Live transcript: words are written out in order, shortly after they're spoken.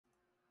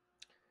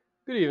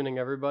Good evening,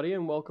 everybody,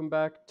 and welcome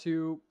back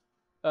to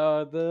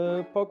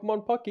the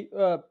Pokemon Puppy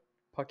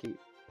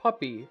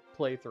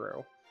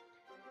playthrough.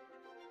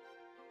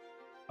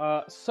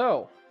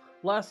 So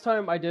last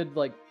time I did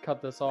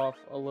cut this off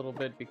a little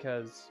bit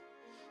because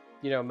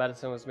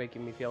medicine was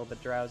making me feel a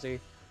bit drowsy.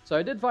 So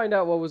I did find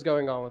out what was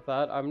going on with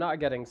that. I'm not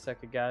getting sick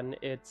again.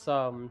 It's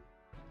so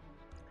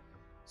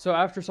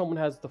after someone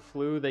has the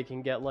flu, they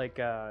can get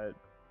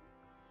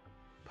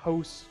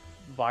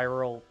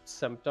post-viral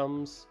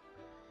symptoms.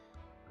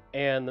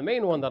 And the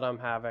main one that I'm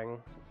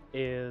having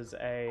is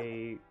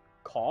a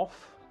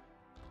cough.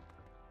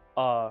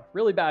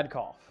 Really bad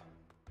cough,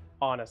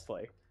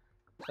 honestly.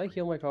 Did I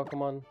heal my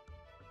Pokemon?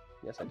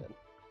 Yes, I did.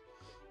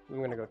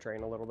 I'm gonna go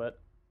train a little bit.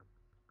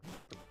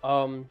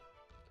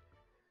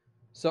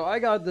 So I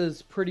got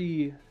this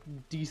pretty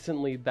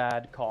decently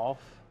bad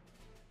cough.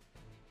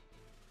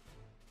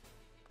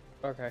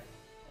 Okay,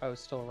 I was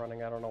still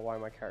running. I don't know why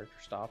my character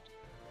stopped.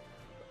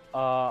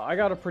 I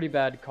got a pretty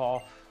bad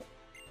cough.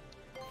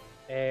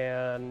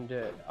 And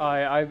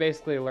I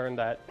basically learned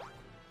that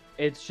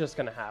it's just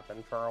gonna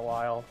happen for a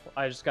while.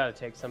 I just gotta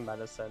take some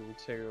medicine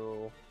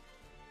to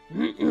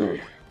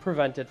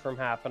prevent it from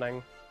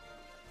happening.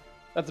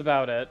 That's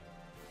about it.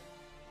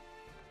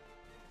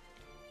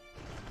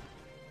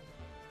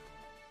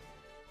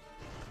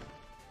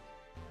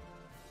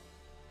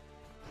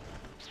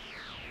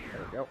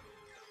 There we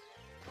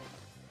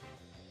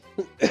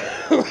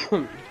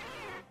go.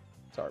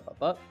 Sorry about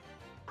that.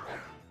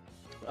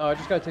 I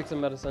just gotta take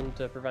some medicine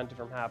to prevent it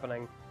from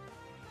happening.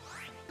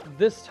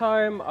 This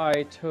time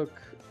I took...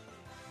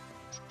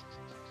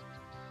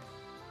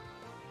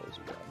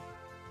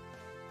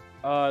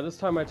 this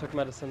time I took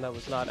medicine that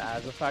was not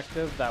as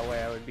effective. That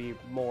way I would be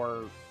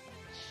more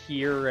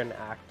here and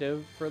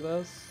active for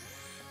this.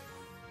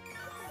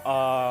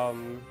 So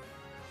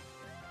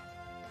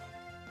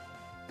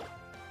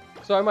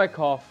I might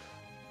cough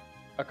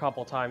a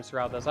couple times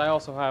throughout this. I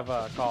also have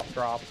a cough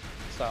drop,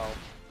 so,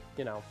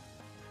 you know.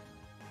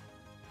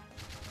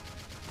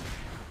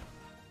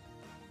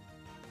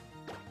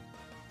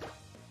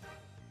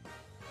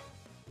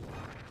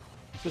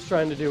 Just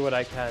trying to do what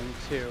I can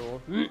to...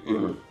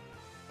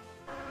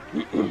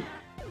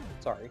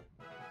 Sorry.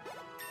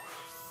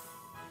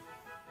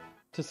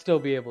 To still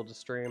be able to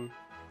stream.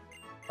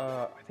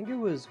 I think it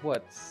was,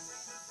 what,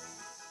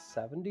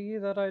 70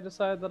 that I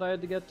decided that I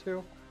had to get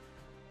to?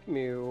 Give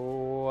me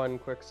one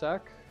quick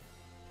sec.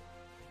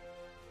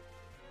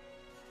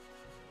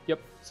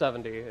 Yep,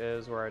 70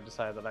 is where I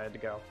decided that I had to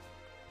go.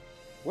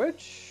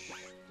 Which...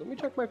 Let me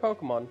check my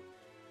Pokemon.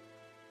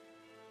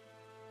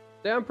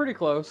 Yeah, I'm pretty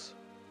close.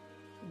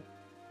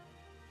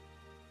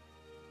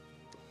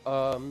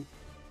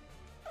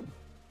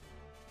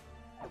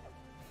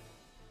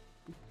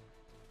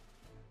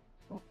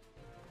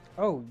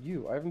 Oh,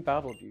 you. I haven't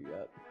battled you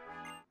yet.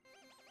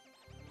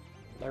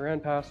 I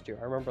ran past you.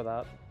 I remember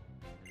that.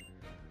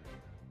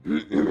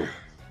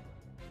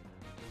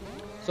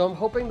 So I'm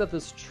hoping that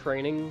this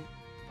training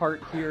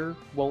part here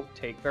won't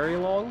take very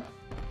long.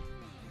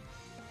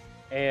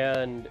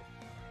 And...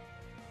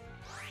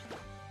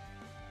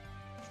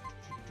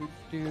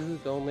 The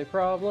only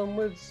problem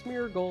with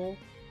Smeargle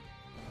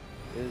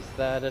is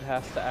that it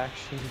has to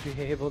actually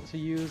be able to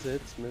use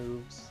its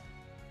moves.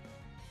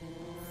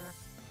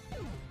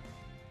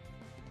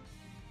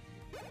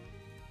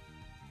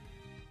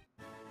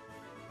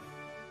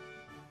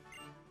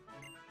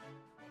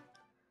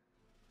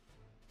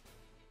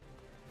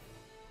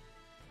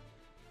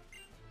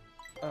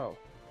 Oh.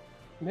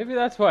 Maybe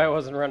that's why I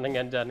wasn't running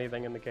into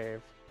anything in the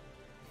cave.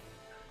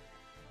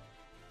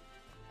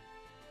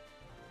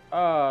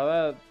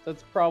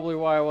 That's probably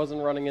why I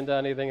wasn't running into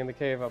anything in the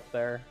cave up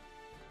there.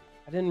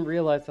 I didn't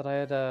realize that I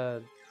had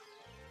a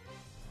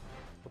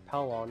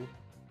repel on.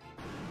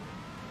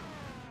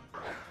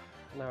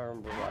 Now I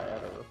remember why I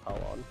had a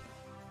repel on.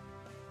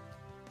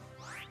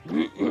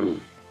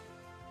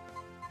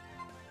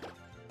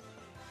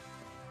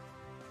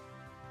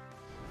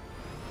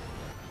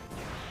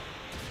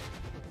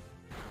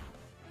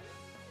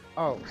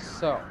 Oh,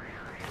 so,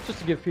 just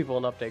to give people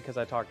an update, because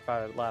I talked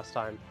about it last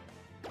time.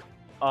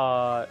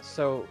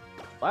 So,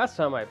 last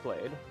time I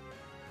played,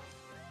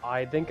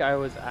 I think I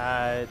was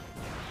at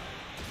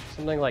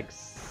something like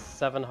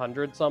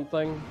 700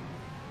 something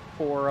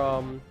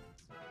for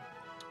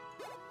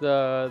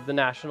the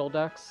national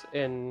dex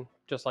in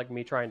just like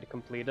me trying to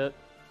complete it.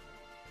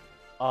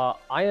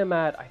 I am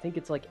at, I think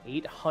it's like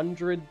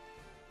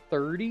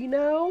 830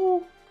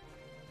 now?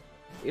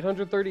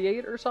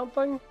 838 or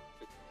something?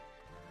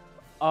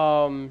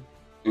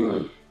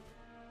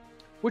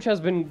 Which has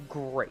been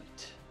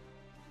great.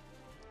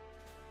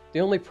 The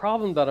only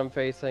problem that I'm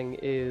facing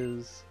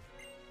is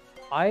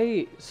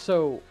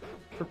so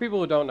for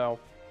people who don't know,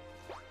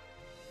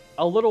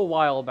 a little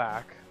while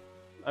back,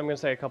 I'm gonna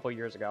say a couple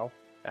years ago,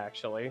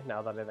 actually,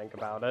 now that I think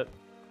about it.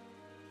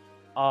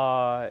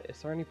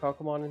 Is there any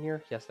Pokemon in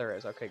here? Yes, there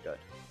is. Okay, good.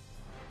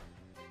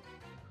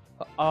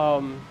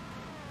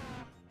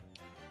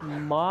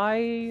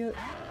 My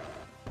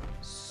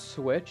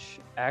Switch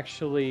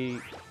actually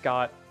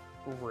got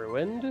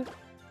ruined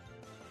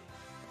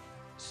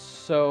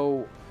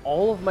So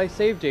all of my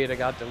save data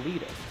got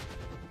deleted.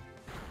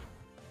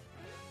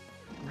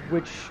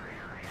 Which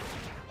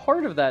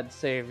part of that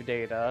save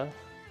data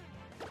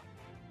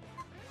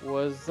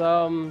was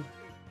some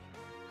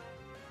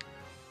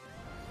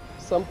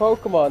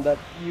Pokemon that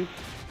you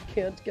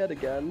can't get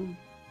again.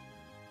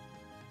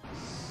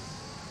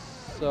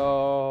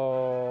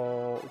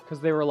 So,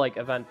 because they were like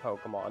event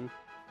Pokemon.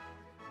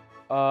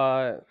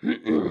 I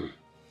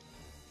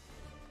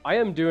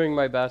am doing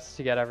my best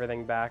to get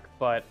everything back,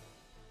 but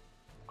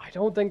I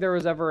don't think there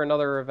was ever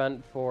another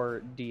event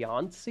for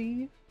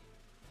Deontay.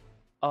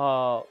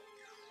 What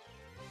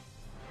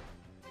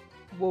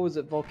was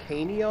it,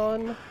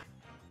 Volcanion?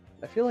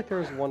 I feel like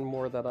there's one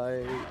more that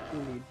I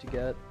need to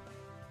get.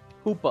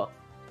 Hoopa.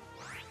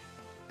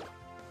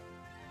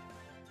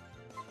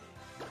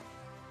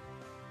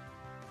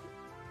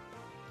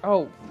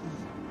 Oh,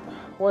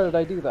 why did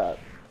I do that?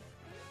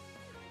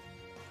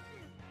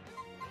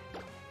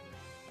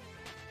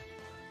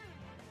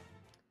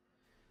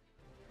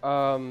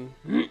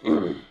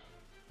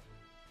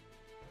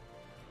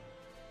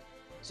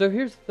 So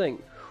here's the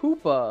thing.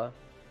 Hoopa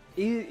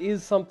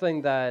is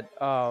something that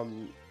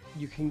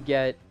you can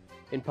get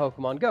in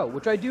Pokemon Go,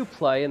 which I do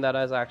play, and that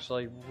has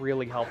actually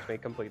really helped me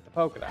complete the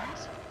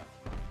Pokedex.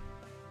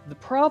 The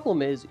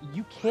problem is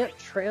you can't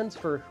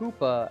transfer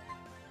Hoopa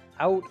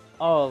out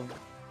of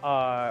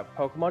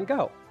Pokemon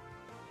Go.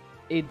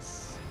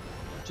 It's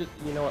just,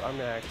 you know what, I'm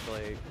gonna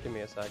actually, give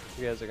me a sec.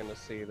 You guys are gonna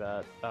see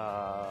that.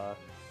 I'm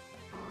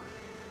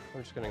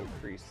just gonna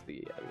increase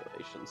the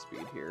emulation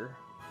speed here.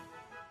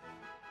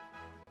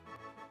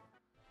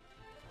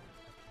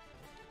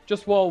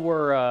 Just while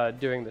we're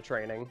doing the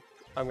training,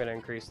 I'm gonna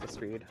increase the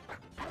speed.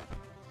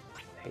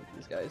 I hate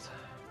these guys.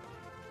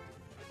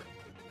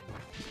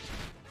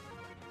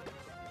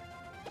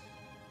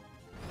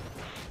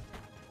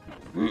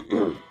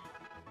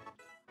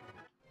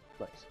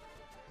 Nice.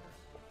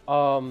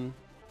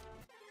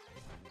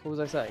 What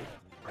was I saying?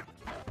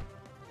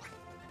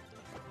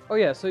 Oh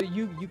yeah, so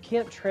you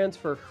can't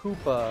transfer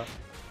Hoopa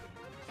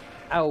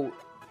out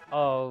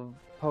of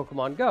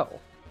Pokemon Go,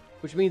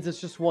 which means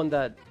it's just one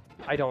that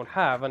I don't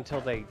have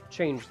until they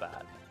change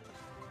that.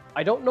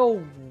 I don't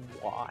know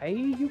why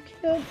you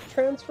can't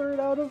transfer it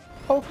out of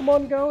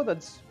Pokemon Go.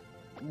 That's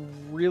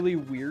really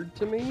weird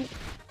to me.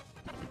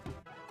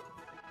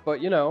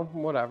 But, you know,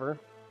 whatever.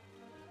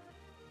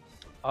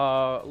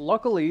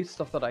 Luckily,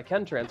 stuff that I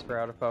can transfer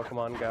out of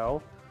Pokemon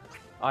Go,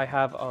 I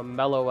have a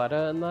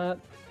Meloetta in that.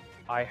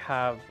 I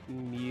have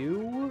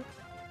Mew,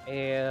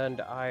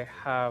 and I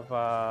have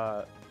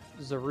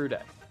Zarude.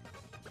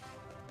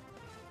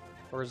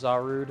 Or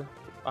Zarude.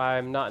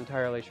 I'm not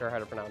entirely sure how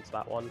to pronounce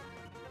that one.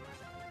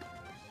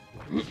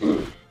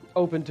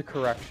 Open to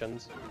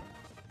corrections.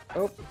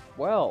 Oh,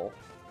 well.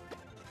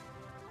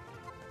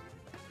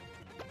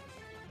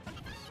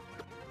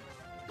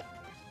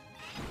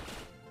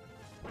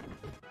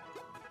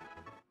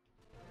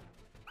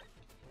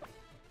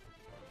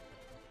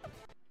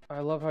 I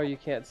love how you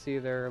can't see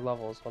their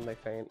levels when they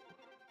faint.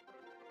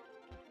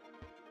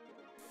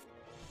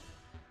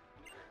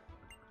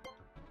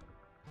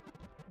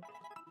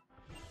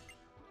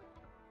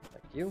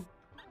 Thank you.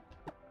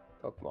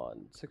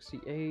 Pokemon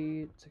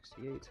 68,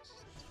 68,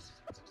 66,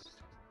 66.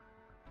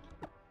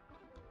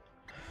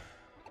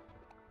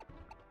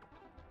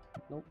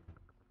 Nope.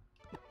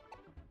 I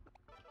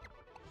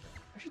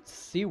should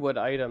see what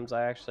items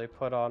I actually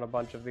put on a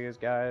bunch of these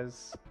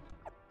guys.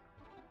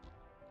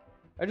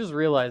 I just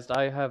realized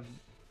I have...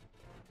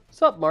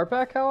 What's up,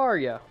 Marpak? How are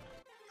ya?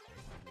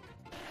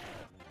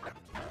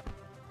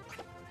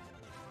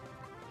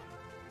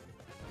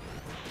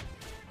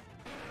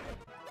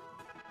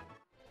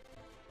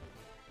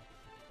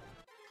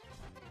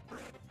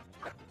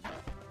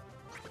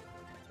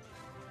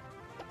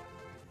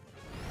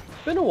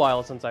 It's been a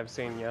while since I've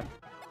seen you.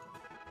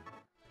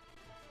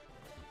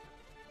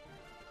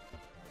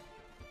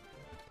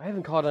 I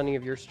haven't caught any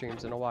of your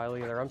streams in a while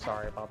either. I'm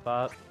sorry about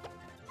that.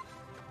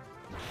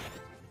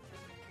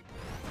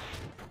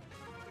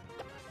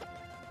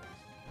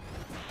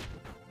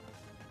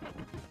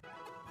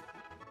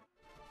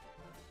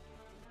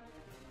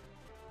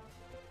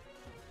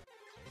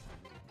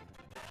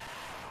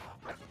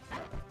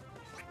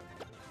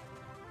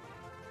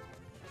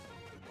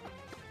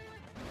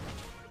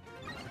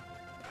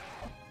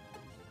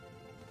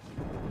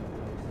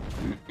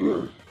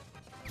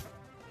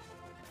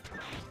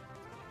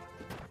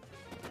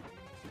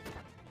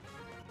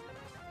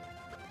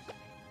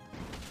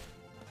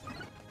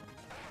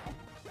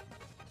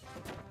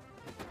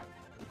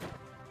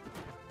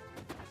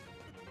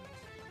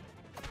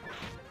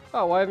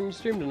 Oh, why haven't you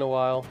streamed in a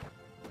while?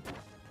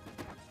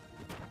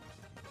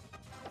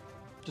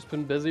 Just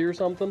been busy or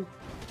something?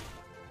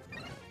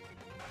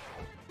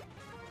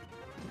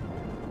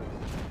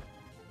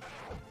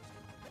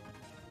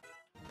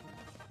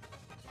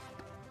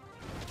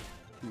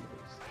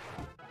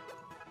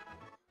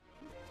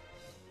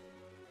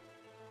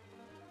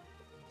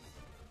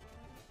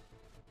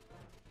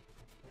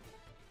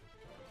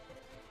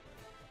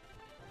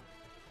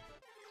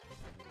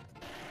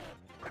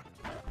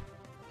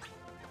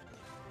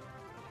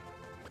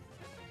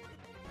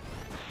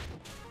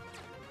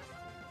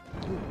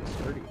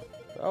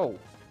 Oh.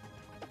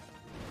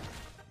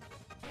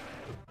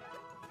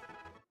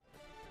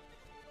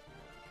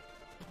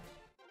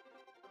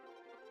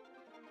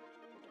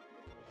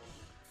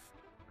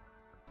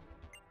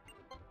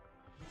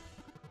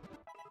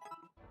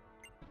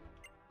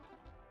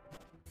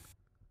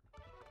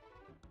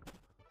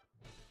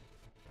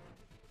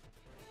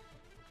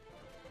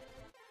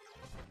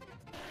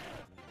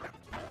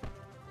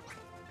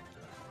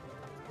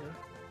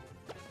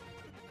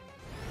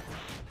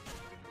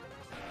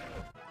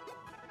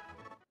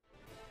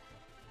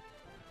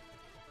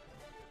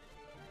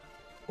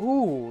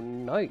 Ooh,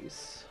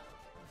 nice.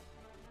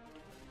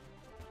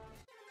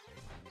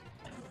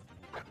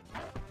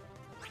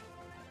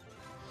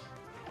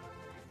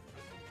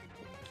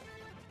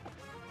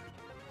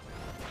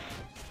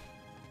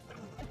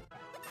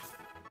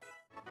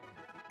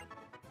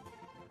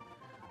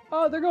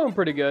 They're going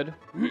pretty good.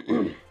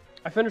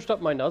 I finished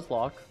up my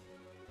Nuzlocke.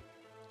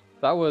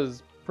 That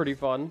was pretty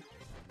fun.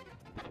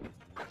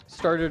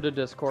 Started a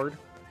Discord.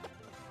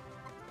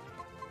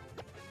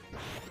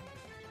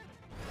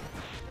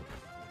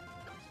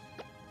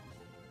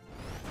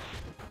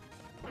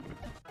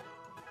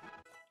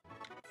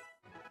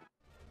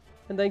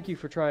 And thank you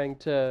for trying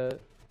to...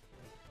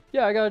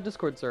 Yeah, I got a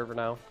Discord server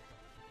now.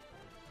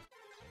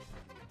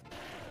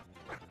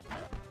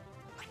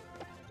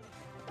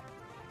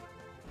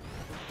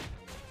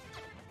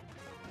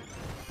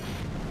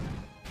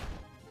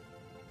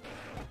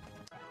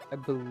 I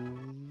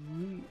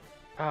believe...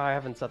 I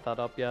haven't set that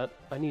up yet.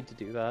 I need to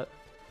do that.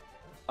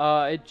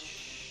 It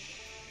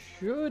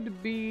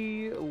should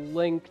be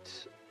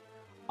linked...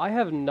 I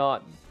have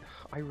not...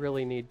 I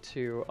really need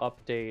to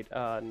update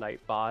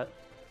Nightbot.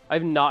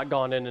 I've not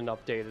gone in and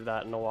updated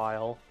that in a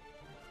while.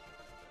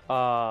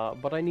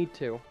 But I need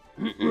to.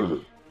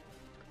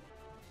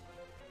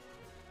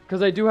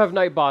 Because I do have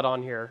Nightbot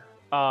on here.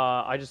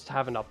 I just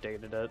haven't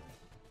updated it.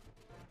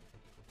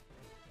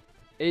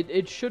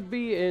 It should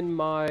be in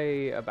my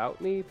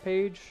About Me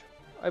page,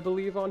 I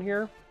believe, on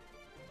here.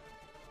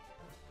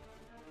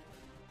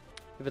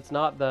 If it's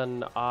not,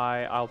 then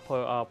I'll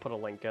put a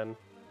link in.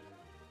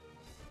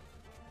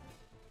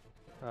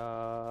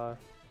 Let's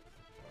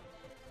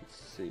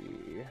see.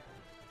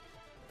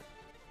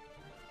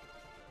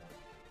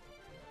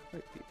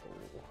 Right, people.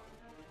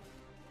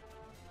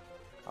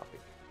 Copy.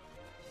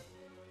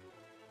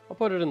 I'll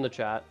put it in the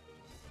chat.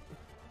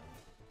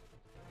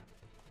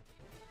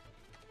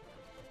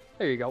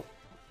 There you go.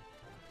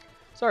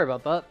 Sorry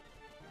about that.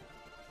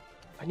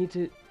 I need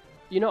to...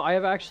 You know, I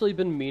have actually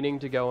been meaning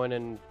to go in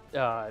and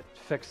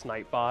fix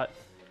Nightbot.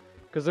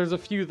 Because there's a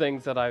few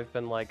things that I've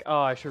been like,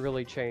 oh, I should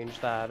really change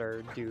that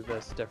or do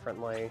this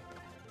differently.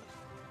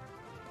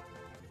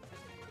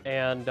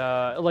 And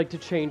I like to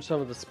change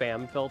some of the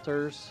spam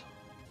filters.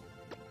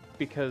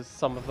 Because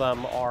some of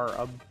them are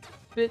a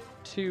bit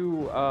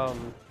too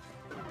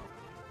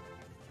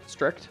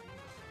strict.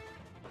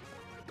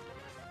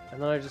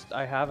 And then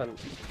I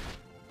haven't.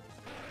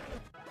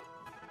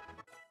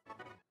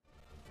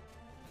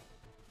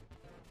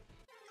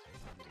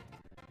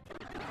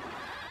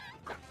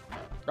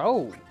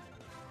 Oh!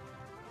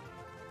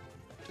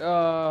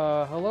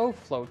 Hello,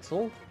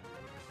 Floatzel.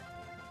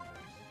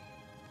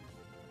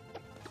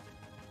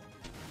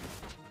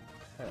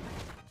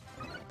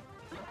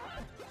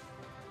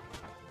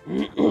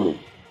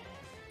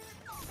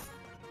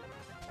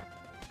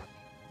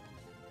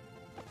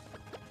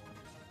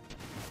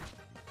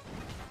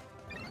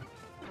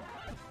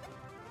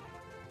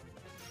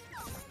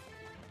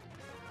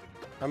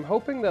 I'm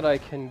hoping that I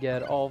can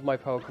get all of my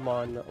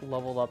Pokemon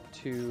leveled up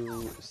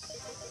to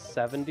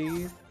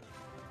 70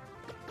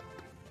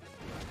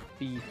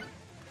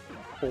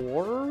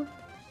 before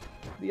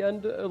the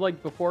end,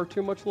 like before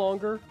too much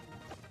longer.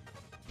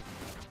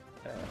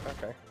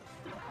 Okay.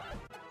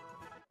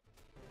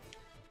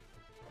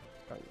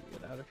 I'm gonna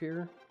get out of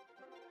here.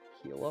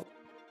 Heal up.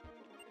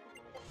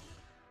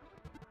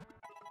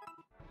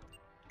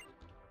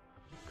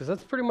 Because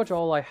that's pretty much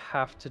all I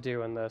have to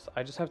do in this.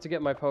 I just have to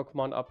get my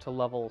Pokemon up to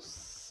level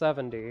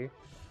 70. Which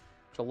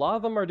a lot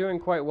of them are doing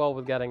quite well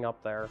with getting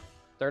up there.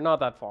 They're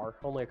not that far,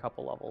 only a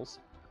couple levels.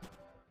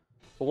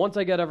 But once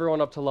I get everyone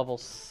up to level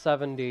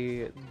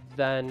 70,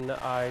 then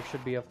I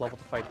should be able to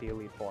fight the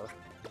Elite Four.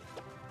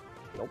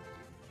 Nope.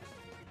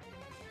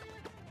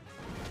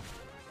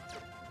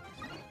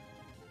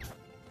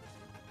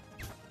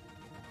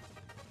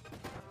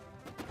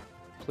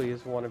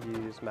 Please, one of you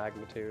use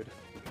Magnitude.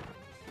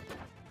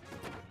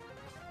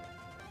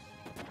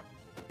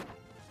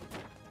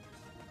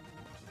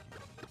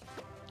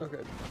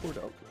 Okay, we're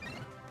done.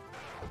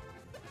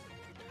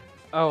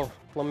 Oh,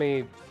 let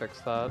me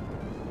fix that.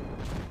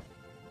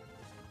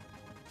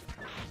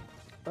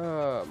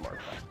 Mark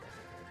back.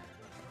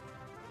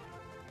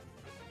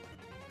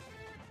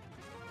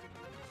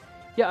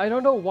 Yeah, I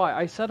don't know why.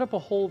 I set up a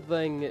whole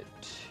thing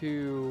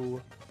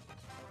to...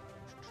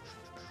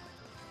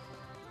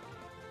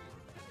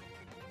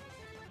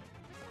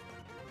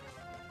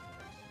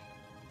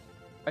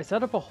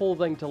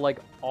 like,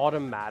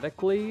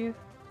 automatically,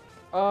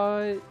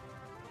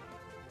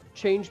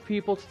 change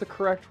people to the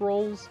correct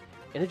roles,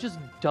 and it just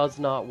does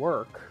not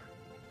work.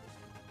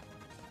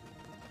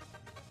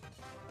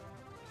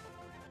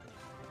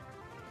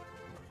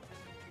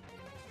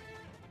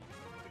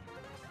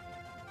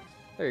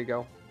 There you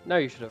go. Now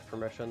you should have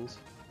permissions.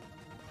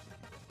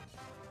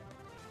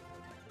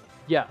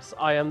 Yes,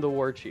 I am the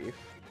war chief.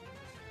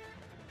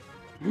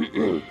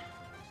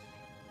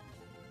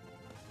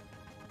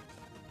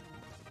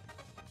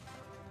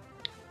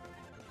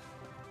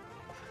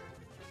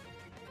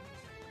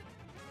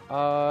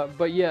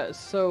 But yeah,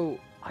 so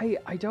I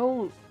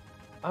don't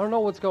know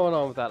what's going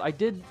on with that.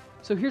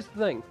 So here's the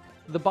thing.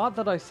 The bot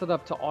that I set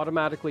up to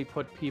automatically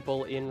put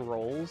people in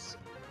roles,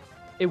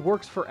 it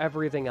works for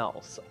everything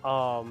else.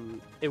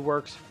 It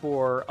works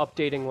for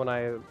updating when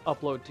I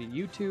upload to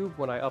YouTube,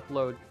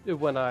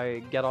 when I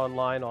get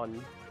online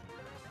on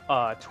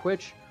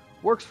Twitch.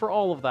 Works for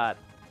all of that.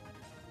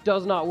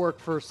 Does not work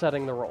for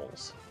setting the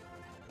roles.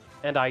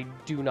 And I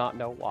do not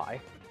know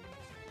why.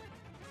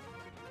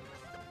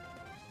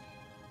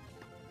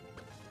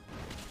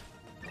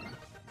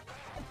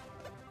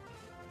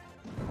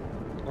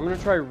 I'm gonna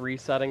try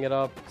resetting it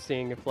up,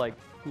 seeing if, like,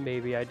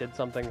 maybe I did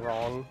something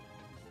wrong.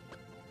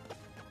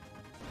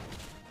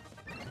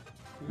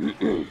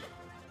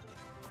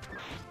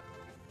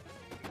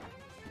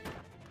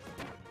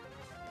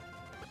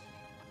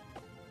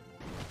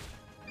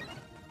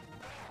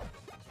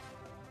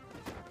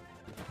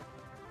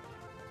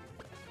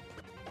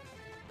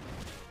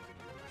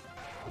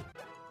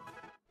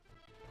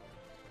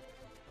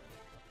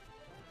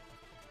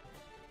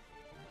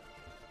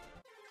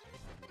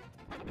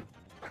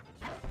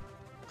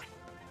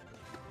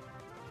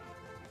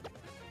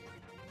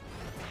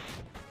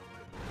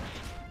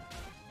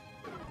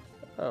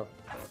 Oh.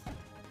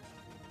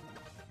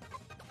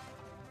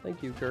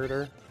 Thank you,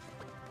 Girder.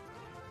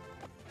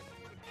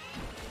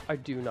 I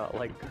do not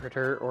like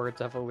Girder or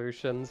its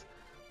evolutions.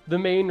 The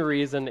main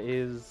reason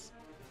is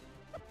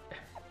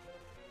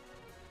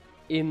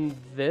in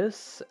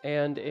this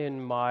and in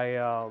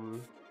my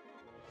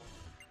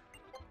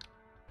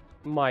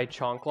my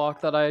chonk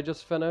lock that I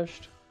just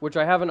finished, which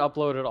I haven't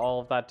uploaded all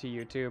of that to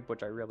YouTube,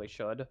 which I really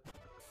should.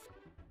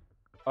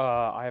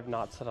 I have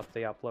not set up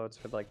the uploads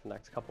for like the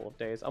next couple of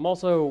days. I'm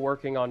also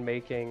working on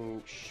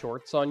making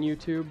shorts on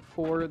YouTube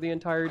for the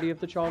entirety of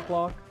the chonk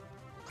lock.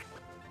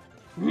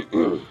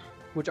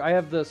 Which I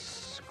have the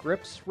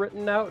scripts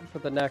written out for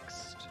the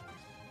next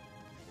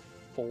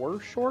 4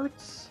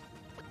 shorts.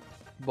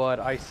 But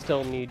I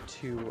still need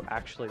to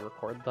actually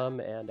record them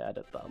and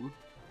edit them.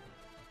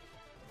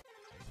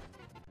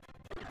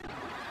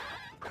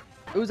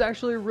 It was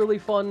actually a really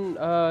fun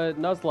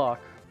Nuzlocke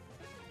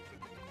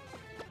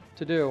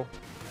to do.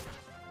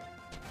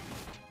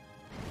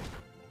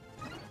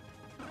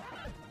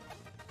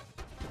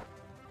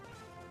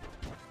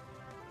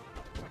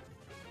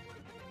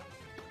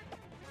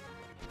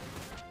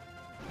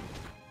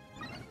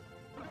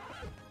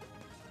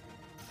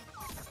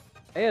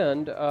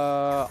 And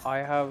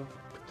I have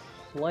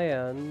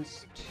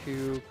plans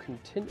to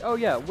continue. Oh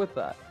yeah, with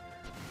that,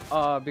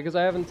 because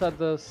I haven't said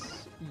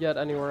this yet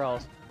anywhere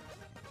else.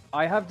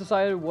 I have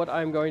decided what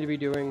I'm going to be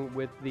doing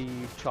with the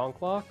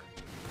chonk lock.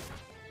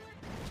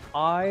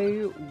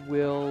 I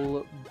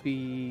will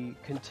be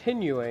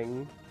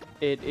continuing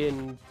it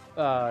in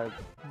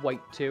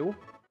White 2.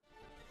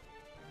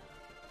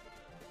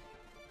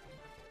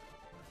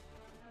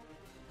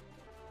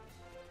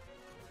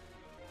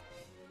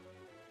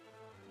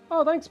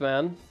 Oh, thanks,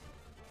 man.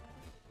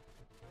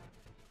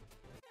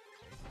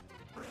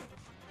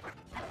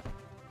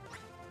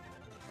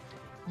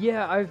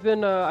 Yeah, I've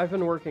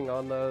been working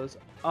on those.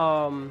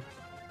 And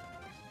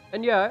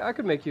yeah, I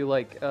could make you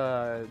like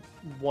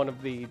one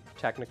of the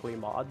technically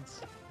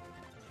mods.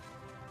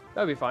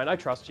 That'd be fine. I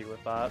trust you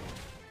with that.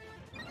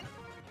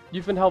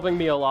 You've been helping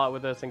me a lot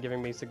with this and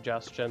giving me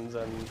suggestions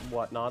and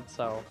whatnot,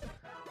 so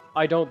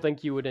I don't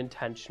think you would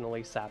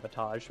intentionally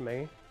sabotage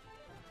me.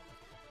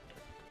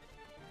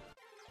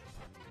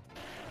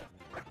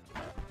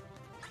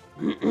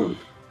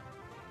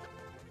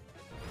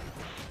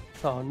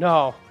 Oh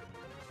no!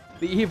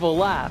 The evil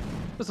laugh!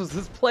 This was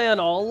his plan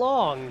all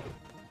along!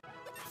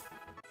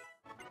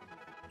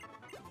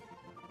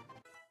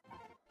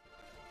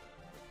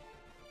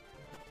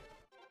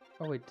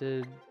 Oh wait,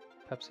 did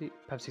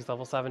Pepsi's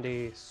level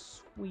 70.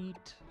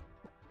 Sweet.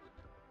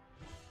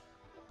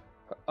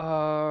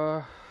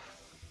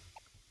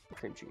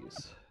 Cream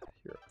cheese.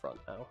 You're up front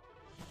now.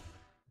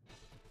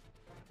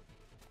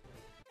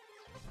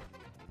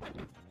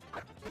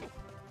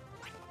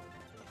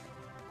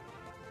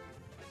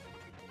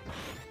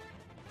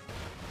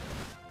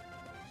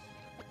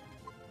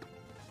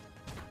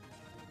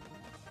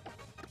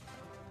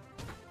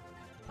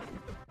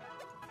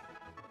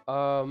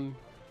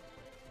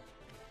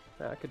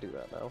 Yeah, I could do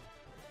that now.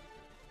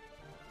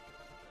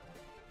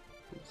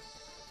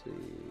 Let's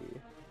see.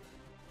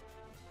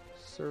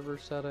 Server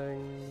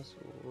settings,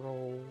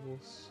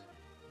 roles.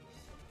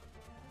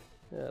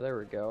 Yeah, there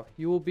we go.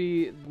 You will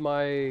be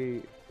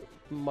my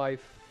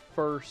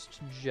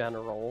first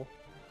general.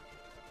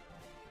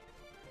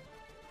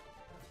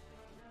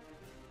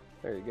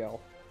 There you go.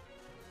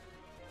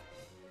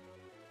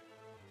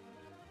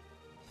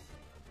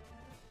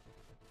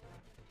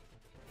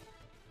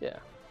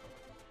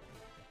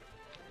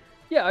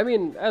 Yeah, I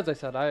mean, as I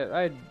said,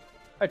 I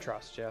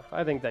trust you.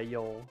 I think that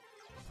you'll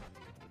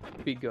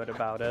be good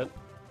about it.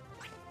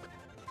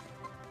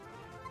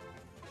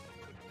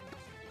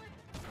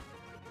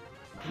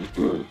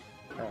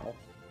 Ow.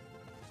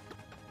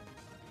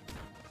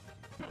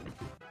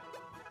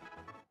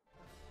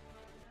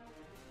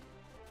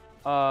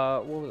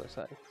 What was I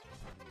saying?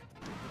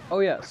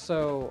 Oh yeah,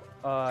 so,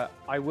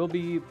 I will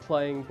be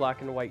playing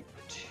Black and White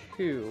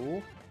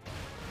 2.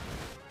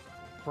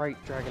 Bright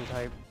Dragon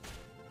type.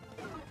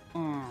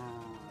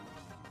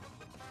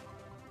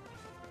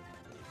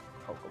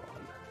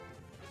 Pokemon.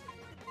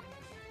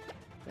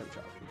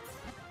 Lamchop.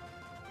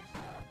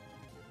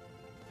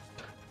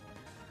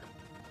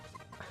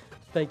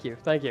 Thank you,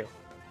 thank you.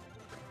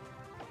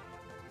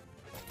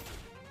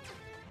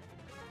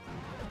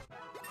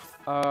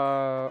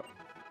 Ooh,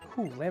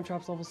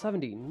 Lamchop's level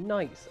 70.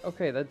 Nice.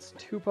 Okay, that's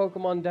 2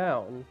 Pokemon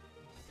down.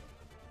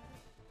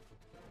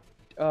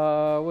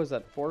 What was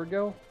that? 4 to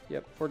go?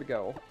 Yep, 4 to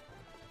go.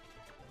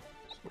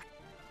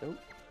 Nope.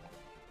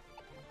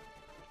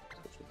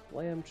 Switch with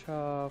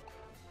Lamchop.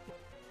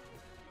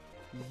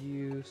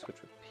 You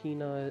switch with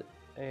Peanut,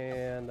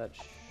 and that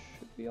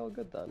should be all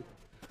good then.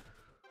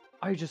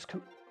 I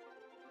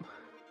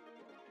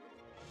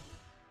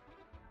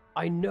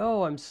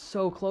know, I'm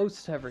so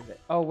close to everything.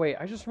 Oh wait,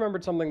 I just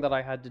remembered something that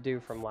I had to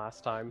do from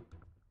last time.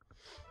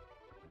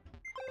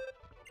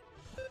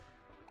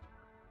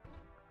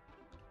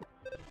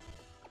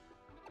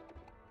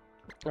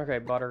 Okay,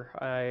 Butter,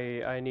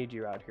 I need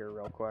you out here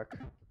real quick.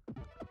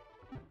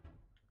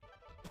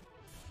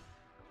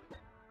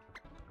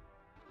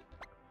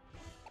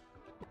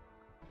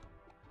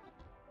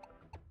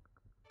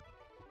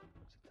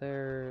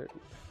 There...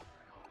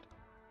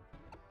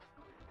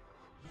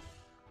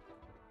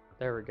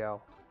 There we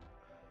go.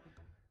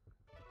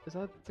 Is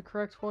that the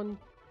correct one?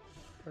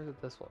 Or is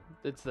it this one?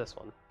 It's this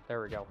one.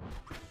 There we go.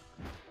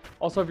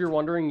 Also, if you're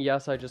wondering,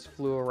 yes, I just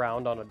flew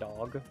around on a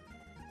dog.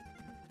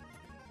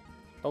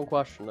 Don't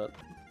question it.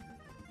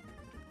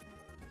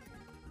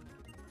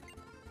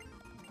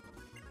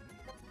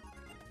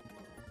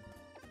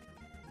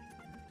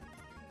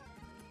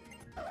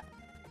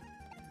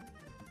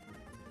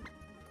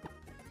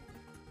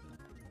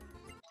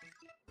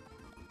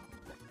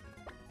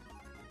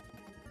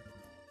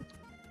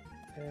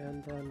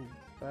 And then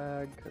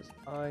bag, because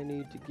I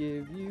need to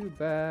give you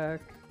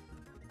back.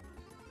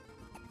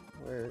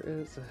 Where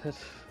is it?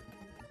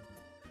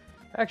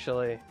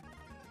 Actually,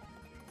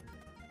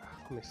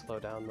 let me slow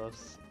down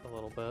this a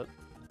little bit.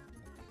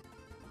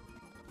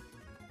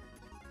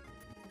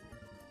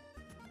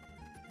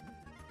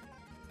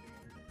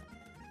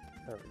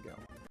 There we go.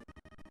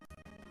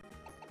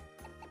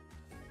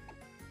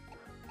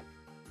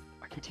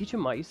 I can teach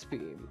him Ice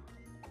Beam.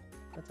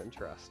 That's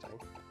interesting.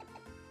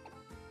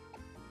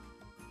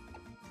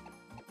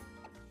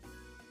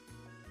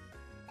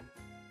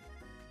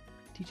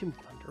 Teach him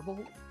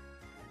Thunderbolt?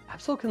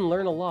 Absol can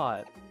learn a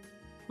lot.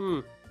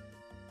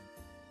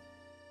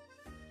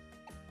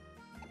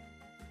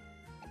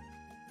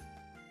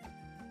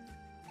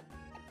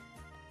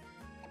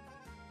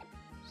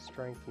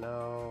 Strength,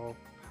 no.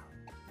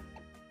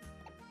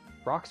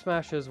 Rock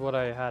Smash is what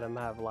I had him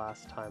have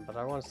last time, but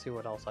I want to see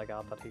what else I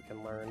got that he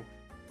can learn.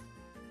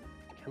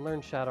 Can learn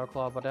Shadow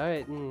Claw, but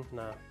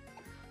nah.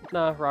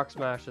 Nah, Rock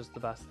Smash is the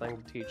best thing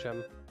to teach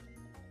him.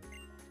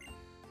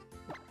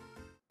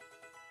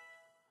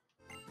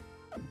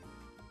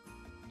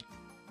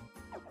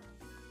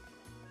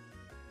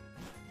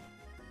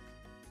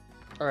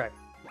 Alright.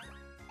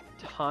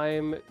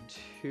 Time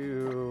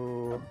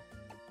to...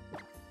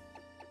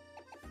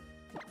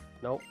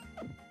 Nope.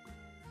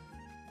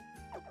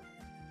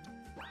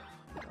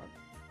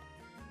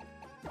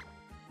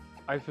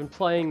 I've been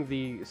playing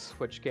the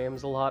Switch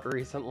games a lot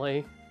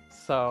recently,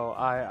 so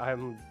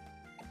I'm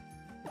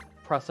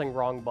pressing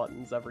wrong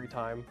buttons every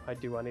time I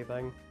do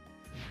anything.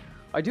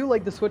 I do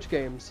like the Switch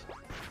games.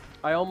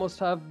 I almost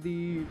have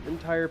the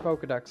entire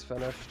Pokedex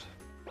finished,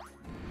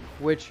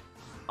 which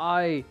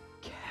I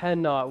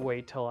cannot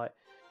wait till I...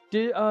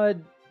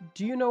 Do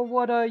you know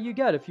what you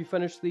get if you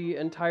finish the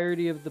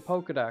entirety of the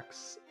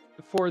Pokedex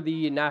for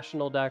the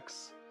National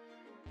Dex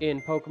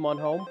in Pokemon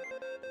Home?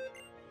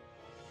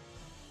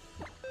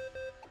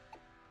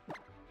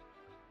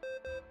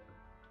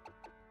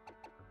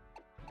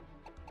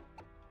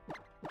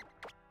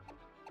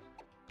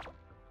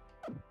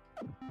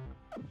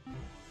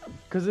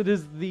 Because it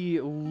is the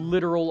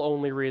literal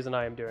only reason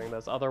I am doing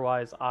this.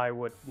 Otherwise, I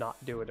would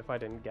not do it if I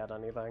didn't get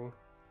anything.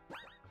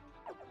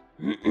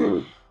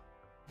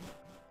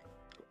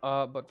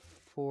 But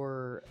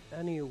for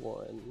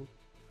anyone...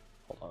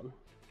 Hold on.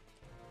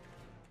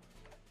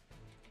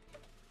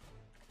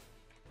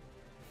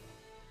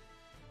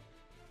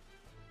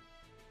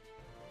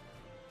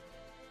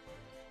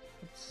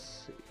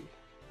 Let's see.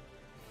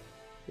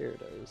 Here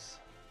it is.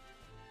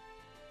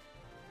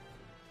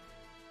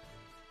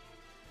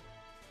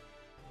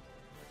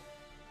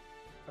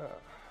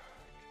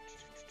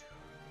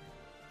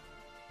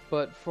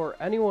 But for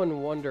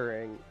anyone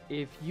wondering,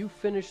 if you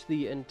finish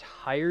the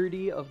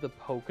entirety of the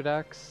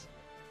Pokedex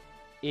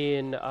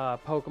in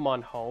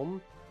Pokemon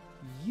Home,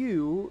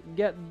 you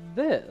get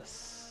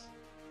this.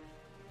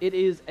 It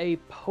is a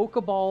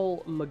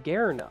Pokeball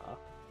Magearna,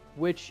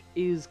 which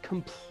is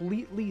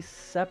completely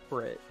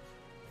separate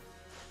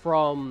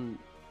from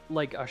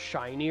like a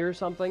shiny or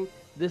something.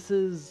 This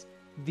is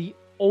the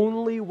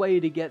only way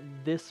to get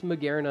this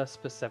Magearna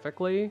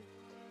specifically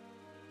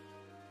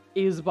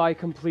is by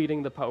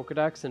completing the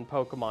Pokedex in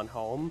Pokemon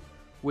Home,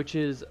 which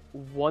is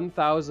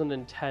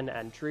 1,010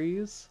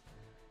 entries,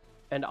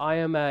 and I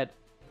am at,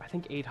 I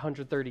think,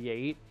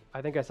 838.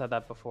 I think I said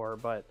that before,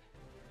 but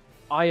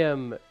I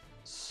am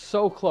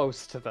so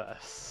close to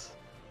this.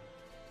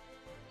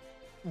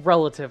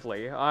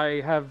 Relatively. I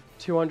have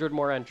 200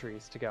 more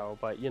entries to go,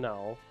 but you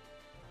know.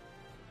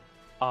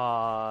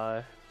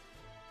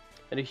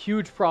 And a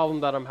huge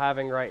problem that I'm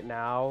having right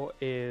now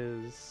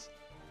is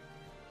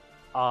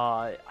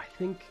I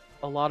think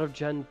a lot of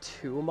Gen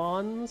 2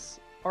 mons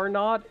are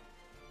not,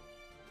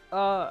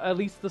 at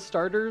least the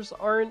starters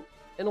aren't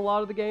in a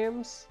lot of the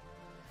games.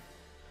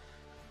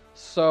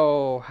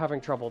 So, having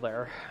trouble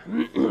there.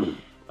 I'm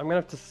gonna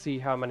have to see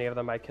how many of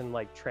them I can,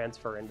 like,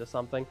 transfer into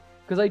something.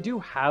 Because I do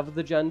have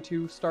the Gen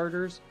 2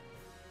 starters.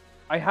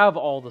 I have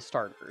all the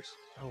starters.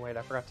 Oh wait,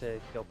 I forgot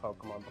to heal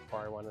Pokemon before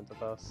I went into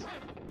this.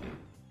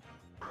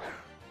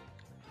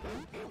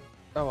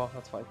 Oh well,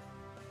 that's fine.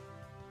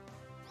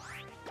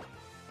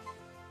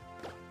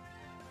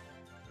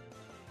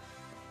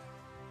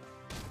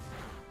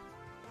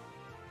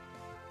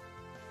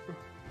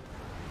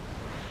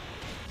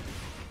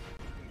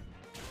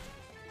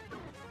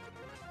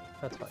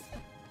 That's fine.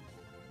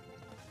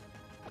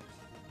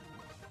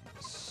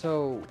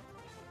 So,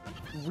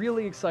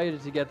 really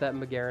excited to get that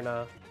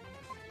Magearna.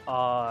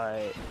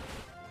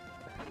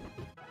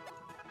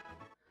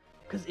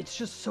 Because it's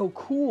just so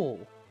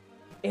cool.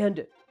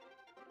 And,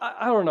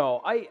 I don't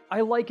know,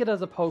 I like it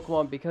as a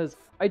Pokemon because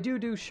I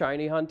do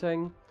shiny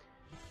hunting.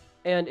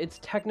 And it's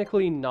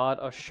technically not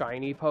a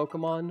shiny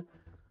Pokemon,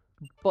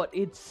 but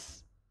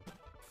it's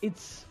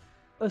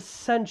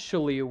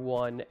essentially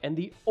one, and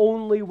the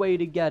only way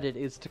to get it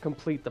is to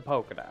complete the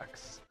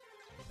Pokedex.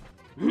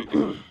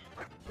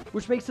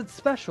 Which makes it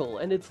special,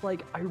 and it's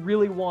like, I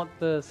really want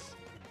this,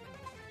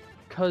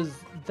 because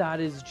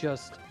that is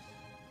just,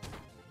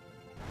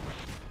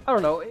 I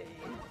don't know,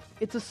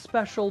 it's a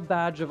special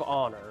badge of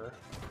honor.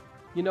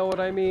 You know what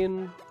I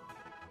mean?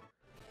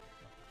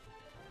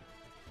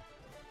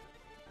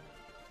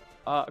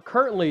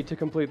 Currently, to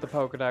complete the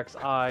Pokedex,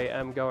 I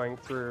am going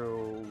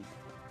through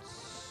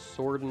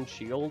Sword and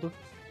Shield,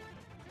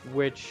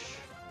 which...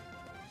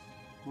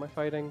 Am I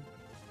fighting?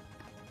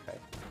 Okay.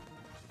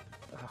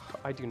 Ugh,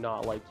 I do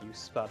not like you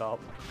sped up.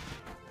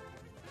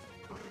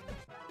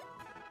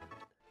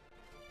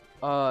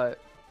 But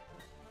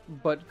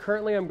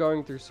currently I'm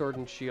going through Sword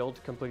and Shield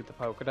to complete the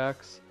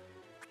Pokedex,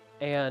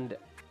 and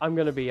I'm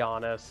gonna be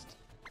honest,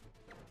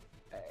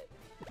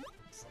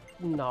 it's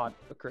not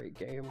a great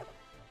game.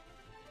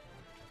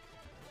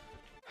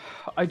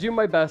 I do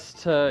my best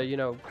to, you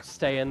know,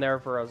 stay in there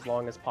for as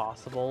long as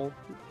possible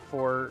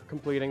for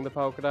completing the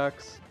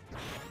Pokedex.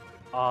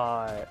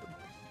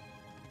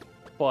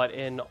 But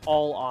in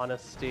all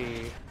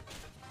honesty...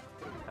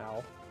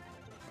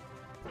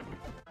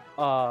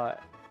 Ow.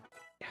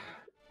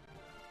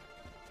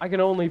 I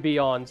can only be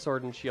on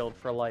Sword and Shield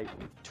for like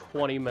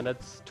 20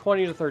 minutes,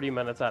 20 to 30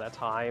 minutes at a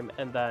time,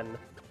 and then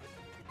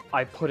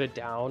I put it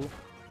down.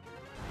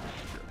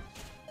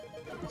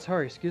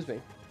 Sorry, excuse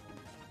me.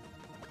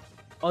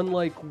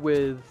 Unlike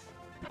with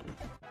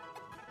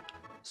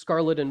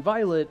Scarlet and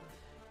Violet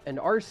and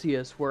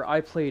Arceus, where I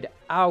played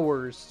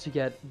hours to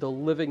get the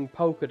Living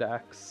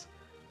Pokedex,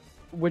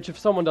 which, if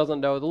someone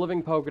doesn't know, the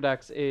Living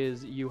Pokedex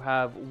is you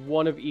have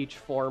one of each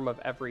form of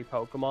every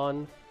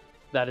Pokemon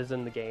that is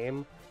in the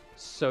game.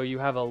 So you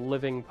have a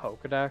Living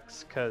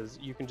Pokedex, because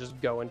you can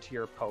just go into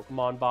your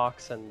Pokemon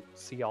box and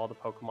see all the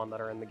Pokemon that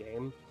are in the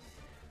game.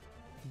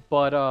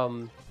 But,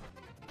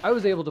 I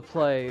was able to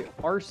play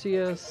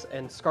Arceus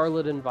and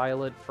Scarlet and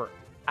Violet for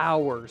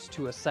hours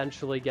to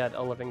essentially get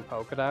a Living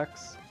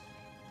Pokedex.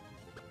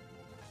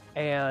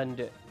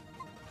 And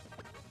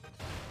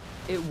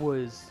it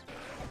was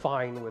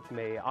fine with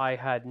me. I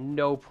had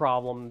no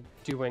problem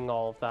doing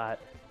all of that.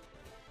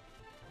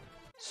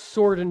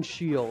 Sword and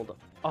Shield.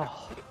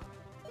 Oh,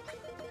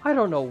 I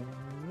don't know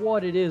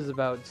what it is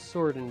about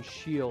Sword and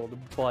Shield,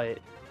 but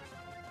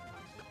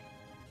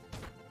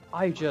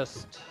I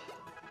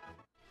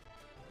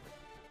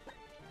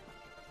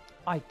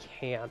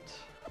can't.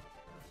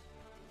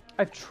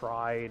 I've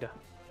tried.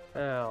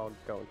 I'll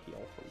go and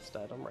heal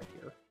instead. I'm right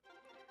here.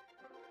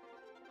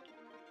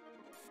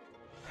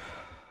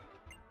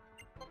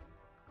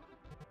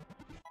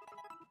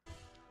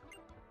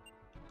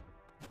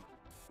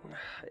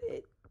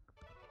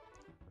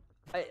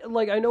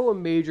 I know a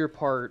major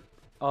part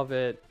of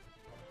it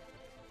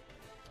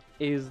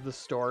is the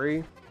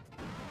story.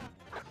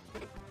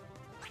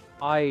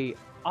 I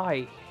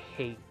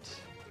hate,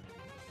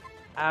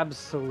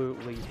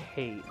 absolutely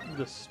hate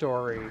the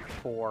story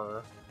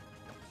for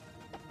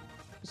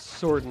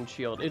Sword and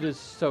Shield. It is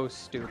so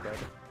stupid.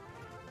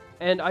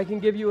 And I can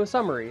give you a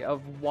summary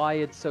of why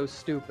it's so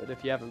stupid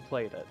if you haven't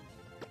played it.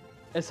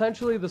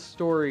 Essentially, the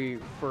story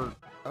for...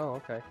 Oh,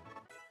 okay.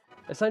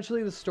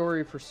 Essentially, the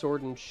story for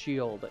Sword and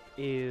Shield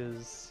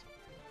is...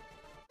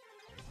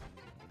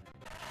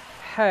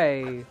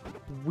 Hey,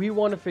 we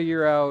want to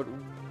figure out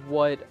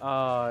what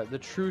the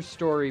true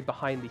story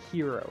behind the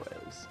hero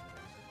is.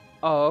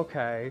 Oh,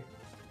 okay.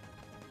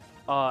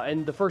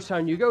 And the first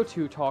town you go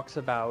to talks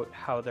about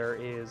how there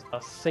is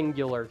a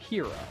singular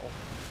hero.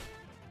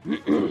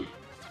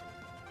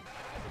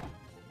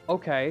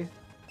 Okay.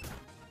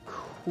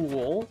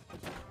 Cool.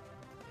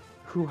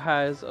 Who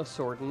has a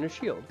sword and a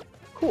shield.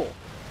 Cool.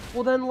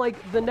 Well then,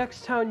 like, the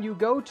next town you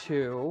go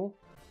to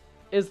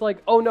is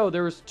like, oh no,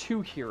 there's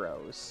two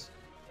heroes.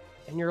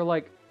 And you're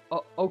like,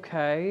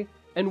 okay.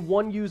 And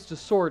one used a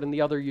sword and the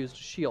other used a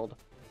shield.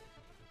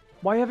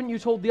 Why haven't you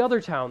told the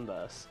other town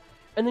this?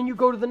 And then you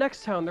go to the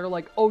next town, they're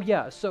like, oh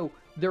yeah, so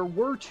there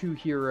were two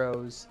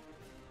heroes,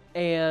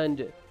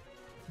 and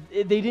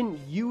they didn't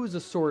use a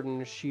sword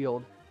and a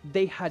shield.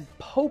 They had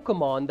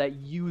Pokemon that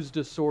used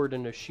a sword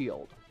and a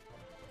shield.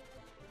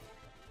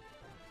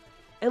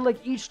 And like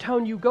each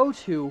town you go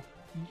to,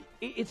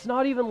 it's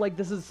not even like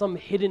this is some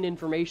hidden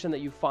information that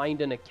you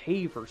find in a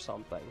cave or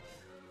something.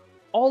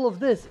 All of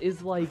this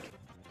is like,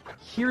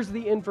 here's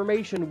the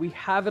information, we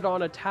have it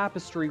on a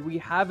tapestry, we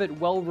have it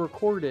well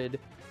recorded,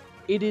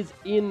 it is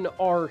in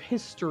our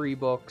history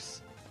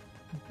books,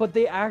 but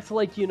they act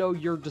like, you know,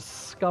 you're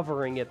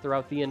discovering it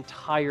throughout the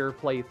entire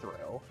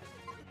playthrough.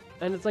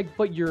 And it's like,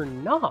 but you're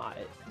not.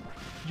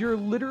 You're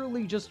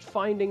literally just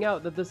finding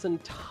out that this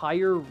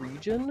entire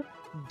region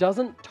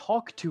doesn't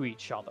talk to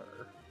each other.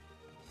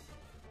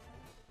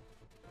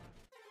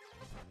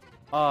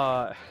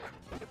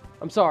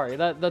 I'm sorry,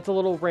 that's a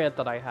little rant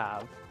that I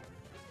have.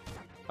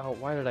 Oh,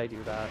 why did I do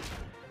that?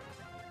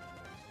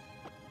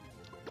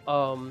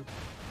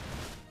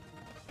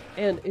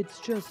 And it's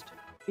just,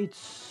 it's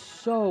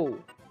so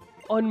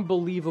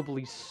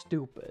unbelievably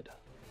stupid.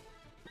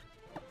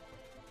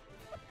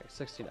 Okay,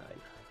 69.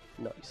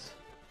 Nice.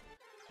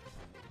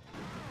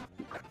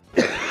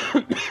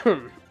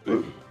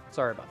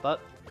 Sorry about that.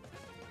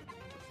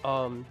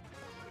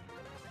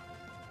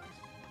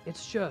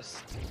 It's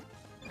just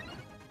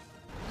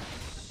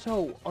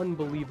so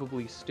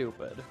unbelievably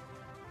stupid.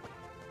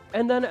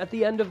 And then at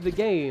the end of the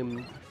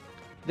game,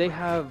 they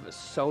have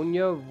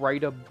Sonia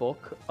write a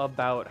book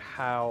about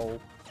how,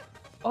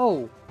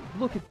 oh,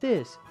 look at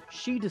this,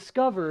 she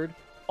discovered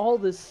all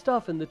this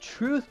stuff and the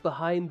truth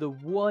behind the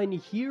one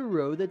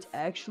hero that's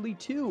actually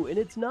two, and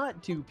it's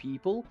not two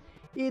people,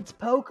 it's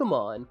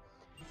Pokemon.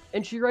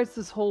 And she writes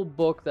this whole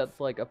book that's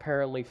like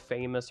apparently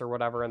famous or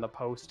whatever in the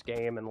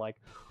post-game, and like,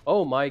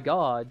 oh my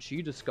god,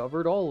 she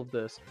discovered all of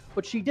this.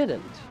 But she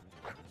didn't.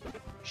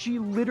 She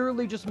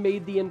literally just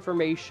made the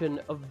information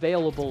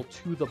available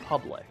to the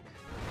public.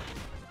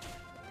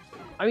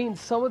 I mean,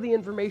 some of the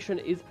information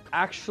is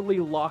actually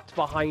locked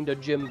behind a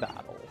gym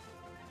battle.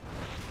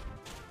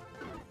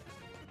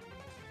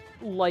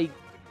 Like,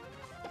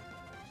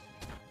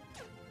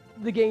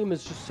 the game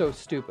is just so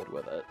stupid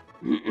with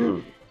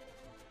it.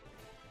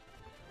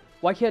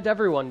 Why can't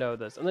everyone know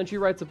this? And then she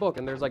writes a book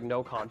and there's like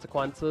no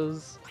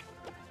consequences,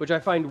 which I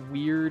find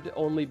weird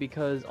only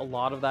because a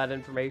lot of that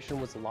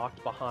information was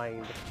locked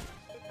behind...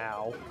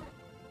 Ow.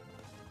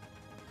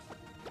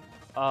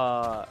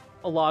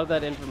 A lot of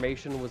that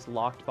information was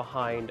locked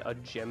behind a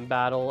gym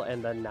battle,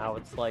 and then now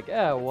it's like,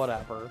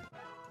 whatever.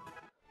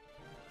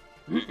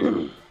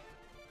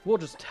 We'll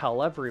just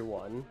tell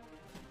everyone.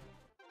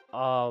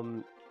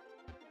 But,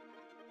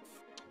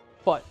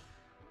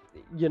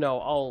 you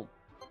know,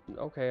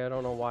 okay, I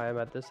don't know why I'm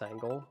at this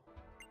angle.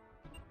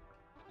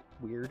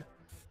 Weird.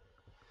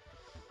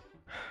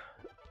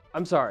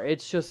 I'm sorry,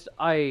 it's just,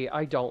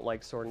 I don't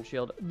like Sword and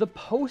Shield. The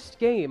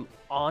post-game,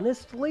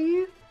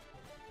 honestly,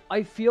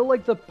 I feel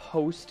like the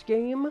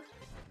post-game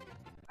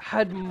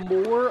had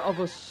more of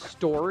a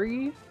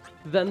story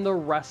than the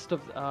rest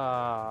of...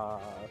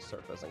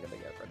 Surf isn't gonna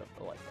get rid of,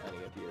 like,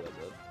 any of you, is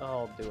it?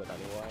 I'll do it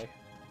anyway.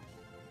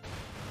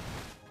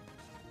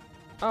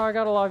 Oh, I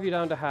gotta log you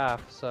down to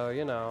half, so,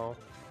 you know.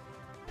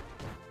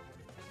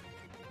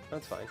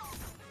 That's fine.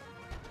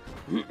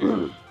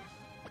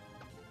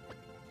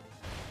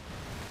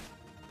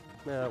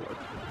 Yeah, that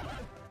worked.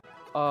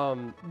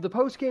 The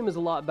post-game is a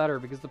lot better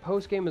because the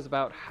post-game is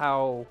about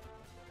how...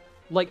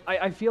 Like,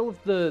 I feel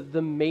if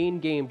the main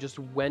game just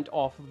went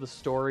off of the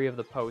story of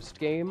the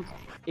post-game,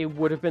 it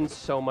would have been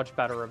so much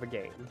better of a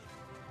game.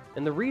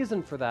 And the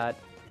reason for that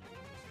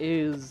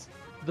is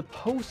the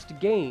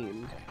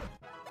post-game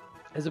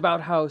is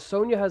about how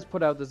Sonia has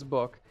put out this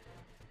book,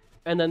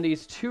 and then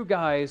these two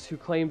guys who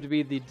claim to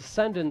be the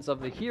descendants of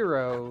the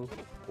hero,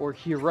 or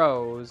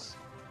heroes,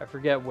 I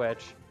forget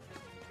which,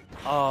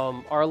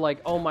 are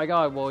like, oh my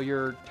god, well,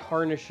 you're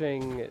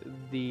tarnishing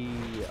the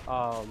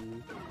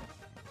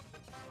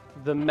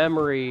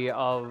memory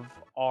of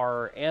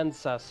our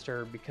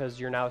ancestor because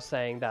you're now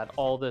saying that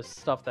all this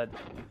stuff that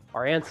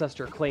our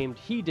ancestor claimed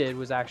he did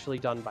was actually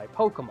done by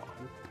Pokemon.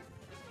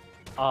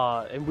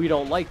 And we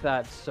don't like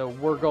that, so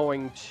we're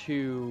going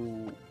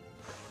to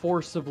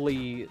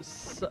forcibly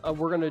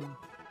we're gonna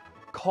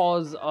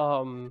cause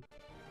a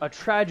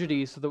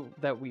tragedy so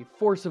that we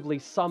forcibly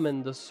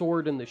summon the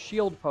sword and the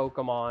shield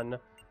Pokemon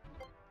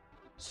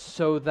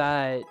so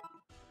that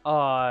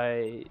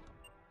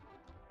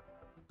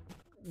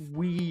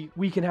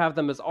we can have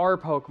them as our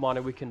Pokemon,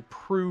 and we can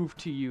prove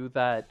to you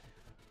that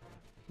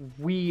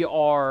we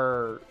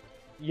are,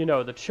 you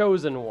know, the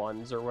chosen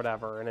ones or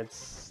whatever, and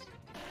it's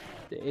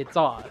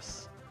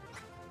us.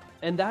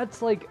 And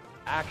that's like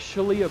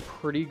actually a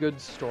pretty good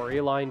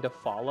storyline to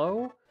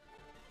follow,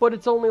 but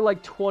it's only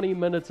like 20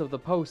 minutes of the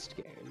post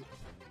game,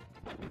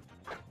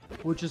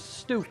 which is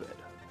stupid.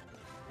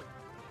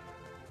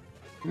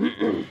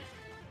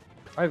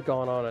 I've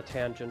gone on a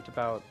tangent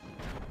about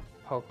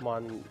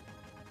Pokemon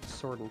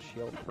Sword and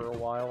Shield for a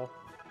while,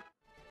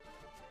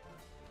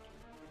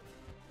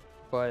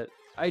 but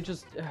I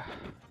just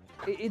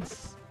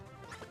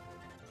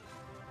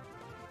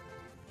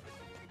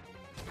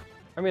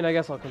I mean, I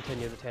guess I'll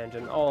continue the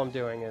tangent. All I'm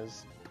doing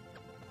is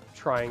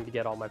trying to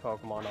get all my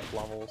Pokemon up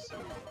levels.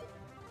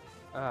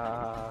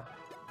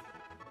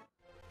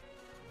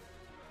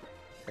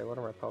 Okay, what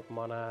are my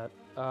Pokemon at?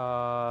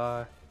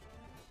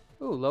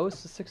 Ooh,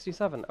 lowest is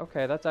 67.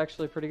 Okay, that's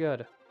actually pretty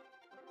good.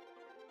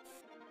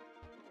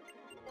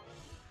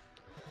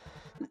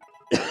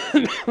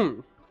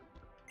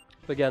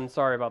 Again,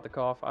 sorry about the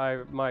cough.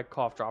 My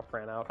cough drop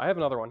ran out. I have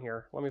another one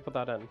here. Let me put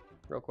that in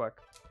real quick.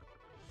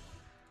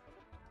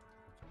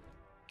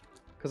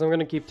 Because I'm going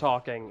to keep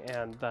talking,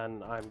 and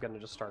then I'm going to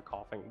just start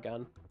coughing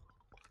again.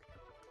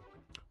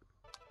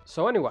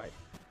 So anyway.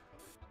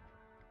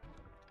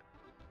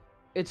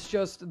 It's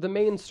just, the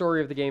main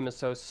story of the game is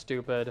so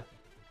stupid.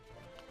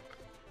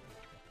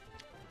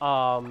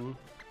 Hop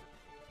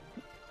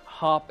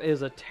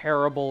is a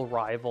terrible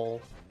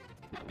rival.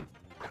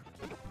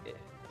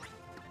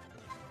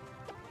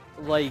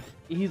 Like,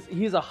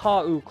 he's a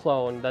Hau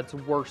clone that's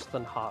worse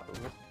than Hau.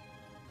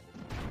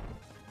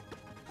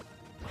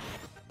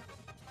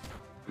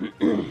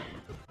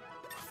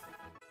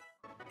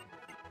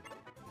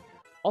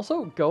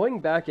 Also, going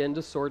back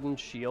into Sword and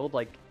Shield,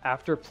 like,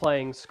 after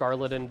playing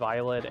Scarlet and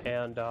Violet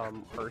and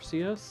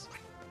Arceus,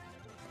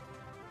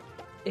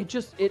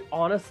 it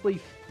honestly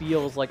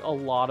feels like a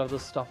lot of the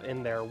stuff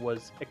in there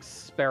was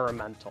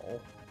experimental.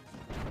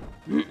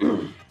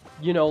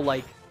 You know,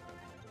 like,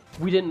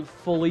 we didn't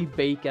fully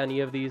bake any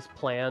of these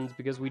plans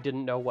because we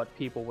didn't know what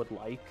people would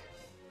like.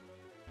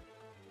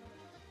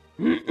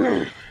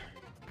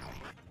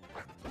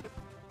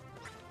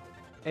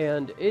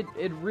 And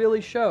it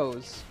really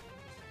shows.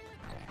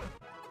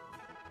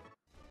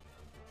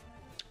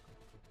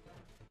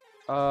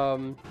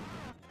 But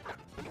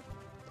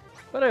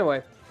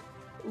anyway,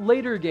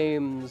 later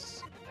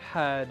games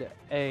had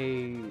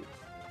the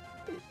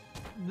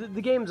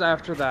games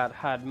after that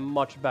had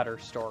much better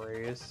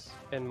stories,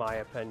 in my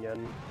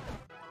opinion.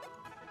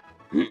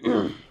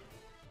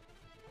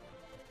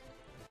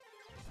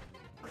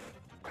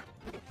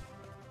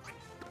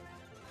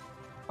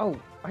 Oh,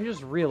 I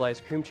just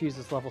realized cream cheese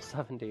is level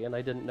 70 and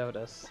I didn't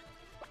notice.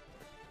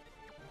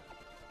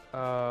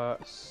 So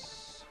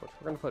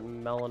we're gonna put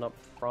melon up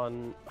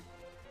front.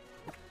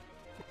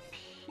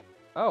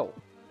 Oh,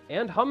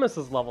 and Hummus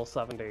is level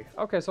 70.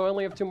 Okay, so I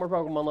only have 2 more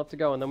Pokemon left to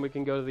go, and then we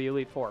can go to the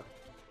Elite Four.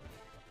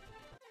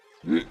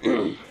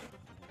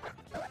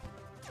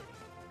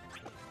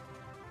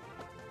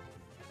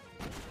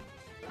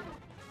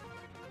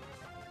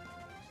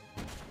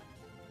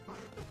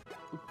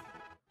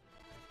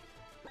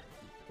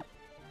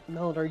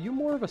 Melon, are you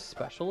more of a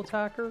special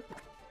attacker?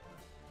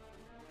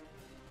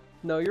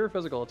 No, you're a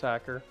physical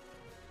attacker.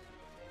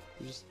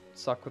 You just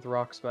suck with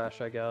Rock Smash,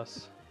 I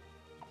guess.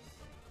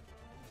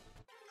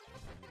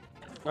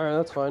 Alright,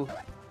 that's fine.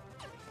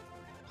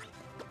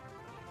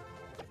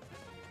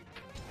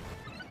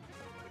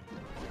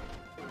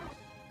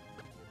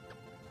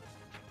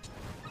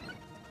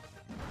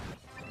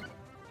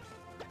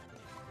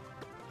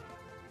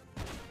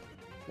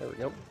 There we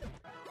go.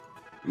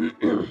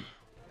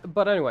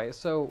 But anyway,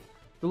 so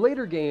the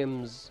later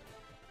games,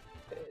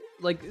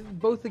 like,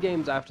 both the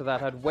games after that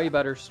had way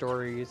better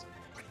stories.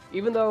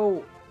 Even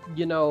though,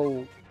 you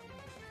know,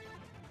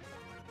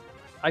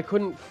 I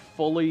couldn't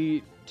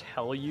fully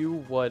tell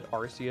you what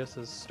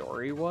Arceus'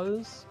 story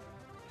was.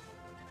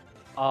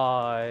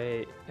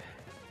 On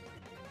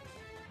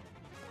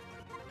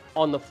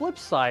the flip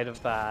side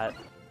of that...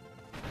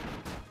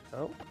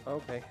 Oh,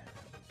 okay.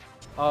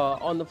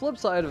 On the flip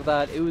side of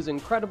that, it was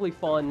incredibly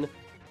fun.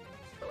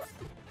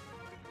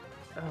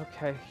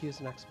 Okay,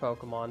 he's next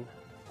Pokemon.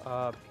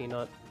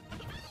 Peanut.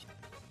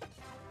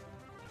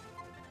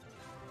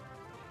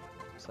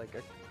 Looks like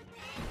a...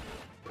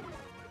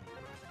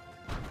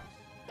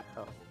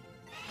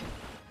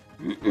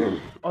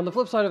 On the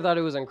flip side of that,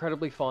 it was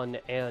incredibly fun,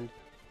 and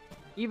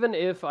even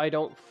if I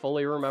don't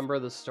fully remember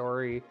the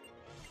story,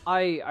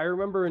 I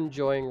remember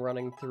enjoying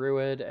running through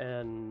it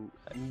and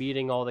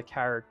meeting all the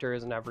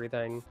characters and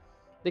everything.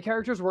 The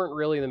characters weren't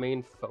really the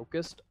main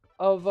focus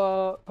of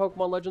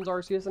Pokemon Legends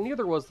Arceus, and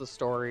neither was the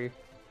story.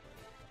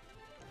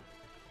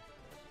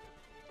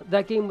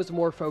 that game was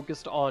more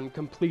focused on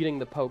completing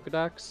the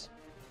Pokedex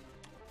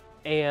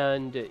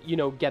and, you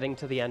know, getting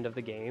to the end of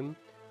the game,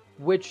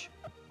 which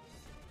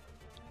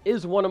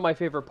is one of my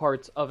favorite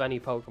parts of any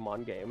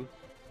Pokemon game.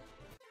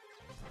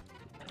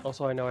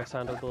 Also, I know I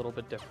sounded a little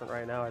bit different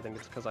right now. I think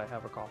it's because I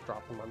have a cough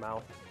drop in my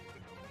mouth.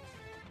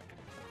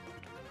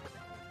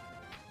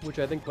 Which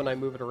I think when I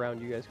move it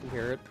around, you guys can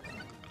hear it.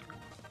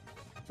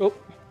 Oh!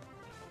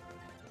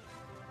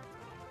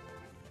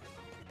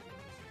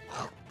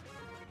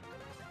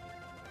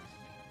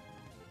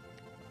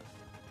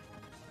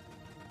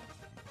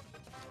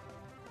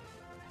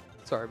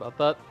 Sorry about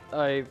that.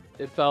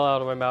 It fell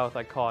out of my mouth,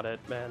 I caught it,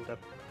 and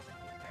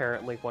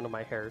apparently one of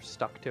my hairs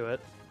stuck to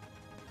it.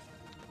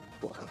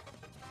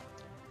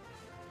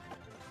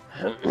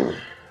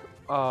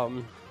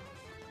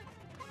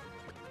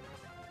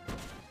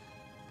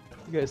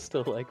 You guys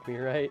still like me,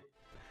 right?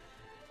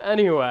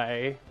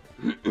 Anyway.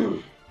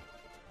 So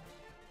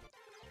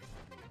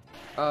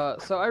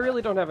I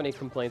really don't have any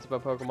complaints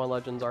about Pokemon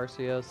Legends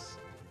Arceus.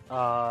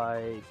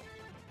 I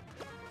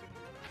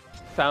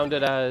found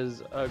it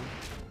as a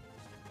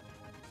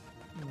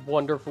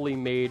wonderfully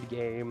made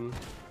game.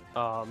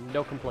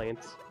 No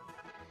complaints.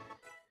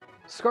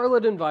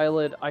 Scarlet and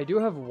Violet, I do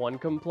have one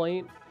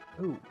complaint.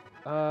 Ooh.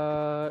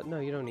 No,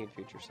 you don't need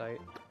Future Sight.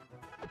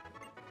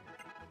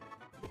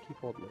 Keep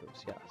hold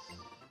moves, yes.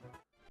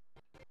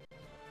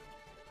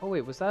 Oh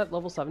wait, was that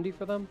level 70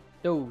 for them?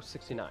 No,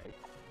 69.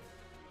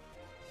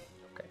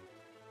 Okay.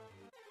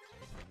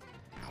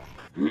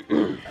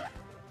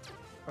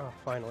 Oh,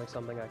 finally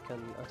something I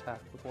can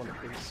attack with one of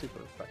these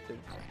super effective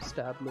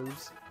stab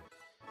moves.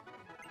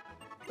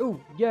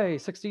 Ooh, yay,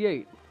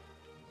 68.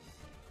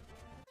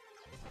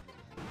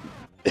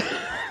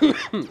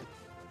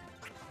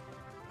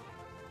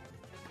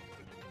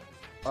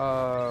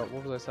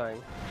 What was I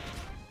saying?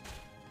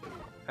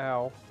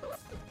 Ow.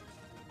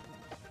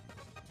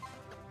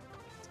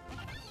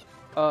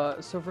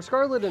 So for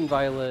Scarlet and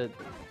Violet,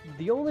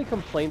 the only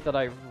complaint that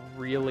I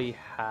really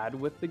had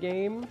with the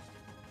game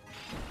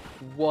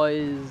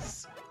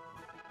was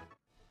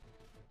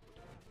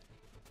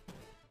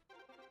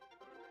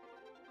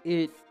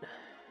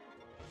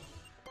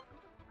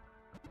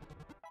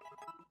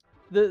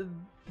the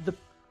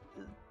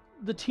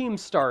Team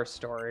Star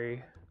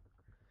story.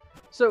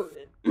 So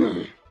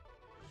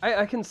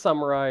I can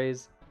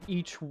summarize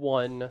each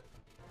one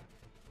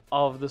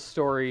of the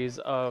stories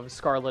of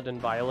Scarlet and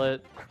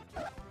Violet,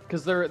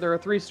 because there are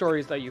 3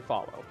 stories that you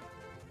follow.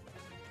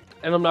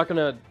 And I'm not going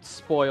to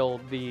spoil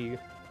the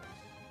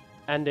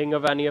ending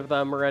of any of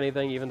them or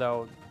anything, even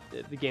though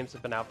the games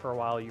have been out for a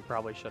while, you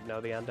probably should know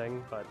the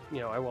ending, but, you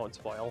know, I won't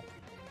spoil.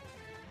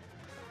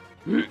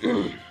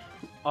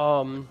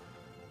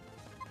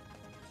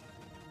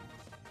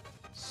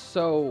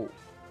 So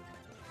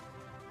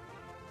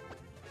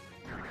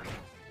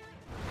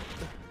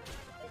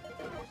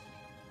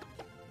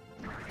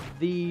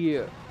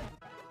the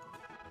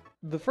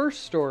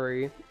first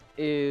story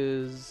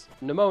is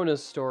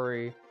Nemona's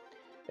story,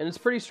 and it's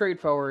pretty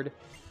straightforward.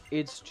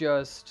 It's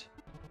just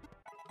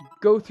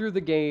go through the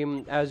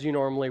game as you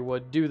normally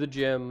would, do the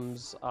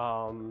gyms,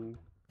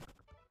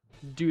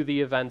 do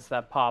the events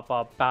that pop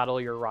up, battle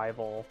your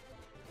rival.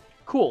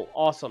 Cool,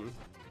 awesome.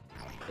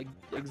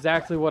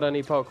 Exactly what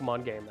any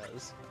Pokemon game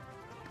is.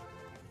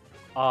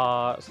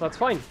 So that's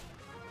fine.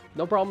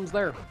 No problems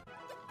there.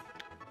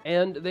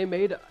 And they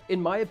made,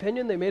 in my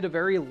opinion, they made a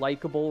very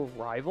likable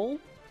rival.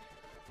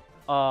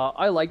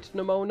 I liked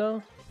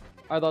Nemona.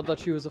 I thought that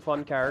she was a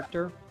fun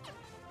character.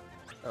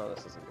 Oh,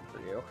 this isn't good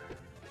for you.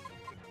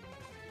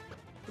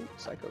 Ooh,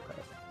 Psycho Cut.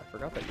 I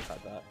forgot that you had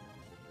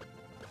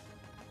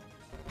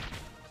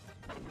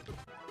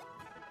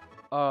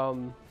that.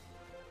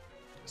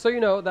 So,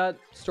 you know, that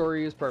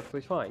story is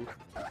perfectly fine.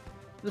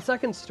 The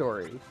second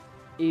story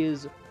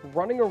is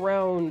running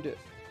around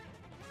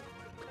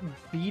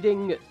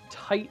beating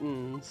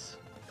Titans,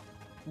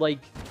 like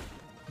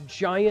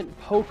giant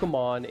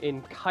Pokemon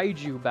in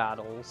kaiju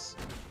battles,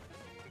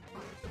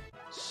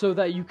 so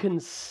that you can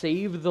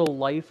save the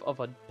life of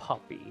a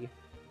puppy.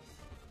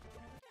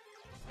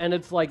 And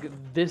it's like,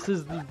 this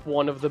is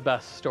one of the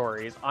best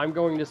stories. I'm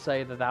going to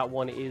say that that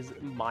one is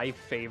my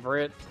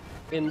favorite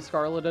in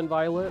Scarlet and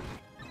Violet.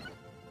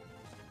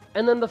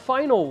 And then the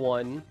final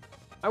one,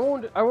 I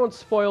won't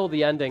spoil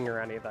the ending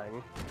or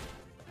anything.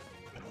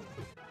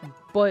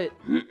 But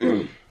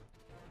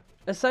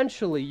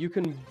essentially, you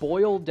can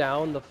boil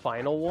down the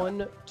final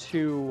one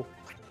to,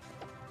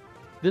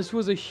 this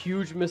was a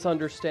huge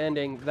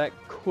misunderstanding that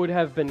could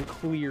have been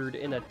cleared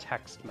in a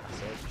text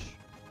message.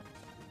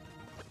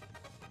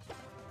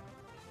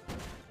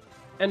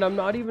 And I'm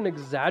not even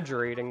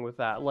exaggerating with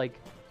that. Like,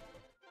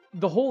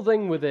 the whole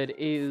thing with it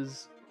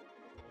is,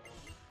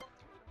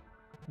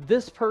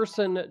 this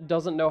person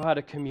doesn't know how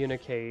to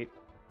communicate,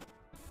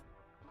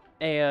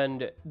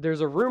 and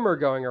there's a rumor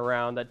going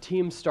around that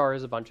Team Star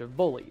is a bunch of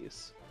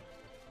bullies.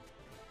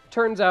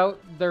 Turns out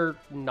they're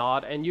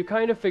not, and you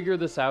kind of figure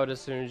this out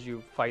as soon as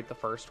you fight the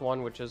first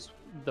one, which is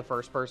the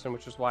first person,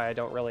 which is why I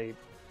don't really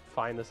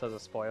find this as a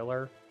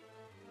spoiler.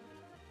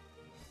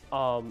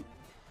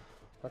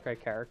 Okay,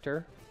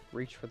 character.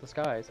 Reach for the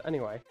skies.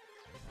 Anyway.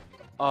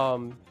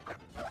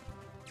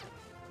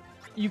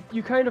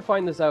 You kind of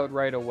find this out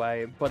right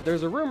away, but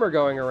there's a rumor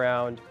going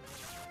around,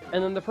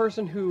 and then the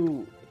person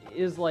who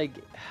is, like,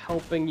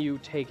 helping you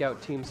take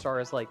out Team Star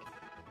is like,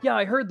 yeah,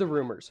 I heard the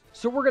rumors,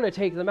 so we're gonna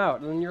take them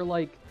out. And then you're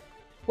like,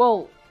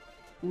 well,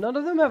 none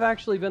of them have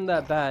actually been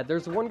that bad.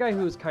 There's one guy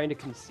who's kind of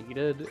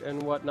conceited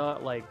and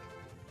whatnot, like,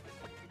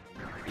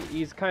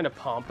 he's kind of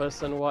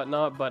pompous and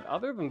whatnot, but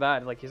other than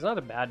that, like, he's not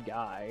a bad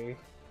guy.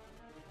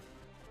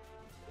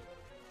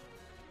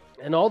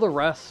 And all the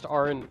rest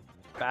aren't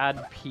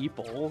bad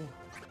people.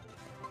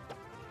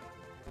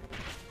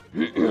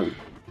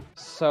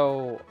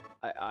 So,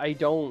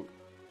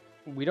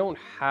 we don't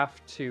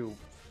have to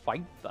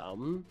fight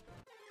them.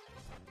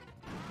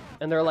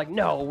 And they're like,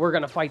 no, we're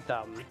gonna fight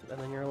them. And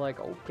then you're like,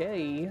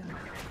 okay.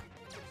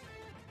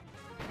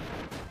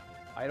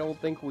 I don't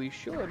think we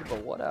should,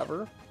 but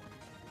whatever.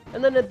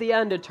 And then at the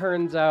end, it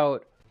turns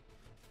out,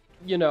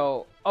 you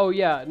know, oh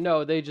yeah,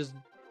 no, they just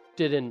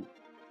didn't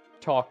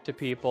talk to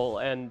people,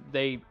 and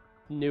they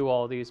knew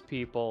all these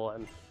people,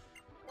 and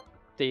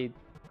you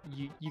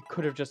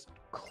could have just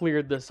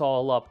cleared this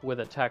all up with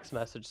a text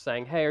message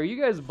saying, hey, are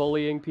you guys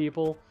bullying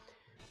people?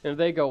 And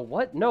they go,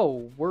 what?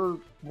 No,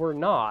 we're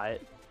not.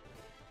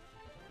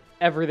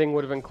 Everything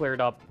would have been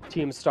cleared up.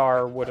 Team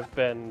Star would have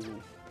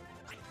been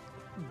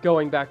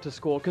going back to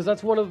school, because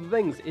that's one of the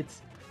things.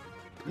 It's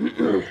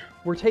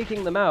we're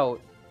taking them out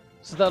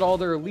so that all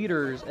their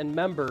leaders and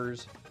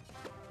members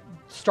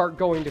start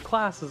going to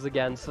classes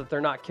again so that they're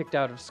not kicked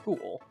out of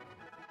school.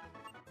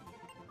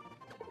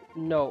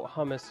 No,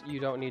 Hummus, you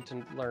don't need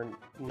to learn.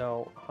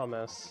 No,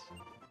 Hummus.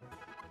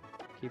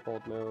 Keep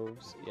old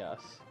moves, yes.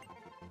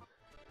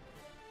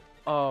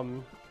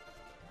 But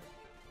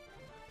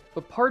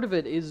part of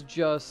it is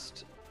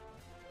just...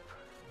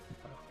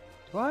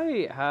 Do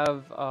I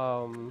have,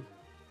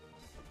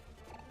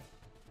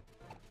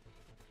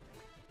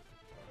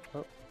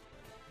 Oh.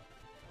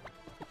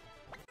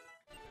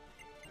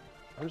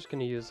 I'm just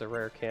gonna use the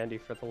rare candy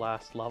for the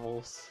last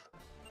levels.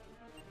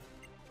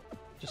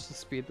 Just to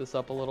speed this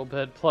up a little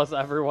bit. Plus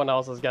everyone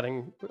else is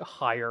getting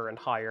higher and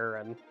higher,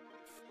 and...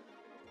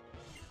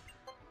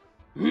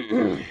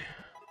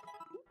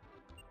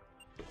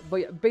 But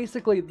yeah,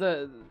 basically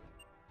the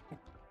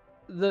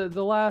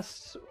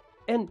last...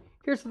 And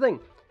here's the thing.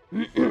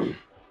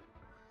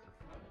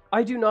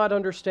 I do not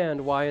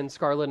understand why in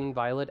Scarlet and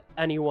Violet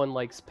anyone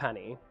likes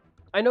Penny.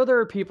 I know there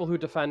are people who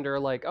defend her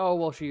like, oh,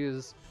 well,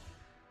 she's,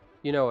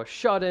 you know, a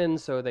shut-in,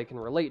 so they can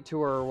relate to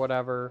her or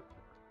whatever.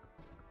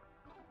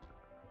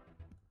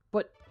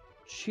 But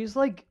she's,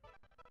 like,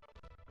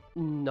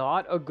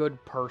 not a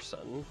good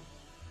person.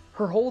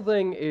 Her whole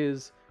thing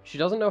is she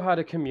doesn't know how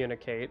to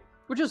communicate,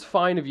 which is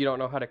fine if you don't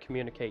know how to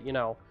communicate, you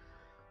know.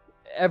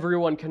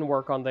 Everyone can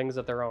work on things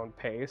at their own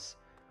pace.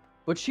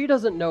 But she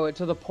doesn't know it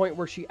to the point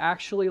where she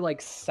actually,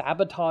 like,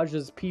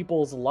 sabotages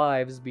people's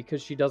lives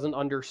because she doesn't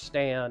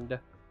understand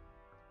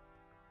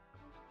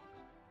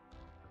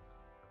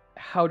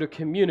how to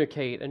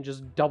communicate and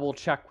just double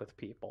check with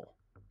people.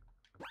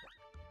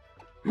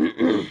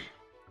 We're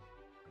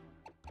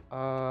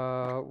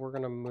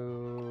gonna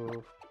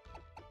move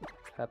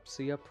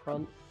Pepsi up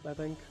front, I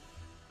think.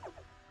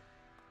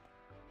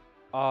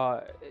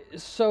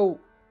 So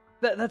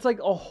that's like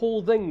a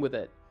whole thing with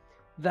it.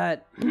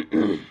 That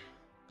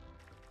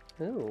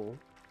Ooh,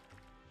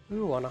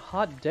 on a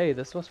hot day,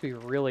 this must be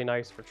really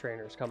nice for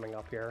trainers coming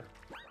up here.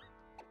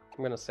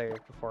 I'm gonna save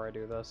before I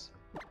do this.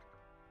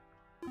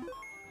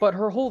 But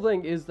her whole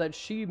thing is that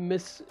she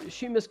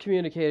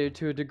miscommunicated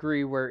to a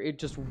degree where it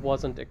just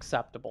wasn't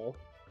acceptable.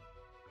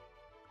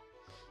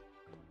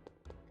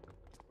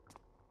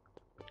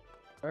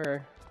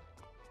 Okay.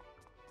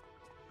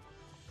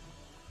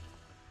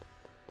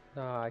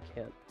 Nah, I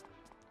can't.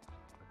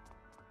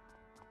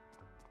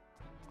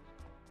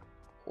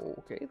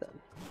 Okay, then.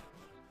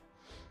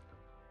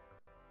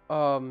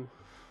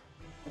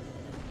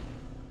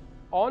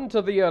 On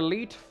to the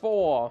Elite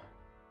Four.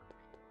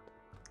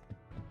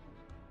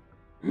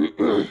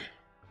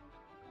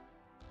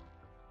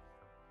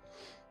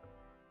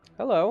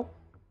 Hello.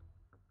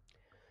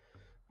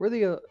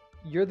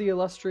 You're the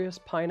illustrious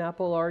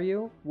Pineapple, are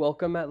you?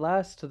 Welcome at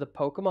last to the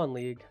Pokemon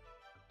League.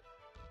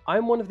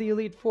 I'm one of the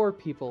Elite Four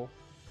people.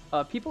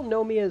 People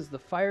know me as the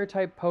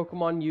Fire-type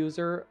Pokemon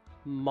user,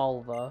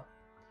 Malva.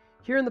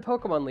 Here in the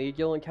Pokemon League,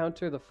 you'll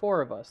encounter the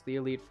four of us, the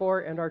Elite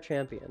Four, and our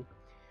champion.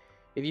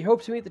 If you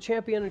hope to meet the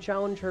champion and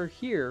challenge her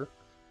here,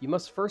 you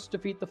must first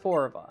defeat the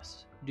four of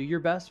us. Do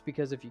your best,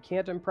 because if you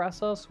can't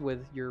impress us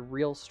with your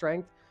real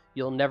strength,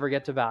 you'll never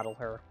get to battle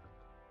her.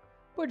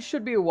 But it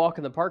should be a walk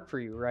in the park for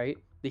you, right?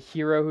 The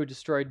hero who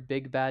destroyed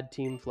Big Bad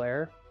Team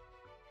Flare.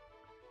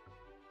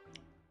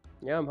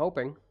 Yeah, I'm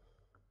hoping.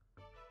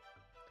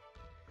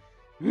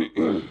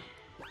 I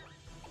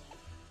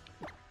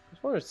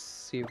want to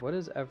see, what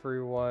is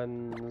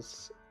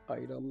everyone's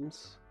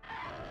items?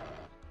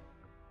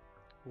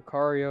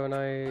 Lucario and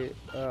I,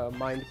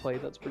 Mind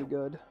Plate, that's pretty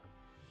good.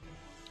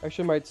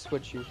 Actually, I might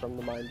switch you from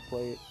the Mind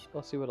Plate.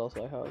 I'll see what else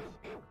I have.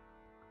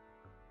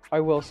 I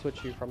will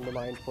switch you from the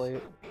Mind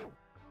Plate.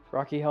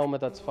 Rocky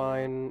Helmet, that's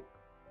fine.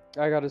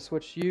 I gotta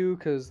switch you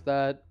because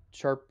that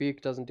Sharp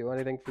Beak doesn't do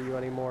anything for you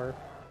anymore.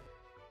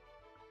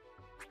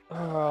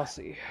 I'll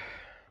see.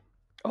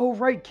 Oh,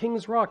 right,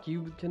 King's Rock.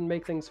 You can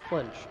make things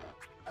flinch.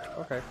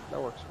 Okay,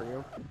 that works for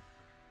you.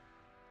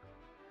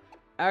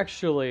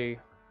 Actually,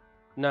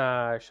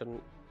 nah, I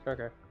shouldn't.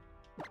 Okay.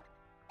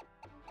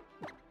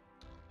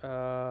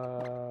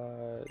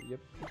 Yep.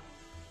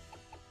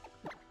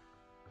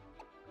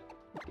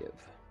 Give.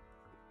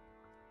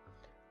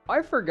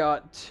 I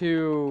forgot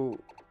to...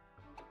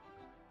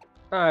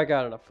 I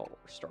got enough full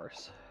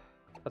restores.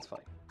 That's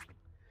fine.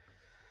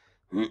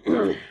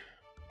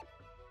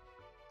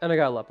 And I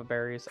got Lepa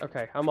Berries.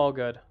 Okay, I'm all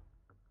good.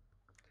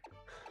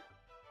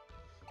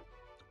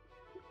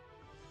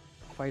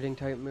 Fighting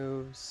type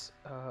moves.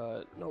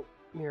 Nope.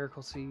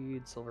 Miracle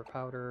Seed, Silver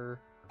Powder.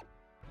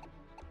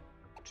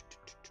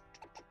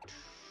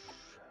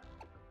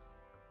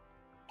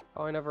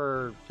 Oh, I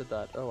never did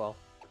that. Oh well.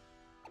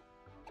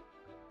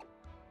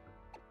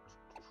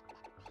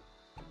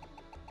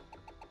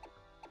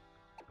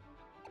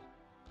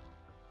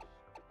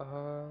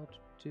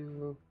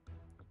 Do...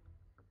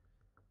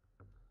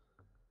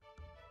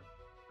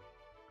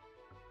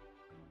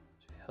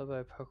 Held by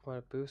a Pokemon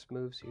to boost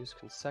moves used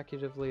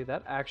consecutively.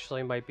 That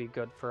actually might be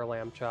good for a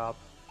Lamb Chop.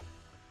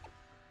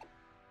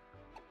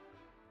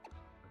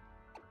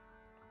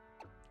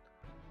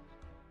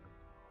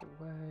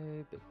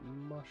 Away, big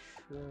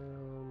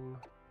mushroom.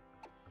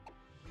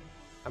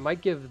 I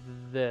might give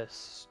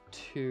this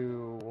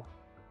to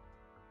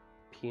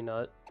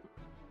Peanut.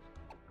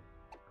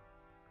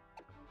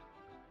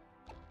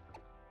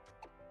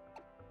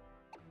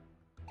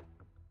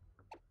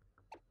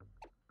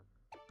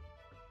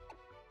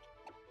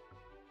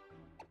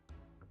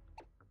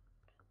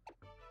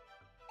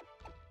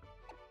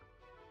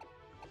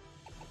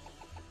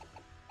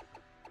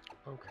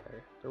 Okay,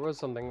 there was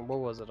something. What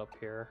was it up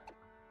here?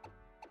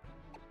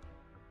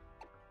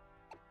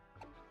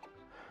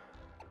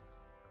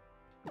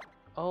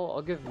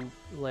 I'll give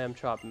Lamb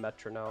Chop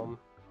Metronome.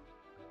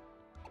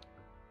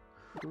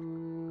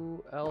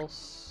 Who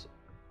else?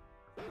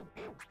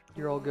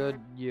 You're all good.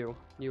 You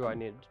I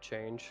needed to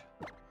change.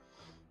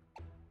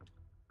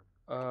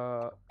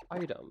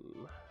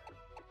 Item.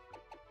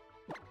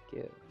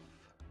 Give.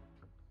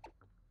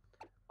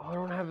 Oh, I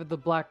don't have the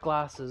black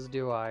glasses,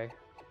 do I?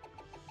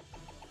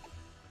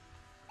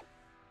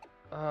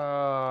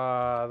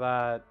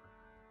 That...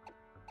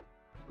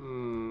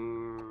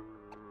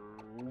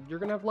 You're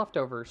gonna have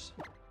leftovers.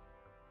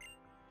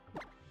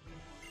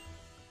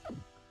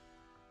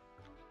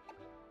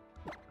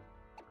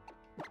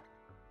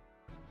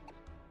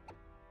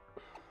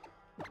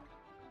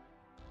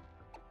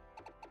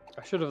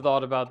 I should have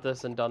thought about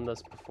this and done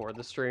this before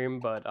the stream,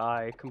 but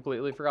I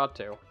completely forgot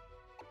to.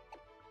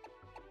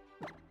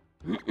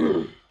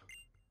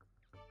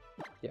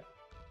 Yeah.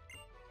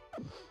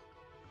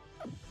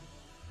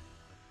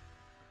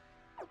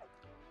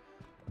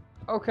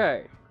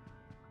 Okay.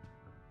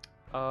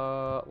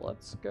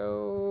 Let's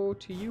go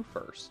to you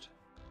first.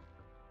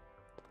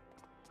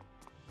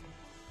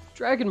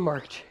 Dragon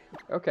Marked.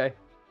 Okay.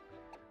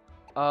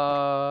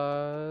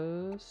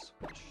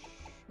 Switch.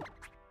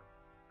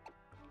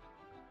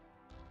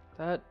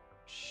 That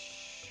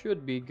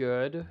should be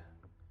good.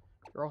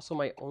 You're also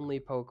my only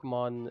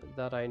Pokemon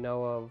that I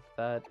know of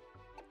that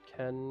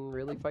can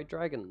really fight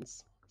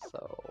dragons.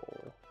 So...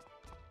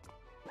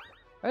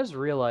 I just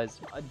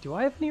realized, do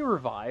I have any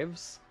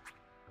revives?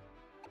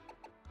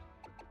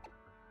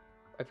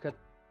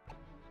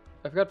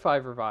 I've got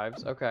 5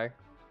 revives. Okay.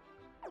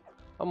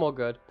 I'm all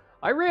good.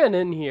 I ran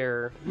in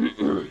here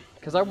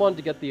because I wanted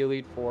to get the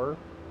Elite Four,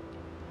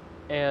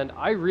 and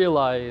I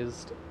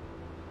realized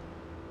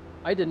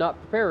I did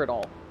not prepare at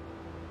all.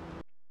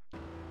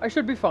 I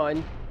should be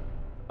fine,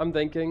 I'm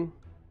thinking.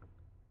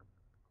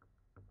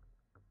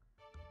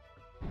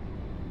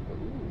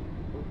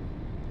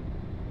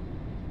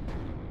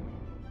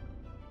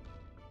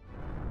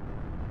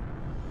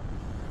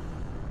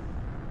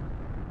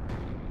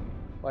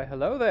 Why,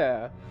 hello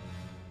there.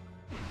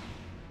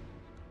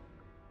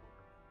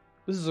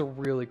 This is a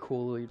really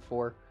cool Elite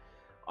Four.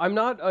 I'm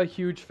not a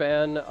huge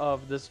fan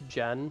of this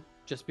gen,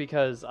 just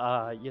because,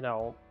 you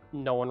know,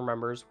 no one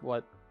remembers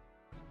what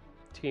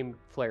Team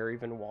Flare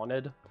even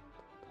wanted.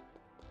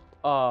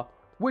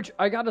 Which,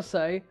 I gotta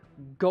say,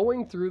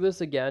 going through this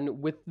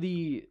again with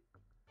the,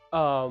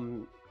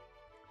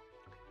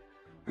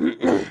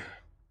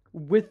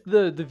 with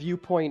the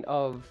viewpoint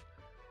of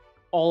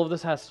all of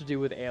this has to do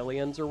with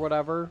aliens or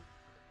whatever,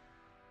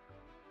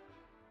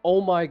 oh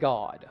my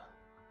god,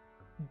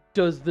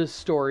 does this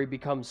story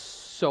become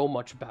so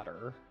much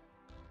better.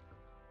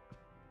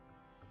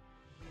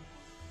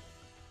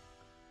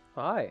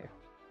 Hi.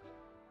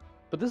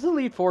 But this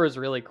Elite Four is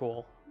really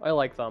cool. I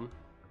like them.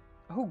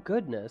 Oh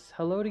goodness,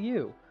 hello to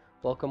you.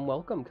 Welcome,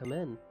 welcome, come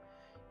in. You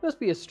must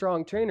be a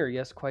strong trainer,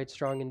 yes, quite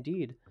strong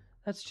indeed.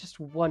 That's just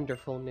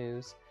wonderful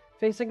news.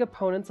 Facing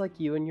opponents like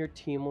you and your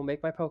team will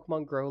make my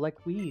Pokemon grow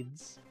like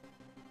weeds.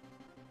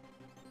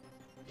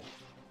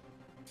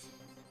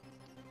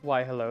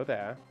 Why, hello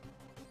there.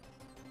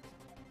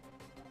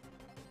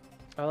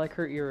 I like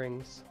her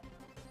earrings.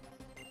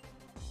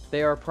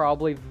 They are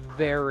probably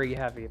very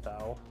heavy,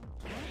 though.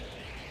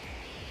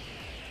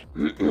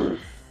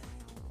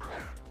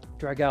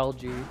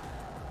 Dragalge.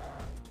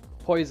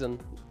 Poison.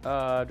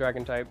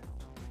 Dragon type.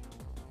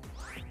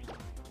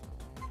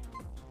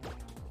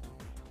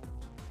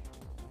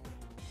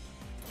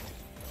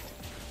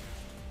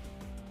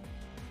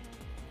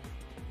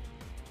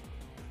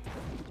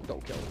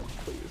 Don't kill him,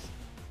 please.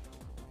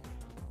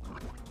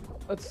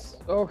 That's...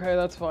 okay,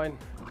 that's fine.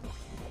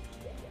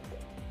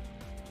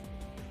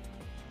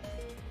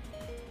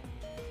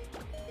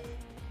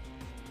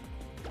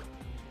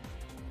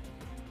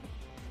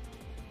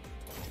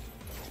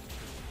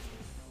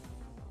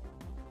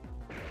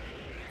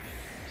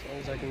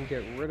 I can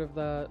get rid of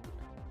that.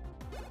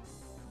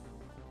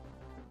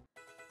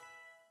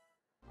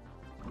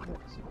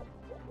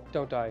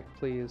 Don't die,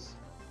 please.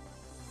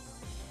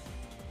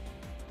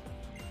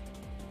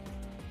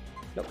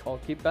 Nope, I'll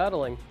keep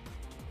battling.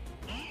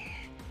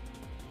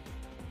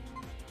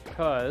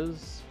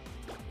 'Cause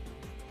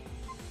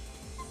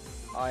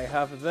I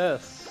have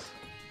this.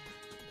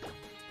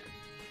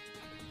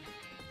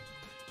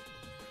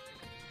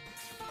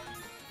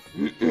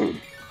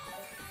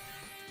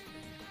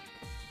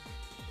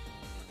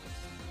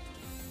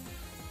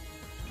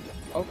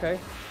 Okay,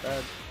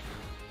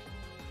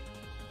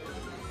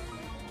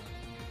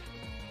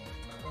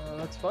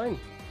 that's fine.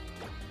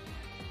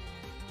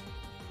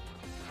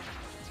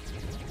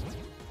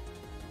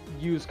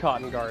 Use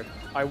Cotton Guard.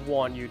 I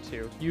want you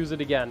to. Use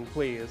it again,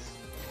 please.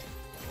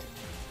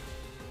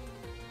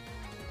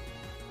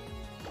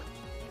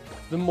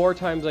 The more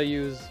times I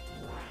use...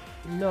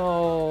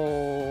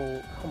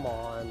 No, come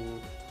on.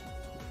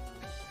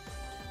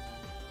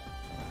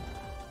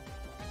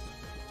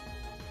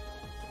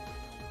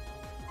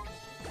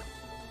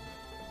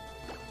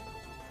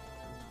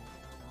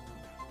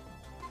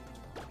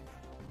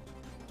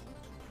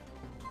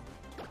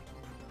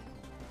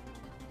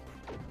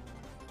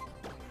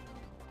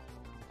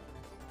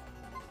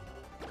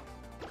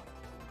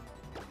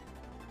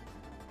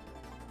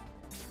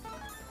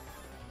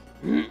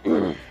 You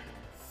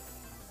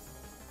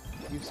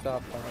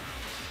stop that.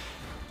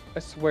 I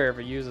swear if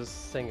it uses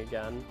Sing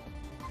again.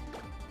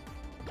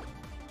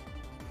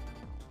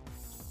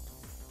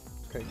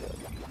 Okay, good.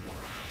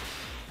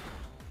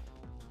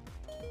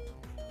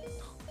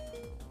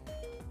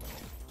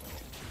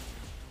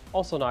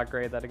 Also not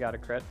great that I got a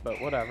crit,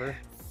 but whatever.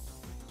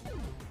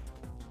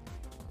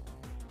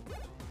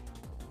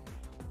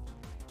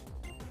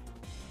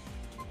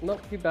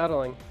 Nope, keep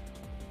battling.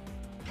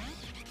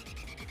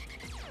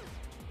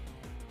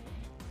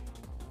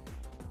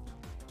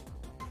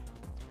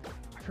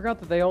 I forgot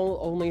that they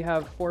only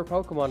have 4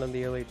 Pokemon in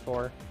the Elite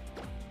Four.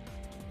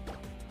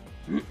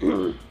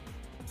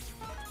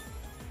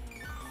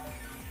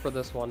 For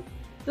this one.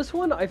 This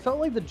one, I felt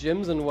like the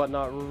gyms and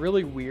whatnot were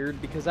really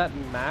weird because at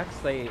max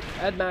the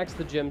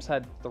gyms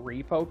had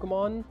 3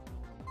 Pokemon,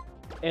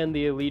 and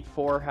the Elite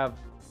Four have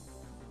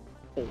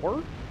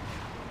 4?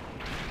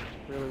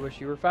 Really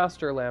wish you were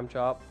faster, Lamb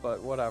Chop,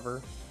 but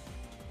whatever.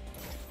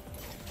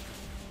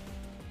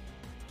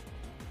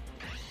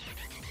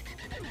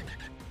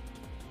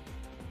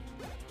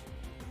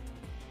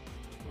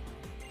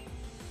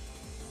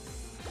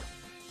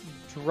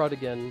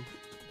 Druddigan.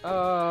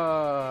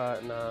 Nah,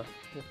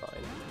 you're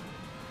fine.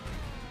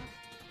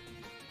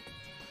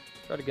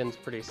 Druddigan's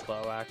pretty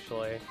slow,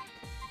 actually.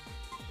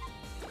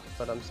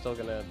 But I'm still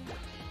gonna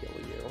kill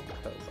you,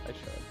 because I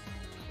should.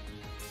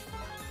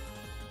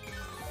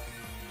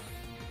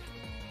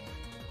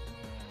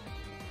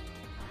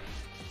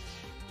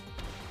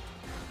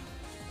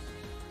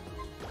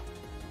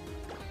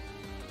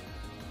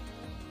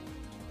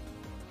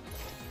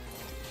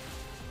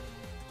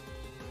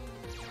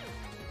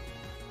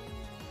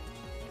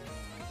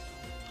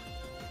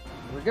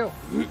 Go.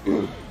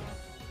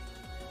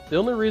 The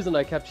only reason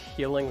I kept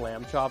healing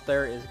Lamb Chop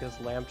there is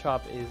because Lamb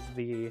Chop is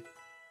the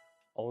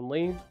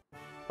only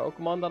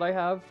Pokemon that I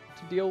have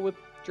to deal with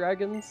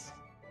dragons.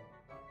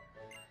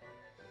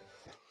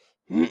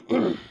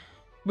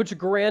 Which,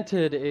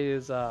 granted,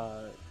 is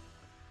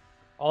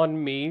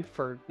on me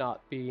for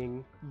not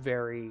being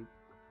very...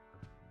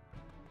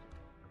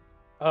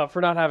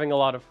 for not having a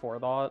lot of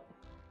forethought.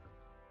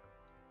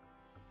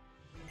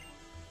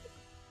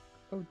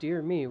 Oh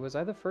dear me, was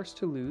I the first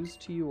to lose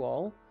to you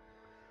all?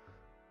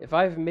 If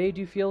I've made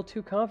you feel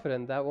too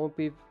confident, that won't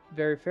be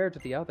very fair to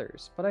the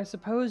others. But I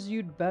suppose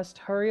you'd best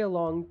hurry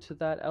along to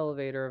that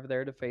elevator over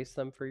there to face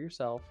them for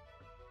yourself.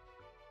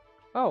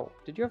 Oh,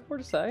 did you have more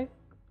to say?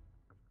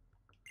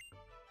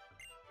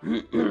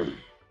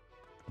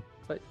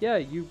 But yeah,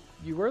 you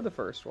were the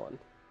first one.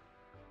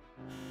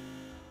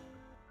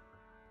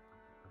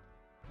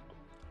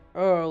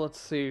 Oh,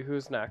 let's see,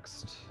 who's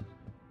next?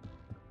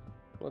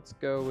 Let's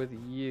go with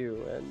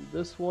you, and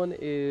this one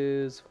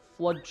is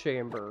Flood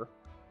Chamber,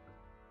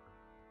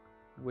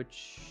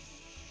 which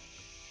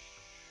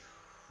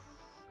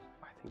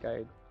I think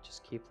I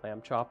just keep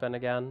Lamb Chop in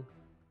again.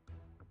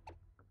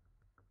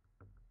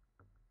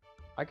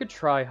 I could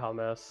try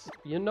Hummus.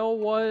 You know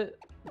what?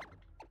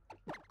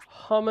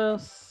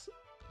 Hummus...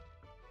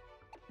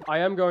 I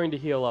am going to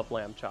heal up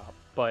Lamb Chop,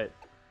 but...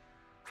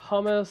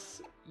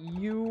 Hummus,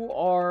 you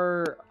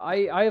are...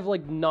 I have,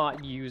 like,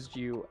 not used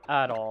you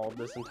at all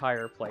this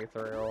entire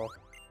playthrough.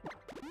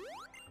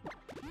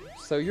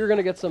 So you're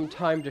gonna get some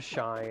time to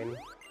shine.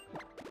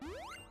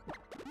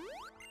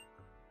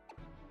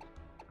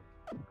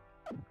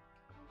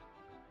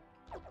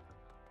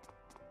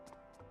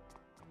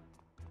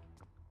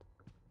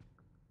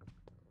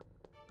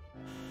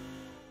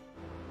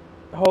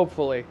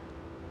 Hopefully.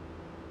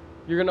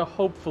 You're gonna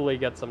hopefully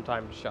get some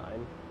time to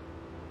shine.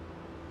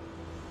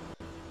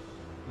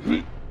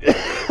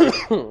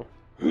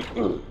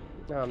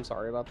 I'm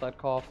sorry about that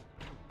cough.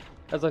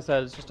 As I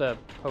said, it's just a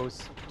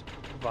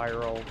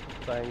post-viral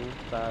thing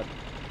that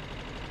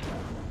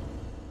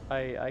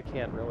I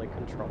can't really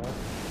control.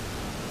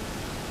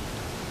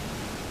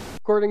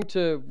 According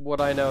to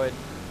what I know, it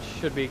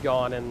should be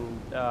gone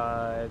in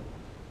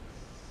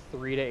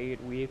 3 to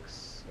 8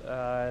 weeks,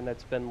 and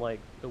it's been like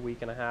a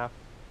week and a half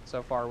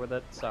so far with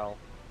it, so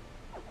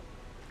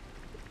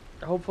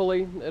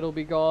hopefully it'll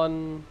be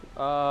gone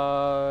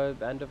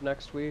end of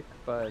next week,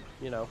 but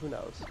you know, who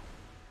knows.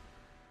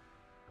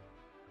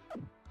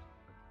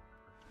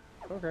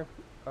 Okay.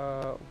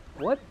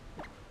 What?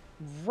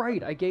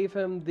 Right, I gave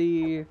him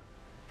the...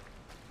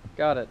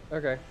 Got it.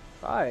 Okay.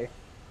 Hi.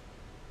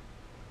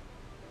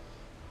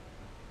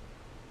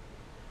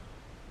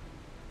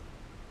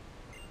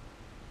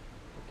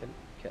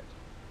 Kit.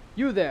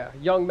 You there,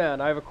 young man,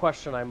 I have a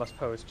question I must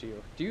pose to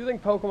you. Do you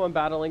think Pokemon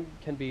battling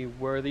can be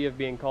worthy of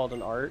being called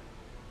an art?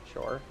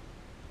 Sure.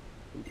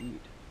 Indeed.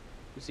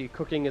 You see,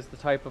 cooking is the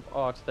type of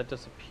art that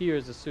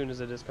disappears as soon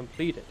as it is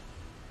completed.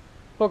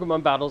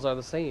 Pokemon battles are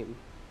the same.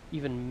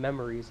 Even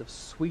memories of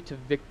sweet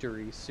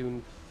victory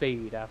soon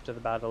fade after the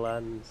battle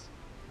ends.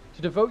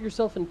 To devote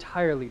yourself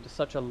entirely to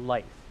such a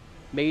life,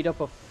 made up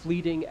of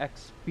fleeting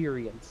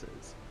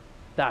experiences,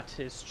 that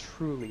is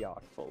truly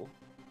artful.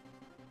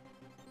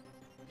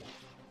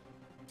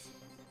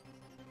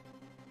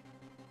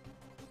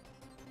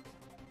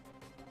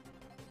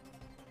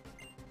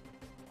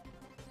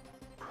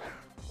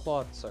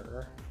 Claude,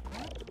 sir.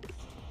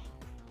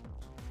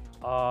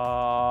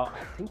 I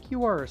think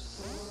you are a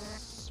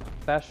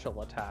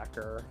special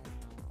attacker.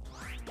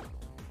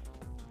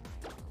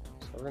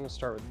 So we're gonna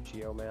start with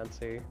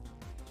Geomancy.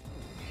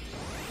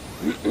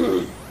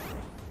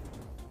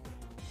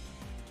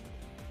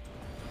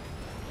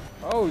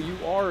 Oh,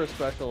 you are a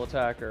special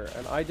attacker,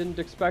 and I didn't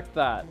expect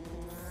that.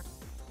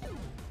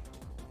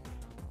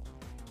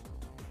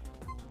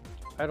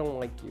 I don't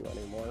like you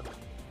anymore.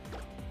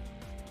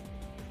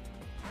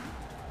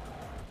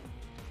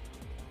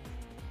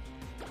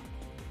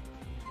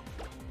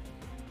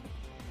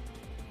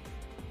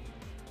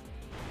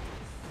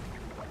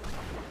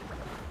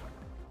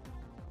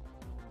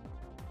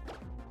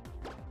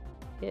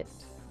 Hit.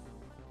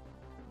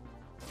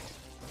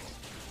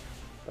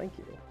 Thank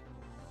you.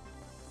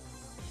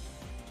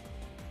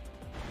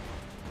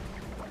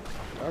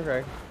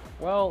 Okay.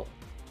 Well,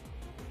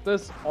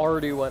 this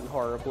already went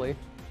horribly.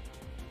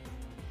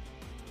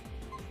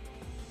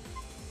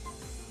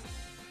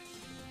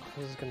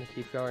 This is gonna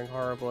keep going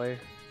horribly.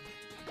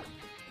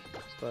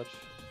 Switch.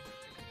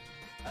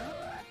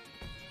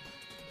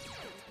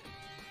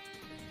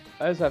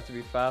 I just have to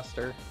be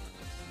faster.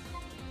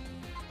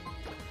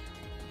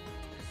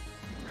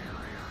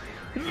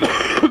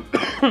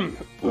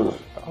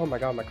 Oh my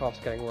god, my cough's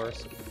getting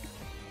worse.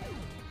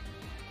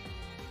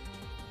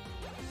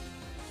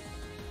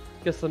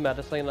 Guess the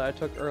medicine I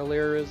took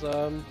earlier is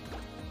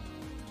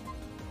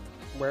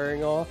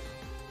wearing off.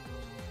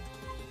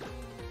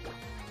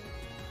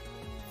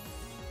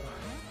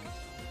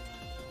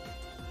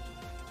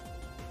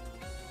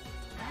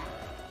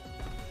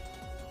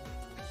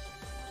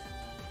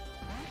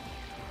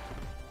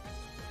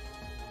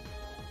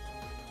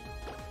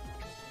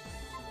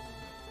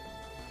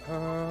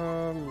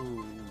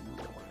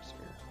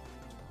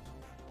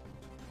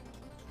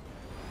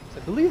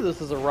 I believe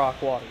this is a rock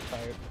water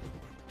type.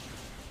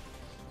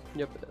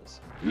 Yep, it is.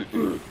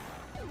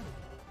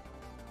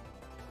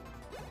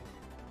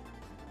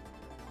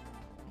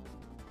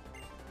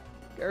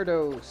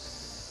 Gyarados.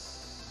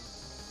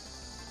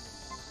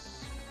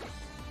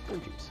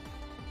 Cream cheese.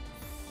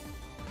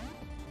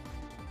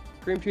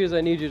 Cream cheese,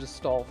 I need you to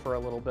stall for a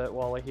little bit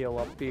while I heal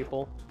up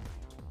people.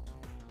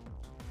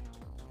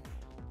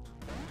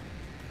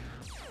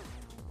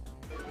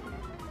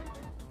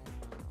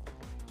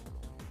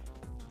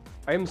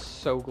 I am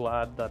so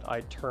glad that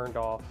I turned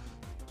off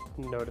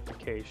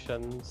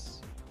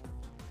notifications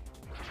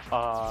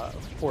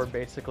for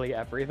basically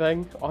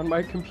everything on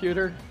my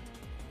computer.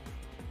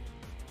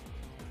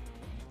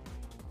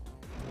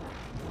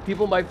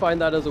 People might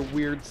find that as a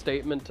weird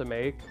statement to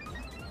make.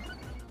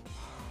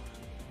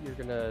 You're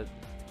gonna...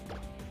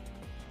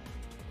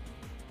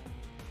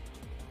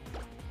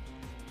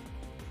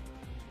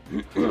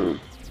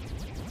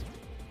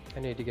 I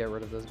need to get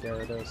rid of this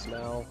Gyarados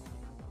now.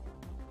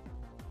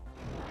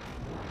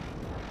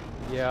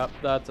 Yep,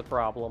 that's a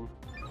problem.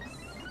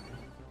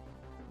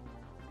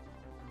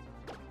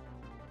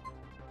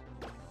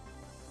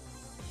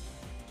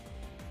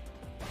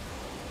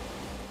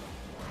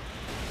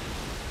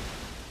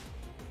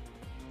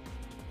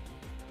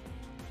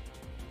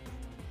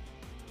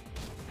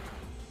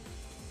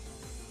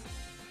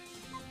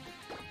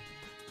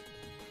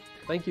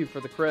 Thank you for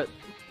the crit.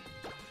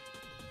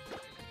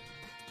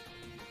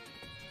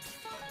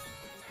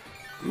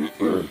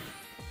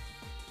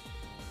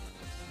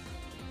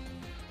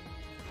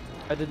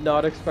 I did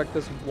not expect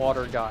this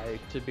water guy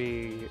to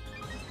be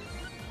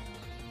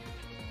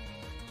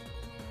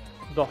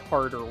the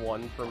harder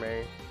one for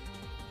me.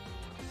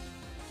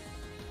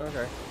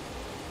 Okay.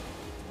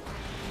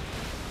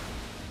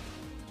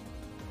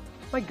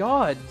 My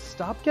god,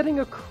 stop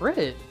getting a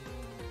crit!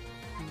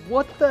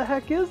 What the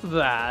heck is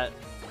that?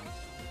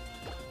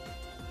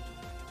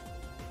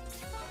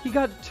 He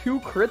got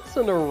 2 crits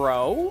in a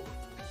row?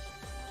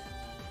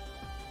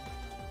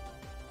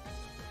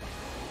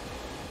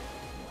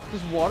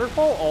 Does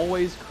Waterfall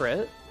always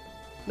crit?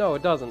 No,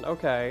 it doesn't.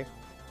 Okay.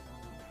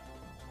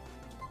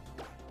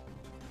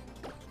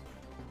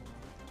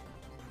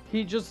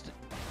 He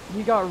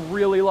got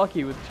really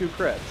lucky with 2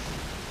 crits.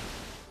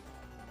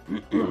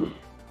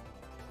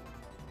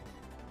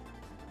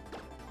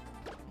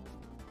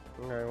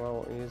 Okay,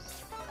 well,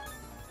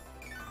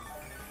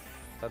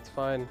 that's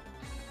fine.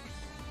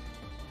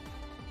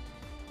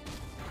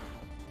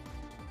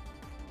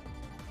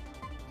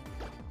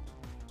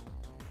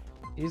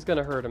 He's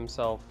gonna hurt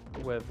himself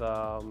with,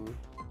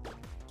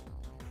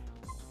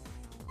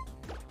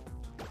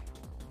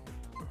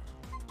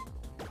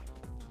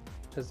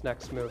 his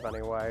next move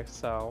anyway,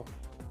 so...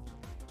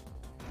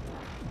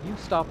 You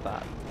stop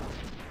that.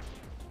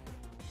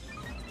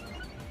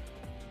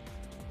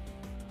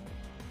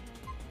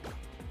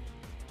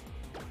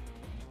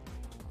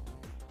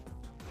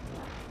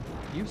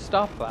 You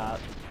stop that.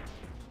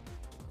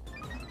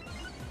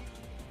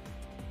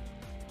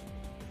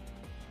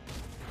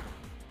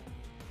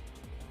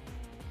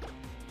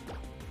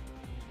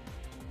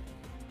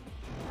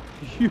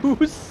 You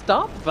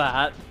stop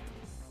that!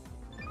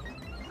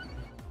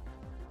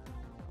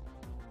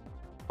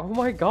 Oh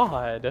my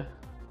god.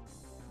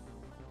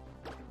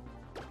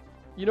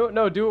 You know what?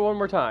 No, do it one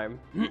more time.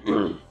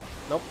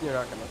 Nope, you're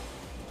not gonna.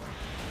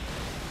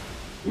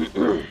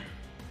 Okay,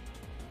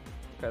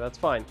 that's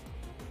fine.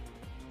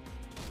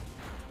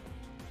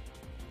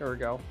 There we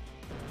go.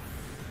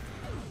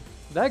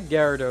 That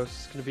Gyarados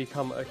is gonna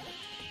become a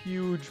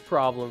huge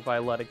problem if I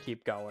let it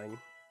keep going.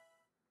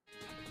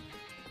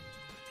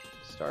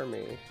 Star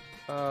me.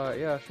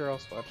 Yeah, sure, I'll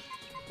switch.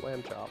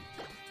 Lamb Chop.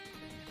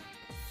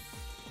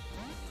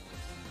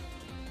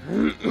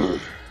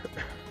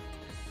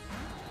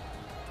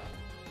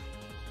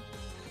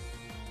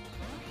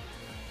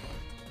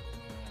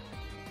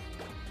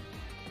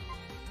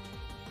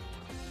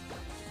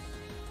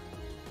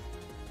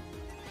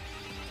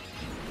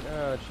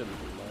 It shouldn't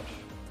do much.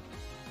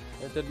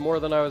 It did more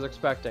than I was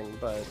expecting,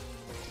 but...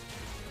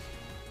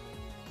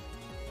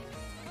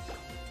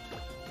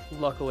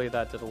 luckily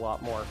that did a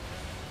lot more.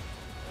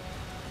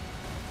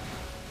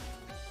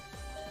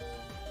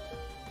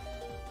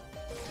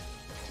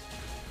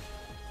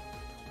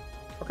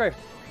 Okay.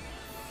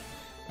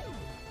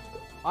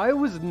 I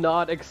was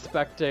not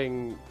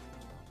expecting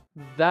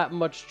that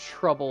much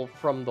trouble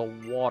from the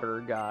water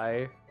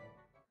guy.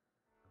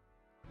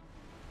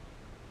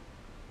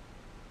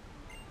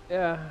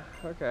 Yeah,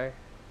 okay.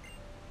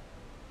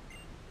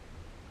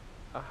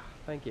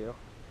 Thank you.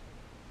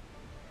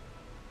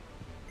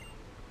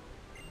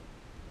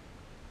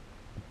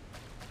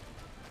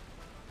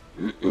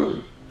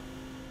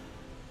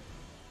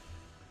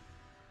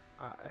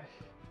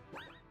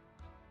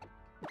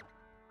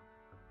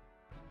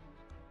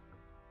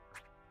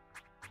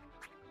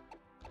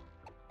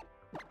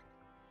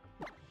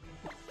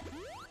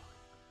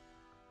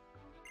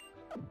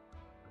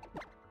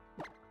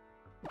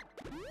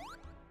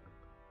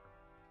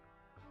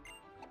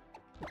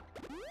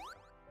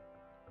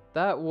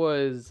 That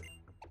was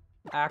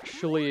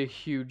actually a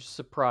huge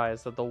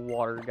surprise that the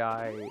water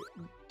guy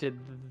did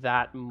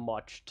that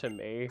much to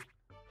me.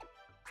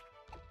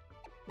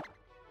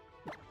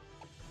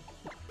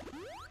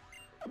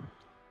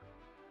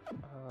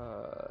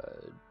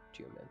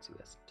 Geomancy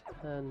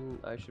S10,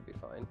 I should be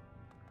fine.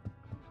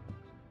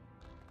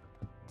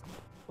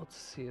 Let's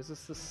see, is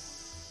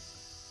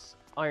this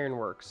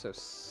ironwork, so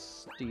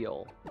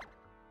steel.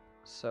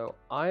 So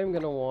I'm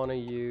gonna want to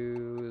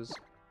use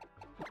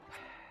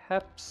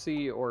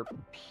Pepsi or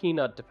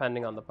Peanut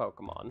depending on the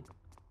Pokemon.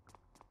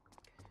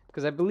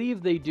 Because I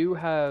believe they do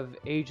have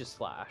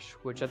Aegislash,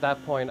 which at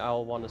that point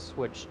I'll want to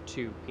switch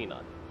to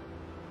Peanut.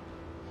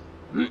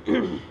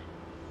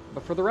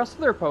 But for the rest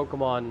of their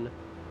Pokemon,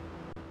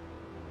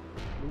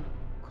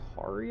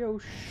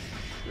 Lucario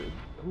should...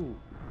 Ooh.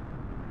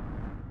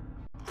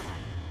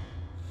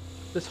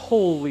 This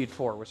whole Elite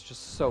Four was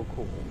just so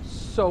cool.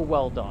 So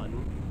well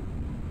done.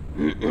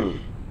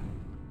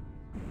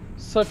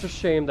 Such a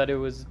shame that it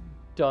was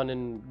done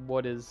in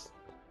what is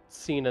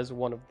seen as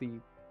one of the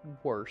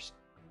worst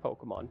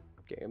Pokemon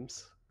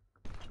games.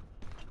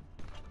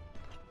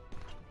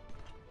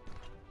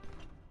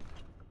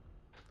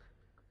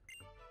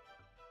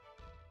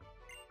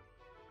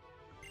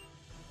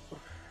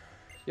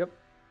 Yep.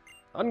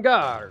 On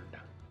guard!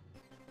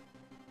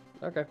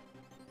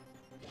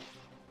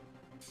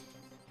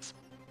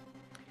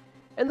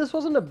 And this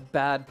wasn't a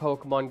bad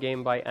Pokemon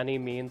game by any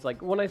means.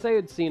 Like, when I say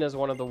it's seen as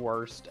one of the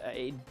worst,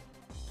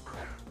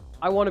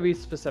 I want to be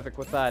specific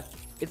with that.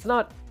 It's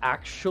not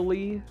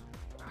actually...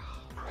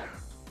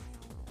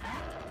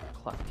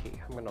 Klefki.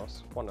 I'm going to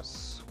want to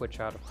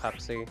switch out of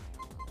Pepsi.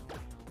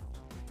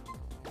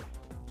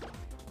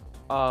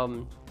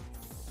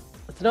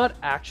 It's not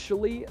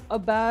actually a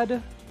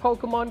bad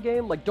Pokemon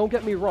game. Like, don't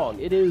get me wrong.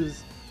 It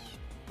is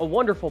a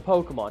wonderful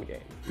Pokemon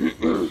game.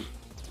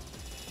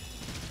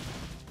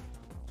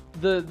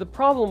 The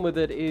problem with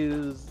it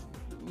is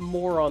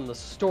more on the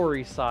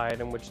story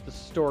side, in which the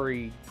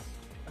story...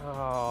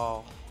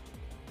 Oh.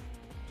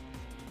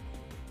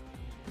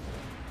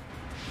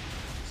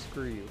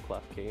 Screw you,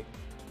 Klefki.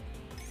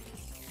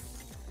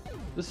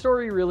 The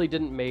story really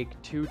didn't make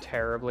too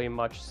terribly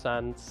much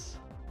sense.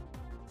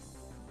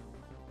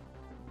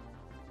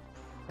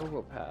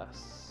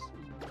 Probopass.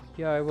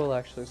 Yeah, I will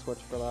actually switch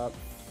for that.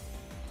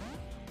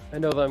 I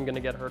know that I'm gonna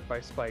get hurt by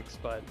spikes,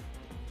 but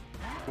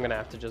I'm gonna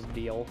have to just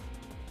deal.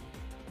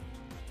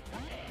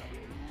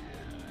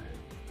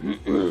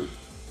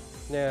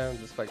 Yeah,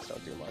 the spikes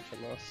don't do much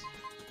in this.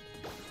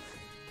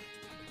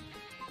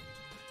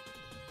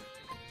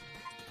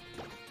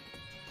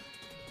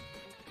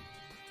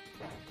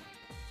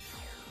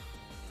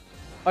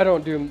 I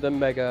don't do the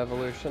Mega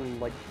Evolution,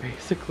 like,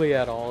 basically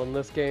at all in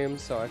this game,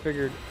 so I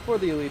figured for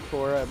the Elite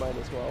Four, I might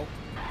as well.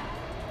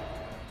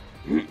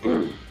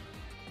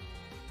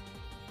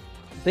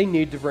 They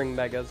need to bring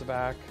Megas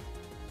back.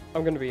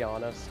 I'm gonna be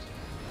honest.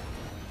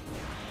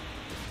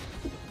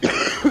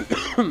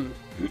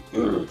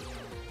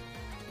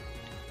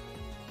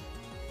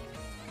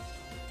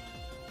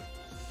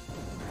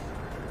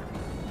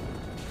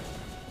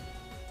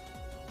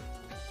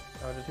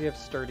 Oh, did he have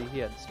Sturdy? He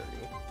had Sturdy.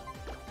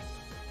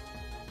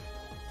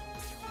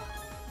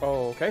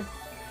 Oh, okay.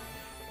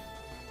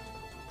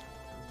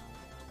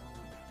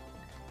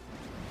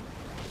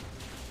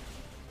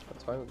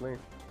 That's fine with me.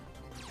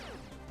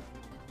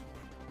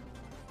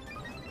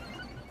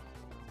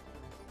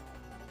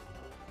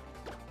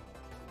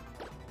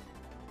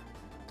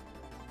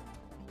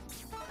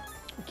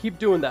 Keep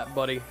doing that,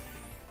 buddy.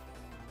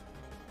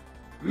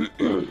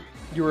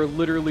 You are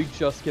literally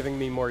just giving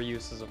me more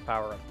uses of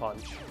Power Up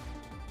Punch.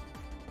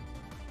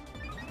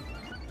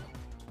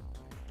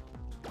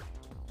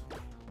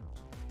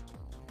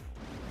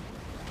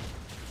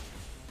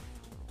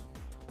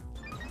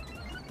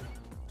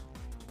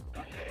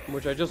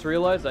 Which I just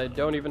realized I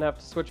don't even have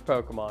to switch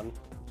Pokemon.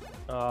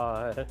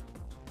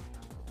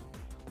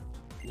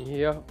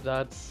 Yep,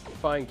 that's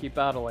fine. Keep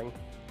battling.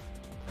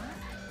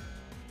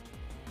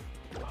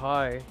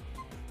 Hi.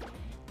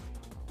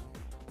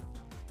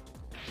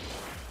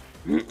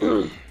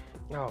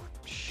 Oh,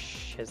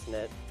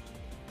 shiznit.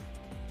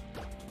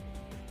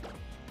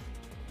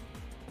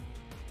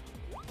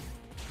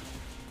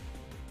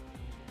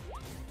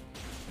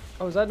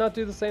 Oh, does that not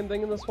do the same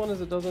thing in this one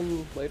as it does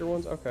in later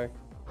ones? Okay.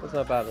 That's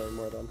not bad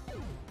anymore then.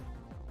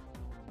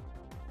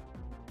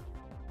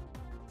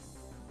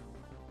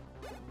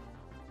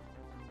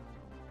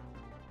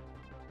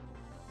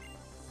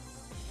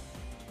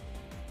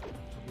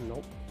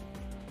 Nope.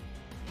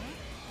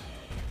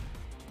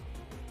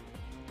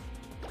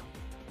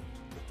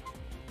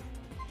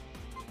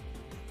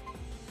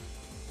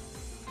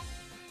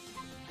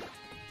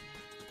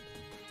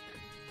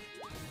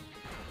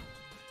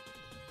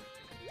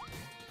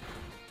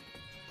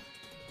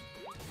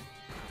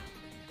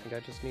 I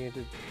just needed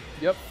to...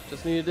 Yep,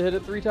 just needed to hit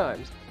it 3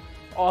 times.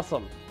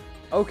 Awesome.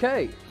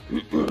 Okay.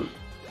 And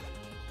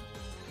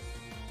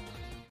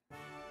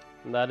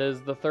that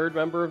is the 3rd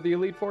member of the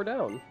Elite Four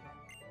down.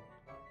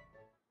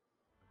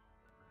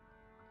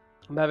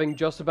 I'm having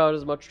just about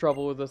as much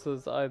trouble with this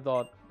as I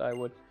thought I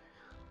would.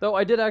 Though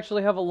I did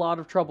actually have a lot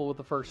of trouble with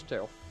the first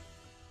 2.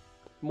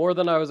 More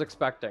than I was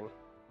expecting.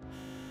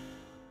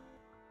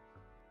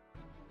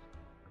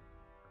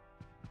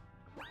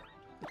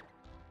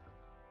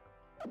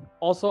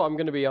 Also, I'm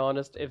gonna be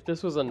honest, if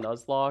this was a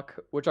Nuzlocke,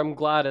 which I'm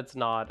glad it's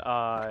not,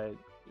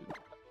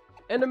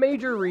 and a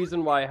major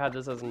reason why I had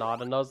this as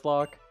not a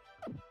Nuzlocke,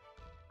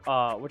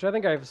 which I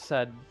think I've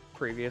said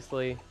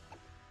previously,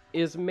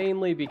 is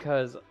mainly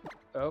because,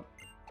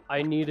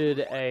 I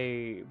needed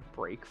a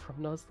break from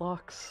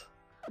Nuzlocks.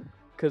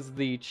 Because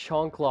the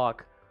Chonklock,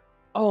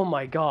 oh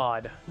my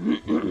god,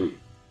 the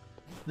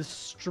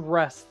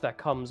stress that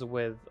comes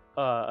with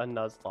a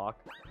Nuzlocke.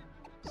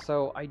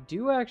 So I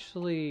do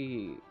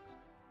actually...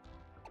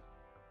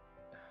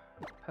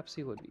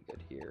 Pepsi would be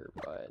good here,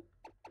 but...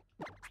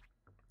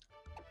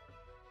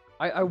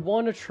 I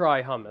want to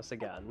try Hummus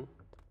again.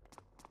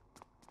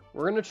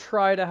 We're going to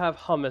try to have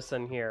Hummus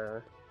in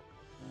here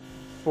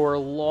for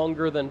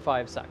longer than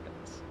 5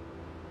 seconds.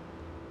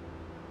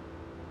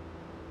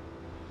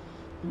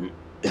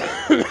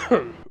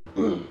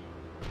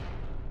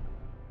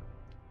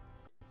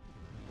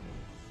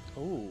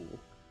 Ooh.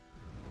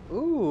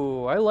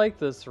 Ooh, I like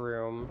this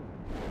room.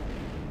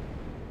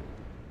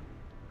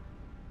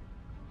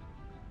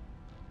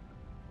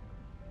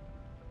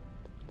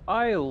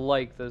 I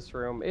like this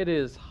room. It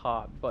is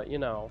hot, but you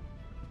know,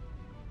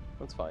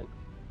 that's fine.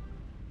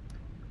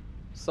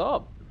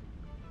 Sup?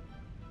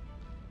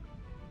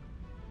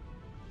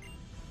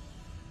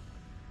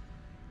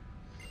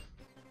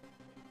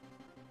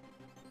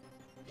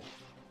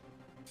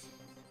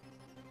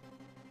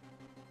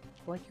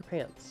 I like your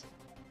pants.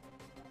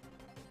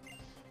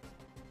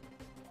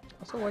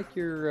 Also like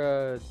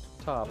your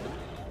top.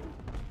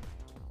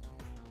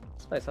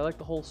 It's nice. I like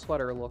the whole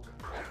sweater look.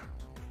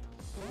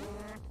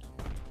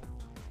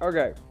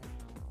 Okay.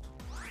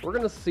 We're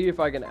gonna see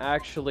if I can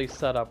actually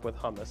set up with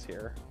Hummus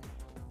here.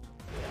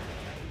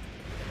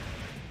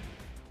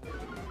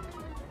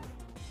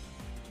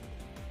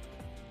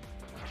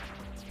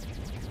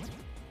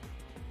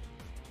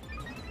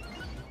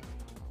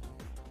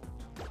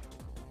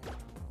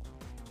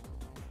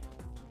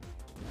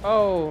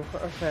 Oh,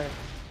 okay.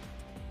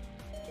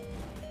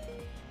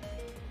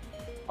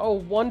 Oh,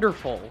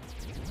 wonderful.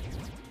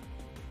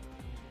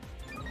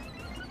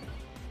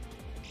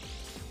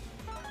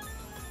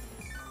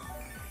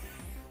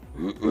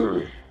 Yep.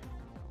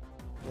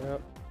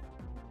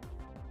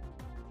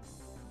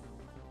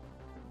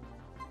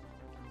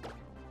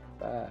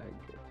 Bag,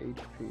 HP,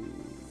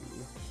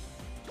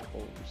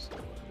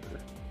 overseer.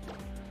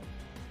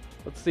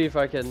 Let's see if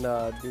I can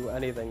do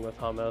anything with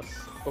Hummus,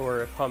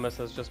 or if Hummus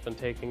has just been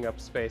taking up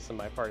space in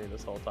my party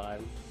this whole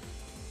time.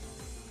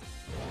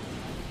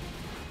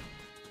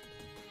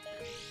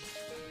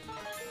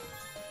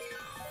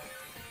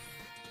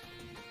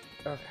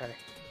 Okay.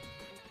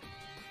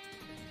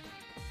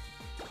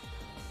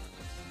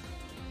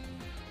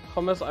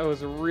 Hummus, I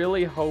was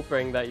really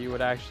hoping that you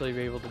would actually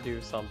be able to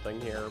do something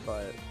here,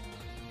 but...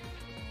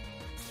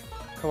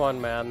 Come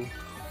on, man.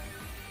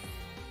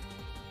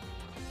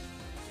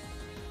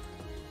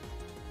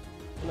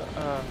 No,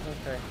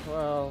 okay,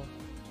 well...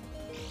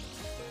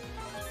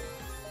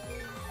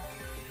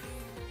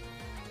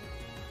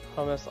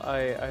 Hummus,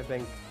 I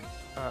think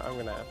I'm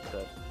gonna have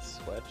to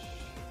switch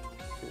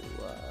to,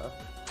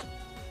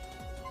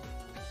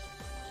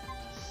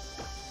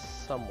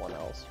 someone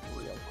else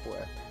real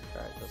quick.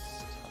 Alright,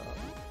 just,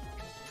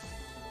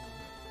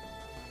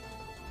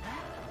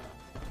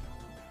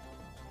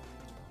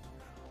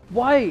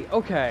 Why?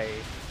 Okay.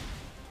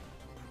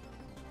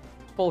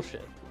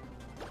 Bullshit.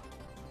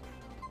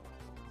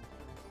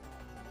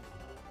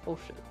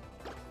 Bullshit.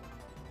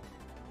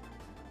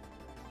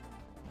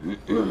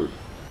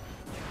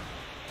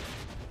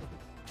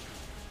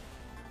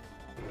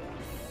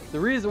 The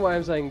reason why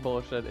I'm saying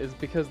bullshit is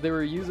because they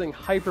were using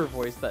Hyper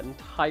Voice that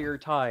entire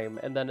time,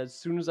 and then as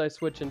soon as I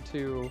switch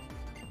into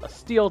a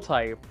Steel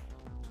type,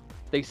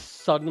 they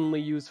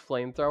suddenly use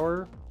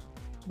Flamethrower.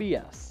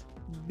 BS.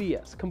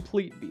 BS.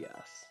 Complete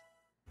BS.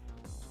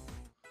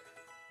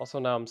 Also,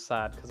 now I'm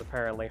sad because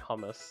apparently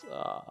Hummus,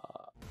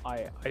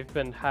 I've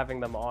been having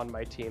them on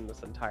my team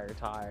this entire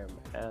time,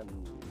 and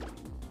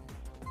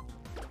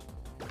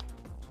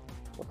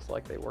looks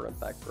like they weren't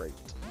that great.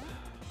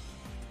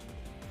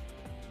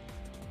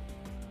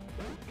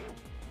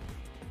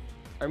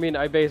 I mean,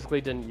 I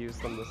basically didn't use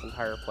them this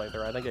entire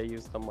playthrough. I think I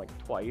used them like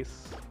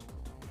twice.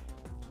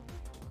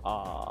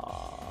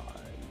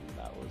 And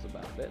that was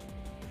about it.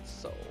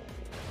 So...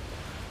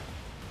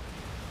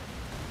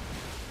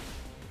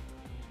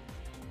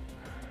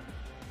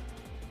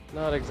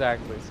 Not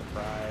exactly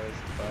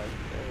surprised, but,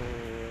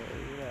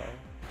 you know.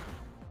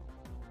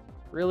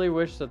 Really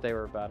wish that they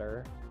were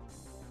better.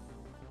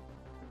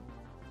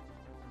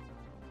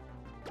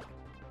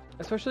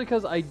 Especially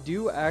because I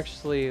do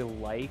actually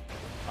like,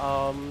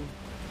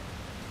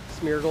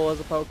 Smeargle as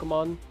a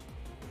Pokemon.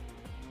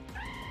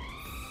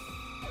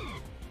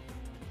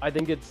 I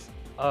think it's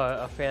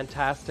a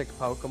fantastic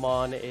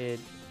Pokemon. It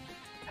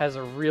has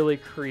a really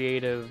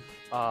creative,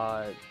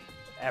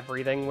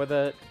 everything with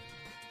it.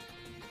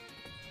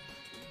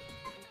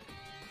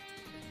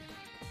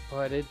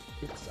 But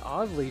it's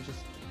oddly just,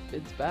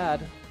 it's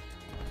bad.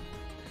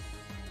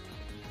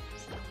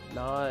 It's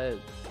not a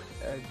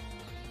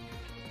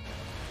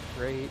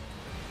great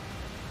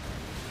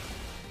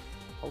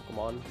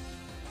Pokemon.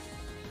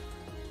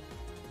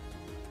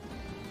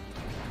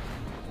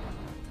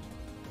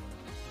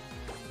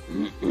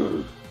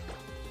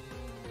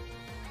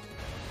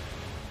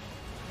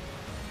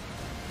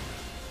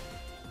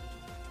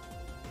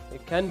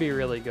 It can be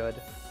really good.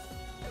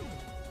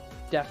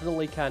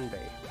 Definitely can be.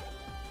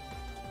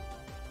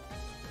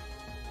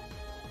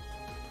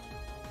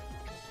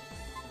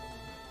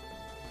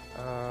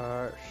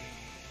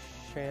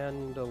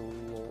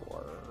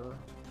 Chandelure.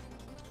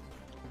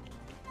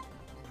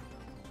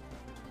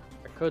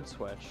 I could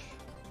switch.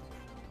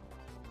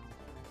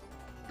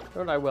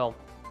 But I will.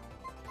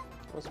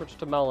 I'll switch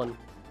to Melon.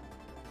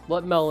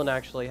 Let Melon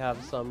actually have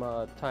some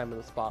time in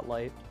the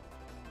spotlight.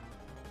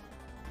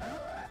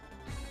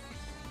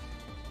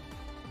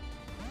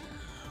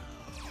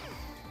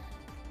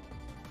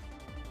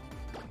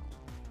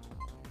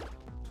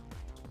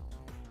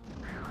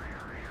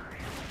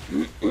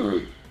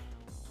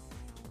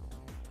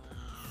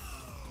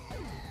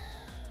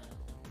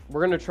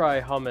 We're gonna try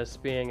Hummus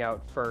being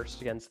out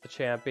first against the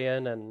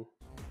champion and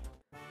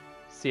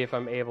see if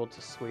I'm able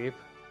to sweep.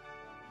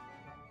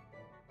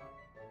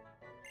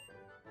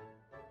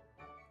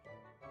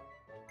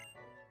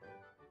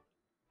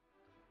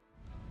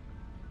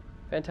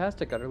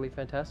 Fantastic, utterly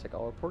fantastic.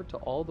 I'll report to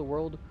all the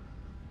world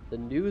the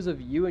news of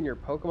you and your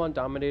Pokemon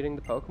dominating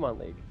the Pokemon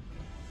League.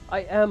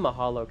 I am a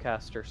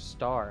Holocaster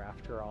star,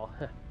 after all.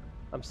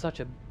 I'm such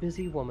a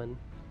busy woman.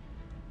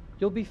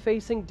 You'll be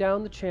facing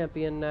down the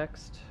champion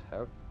next.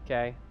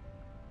 Okay.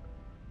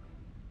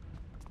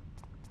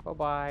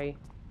 Bye-bye.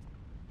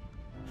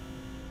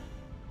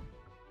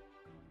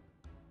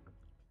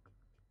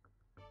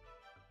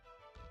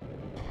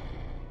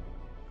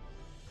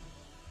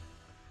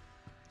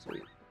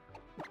 Sweet.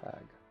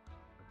 Bag.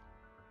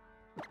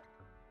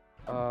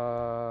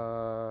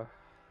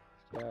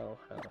 Yeah, I don't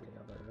have any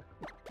other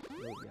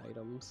really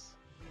items.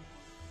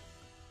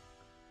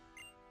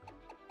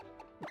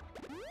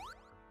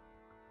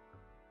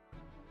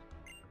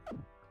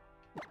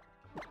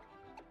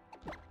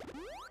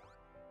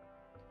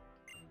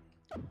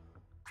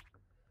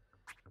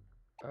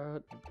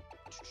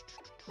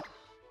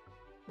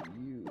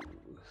 Use.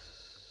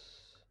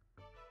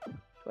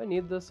 Do I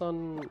need this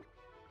on?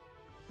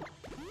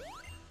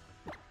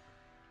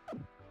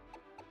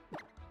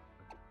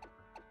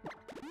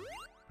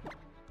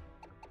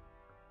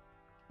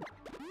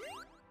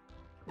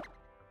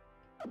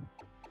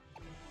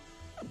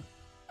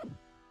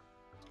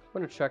 I'm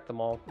gonna check them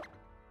all.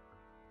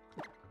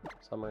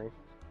 Summary.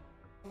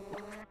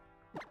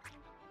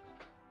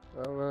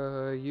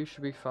 Oh, you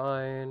should be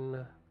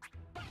fine.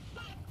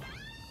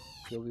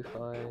 You'll be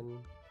fine.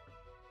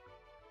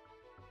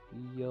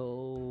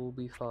 You'll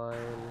be fine.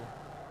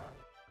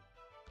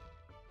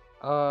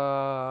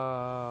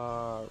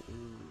 No,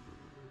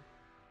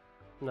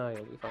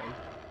 you'll be fine.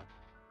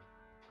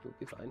 You'll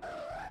be fine.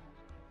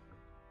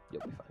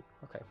 You'll be fine.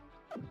 Okay.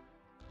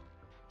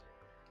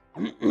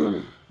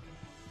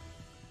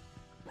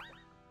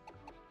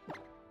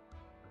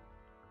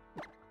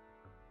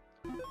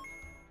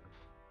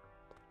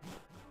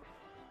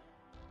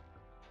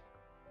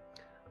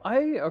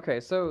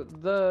 Okay, so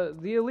the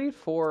Elite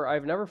Four,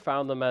 I've never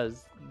found them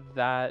as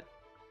that,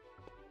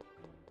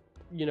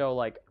 you know,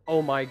 like,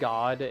 oh my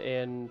god,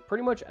 in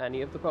pretty much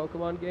any of the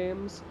Pokemon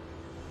games,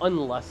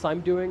 unless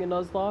I'm doing a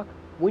Nuzlocke.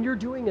 When you're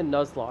doing a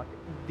Nuzlocke,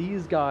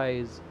 these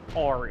guys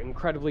are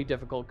incredibly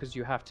difficult because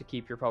you have to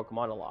keep your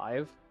Pokemon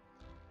alive.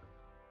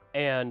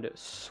 And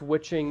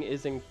switching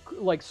is,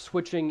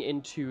 switching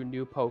into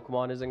new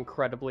Pokemon is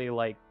incredibly,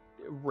 like,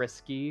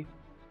 risky.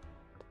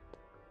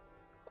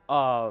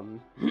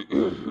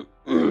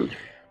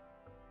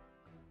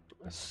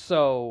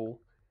 So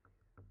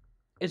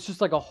it's just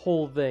like a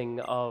whole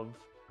thing of,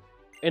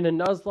 in a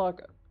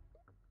Nuzlocke,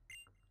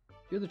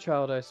 you're the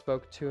child I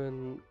spoke to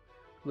in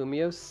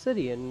Lumio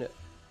City in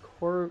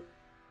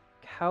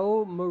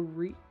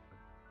Kaomari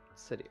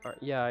City.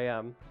 Yeah, I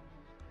am.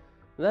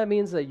 And that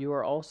means that you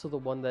are also the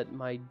one that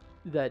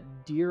that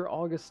dear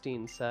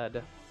Augustine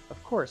said.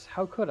 Of course,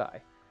 how could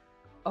I?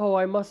 Oh,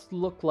 I must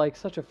look like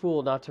such a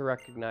fool not to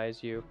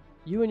recognize you.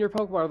 You and your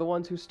Pokemon are the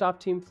ones who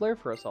stopped Team Flare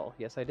for us all.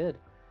 Yes, I did.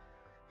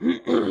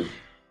 It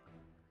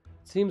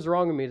seems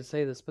wrong of me to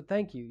say this, but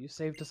thank you. You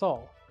saved us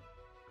all.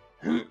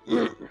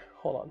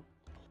 Hold on.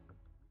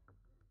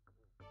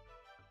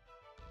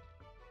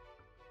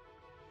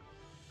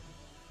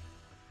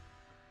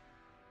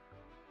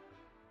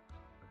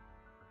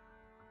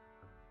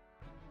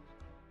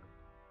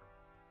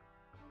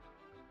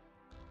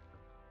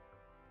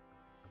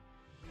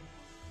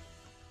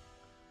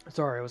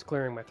 Sorry, I was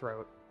clearing my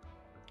throat.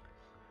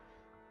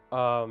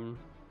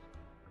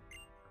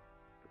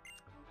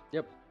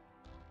 Yep.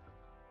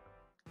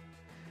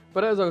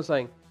 But as I was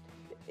saying,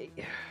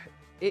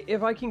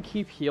 if I can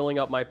keep healing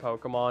up my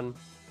Pokemon,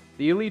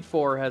 the Elite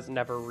Four has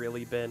never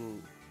really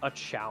been a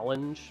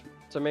challenge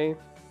to me.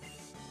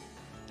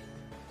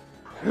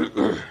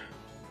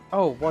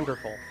 Oh,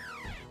 wonderful.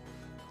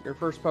 Your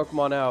first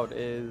Pokemon out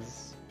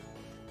is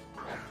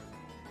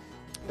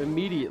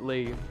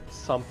immediately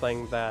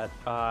something that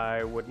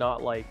I would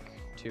not like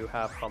to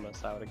have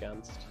Hummus out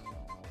against.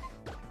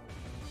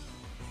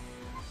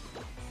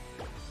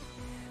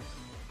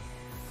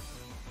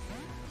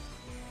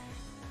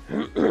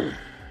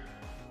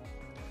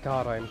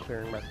 God, I am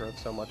clearing my throat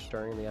so much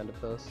during the end of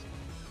this.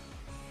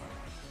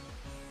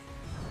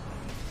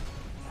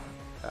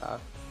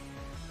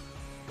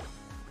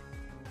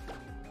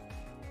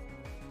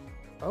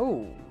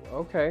 Oh,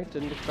 okay.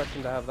 Didn't expect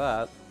him to have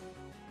that.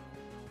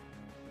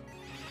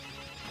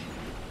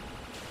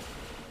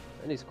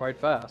 And he's quite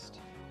fast.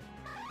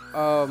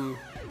 What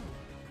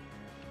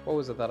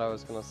was it that I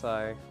was gonna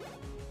say?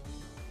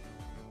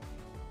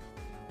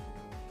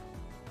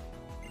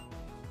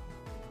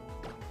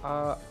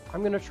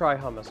 I'm gonna try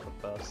Hummus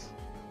with this.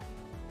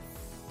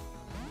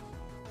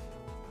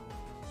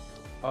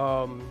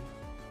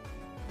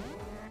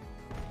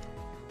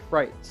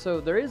 Right, so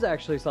there is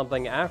actually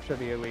something after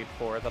the Elite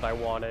Four that I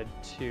wanted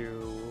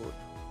to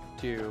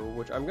do,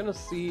 which I'm gonna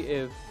see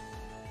if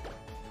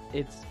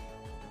it's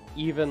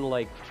even,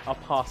 like, a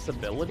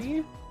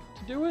possibility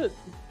to do it.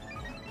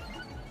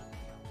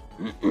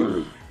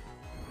 Oh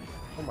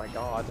my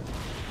god.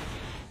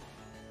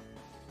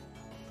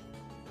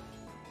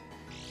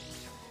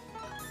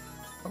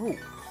 Oh,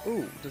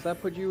 ooh, does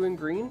that put you in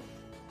green?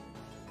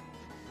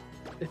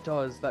 It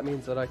does. That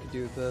means that I could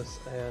do this,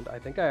 and I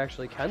think I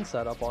actually can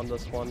set up on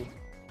this one.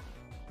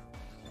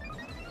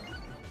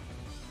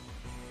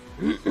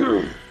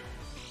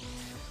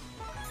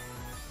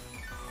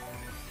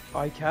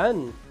 I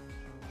can.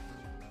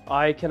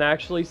 I can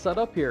actually set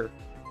up here.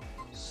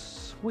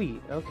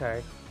 Sweet,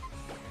 okay.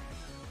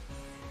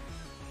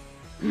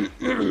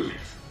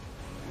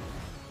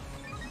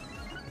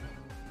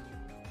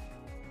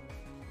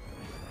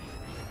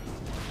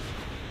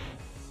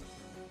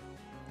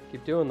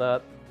 Keep doing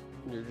that.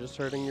 You're just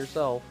hurting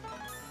yourself.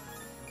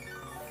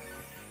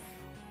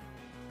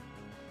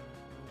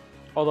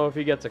 Although if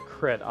he gets a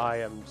crit, I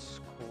am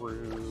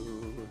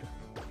screwed.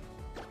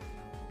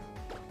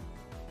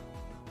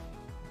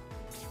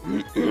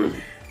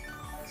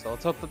 So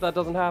let's hope that that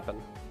doesn't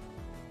happen.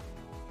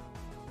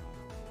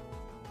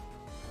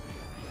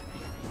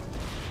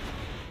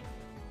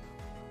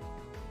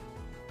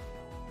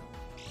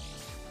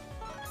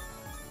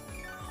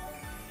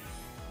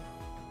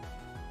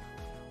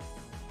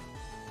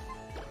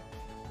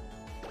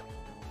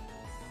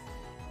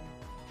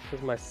 This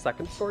is my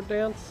second sword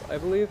dance, I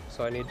believe,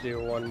 so I need to do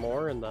one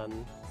more and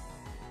then...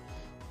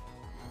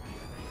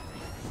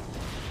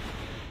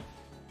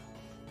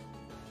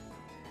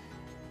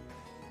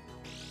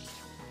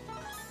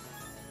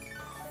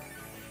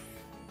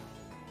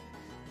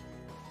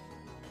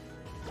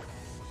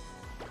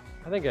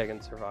 I think I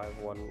can survive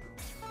one.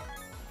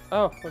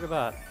 Oh, look at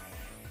that.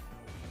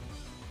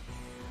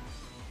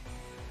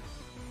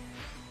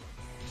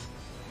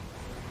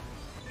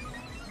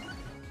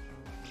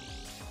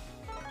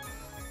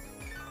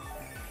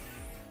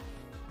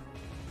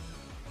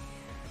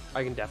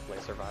 I can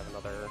definitely survive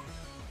another.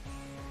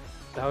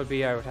 That would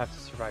be, I would have to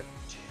survive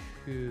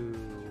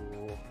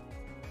 2.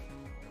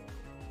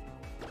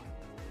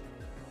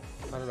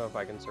 I don't know if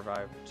I can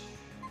survive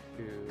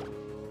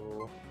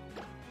 2.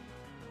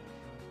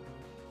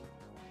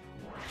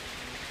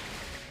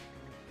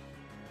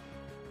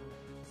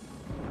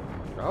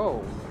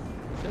 Oh,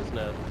 isn't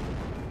it?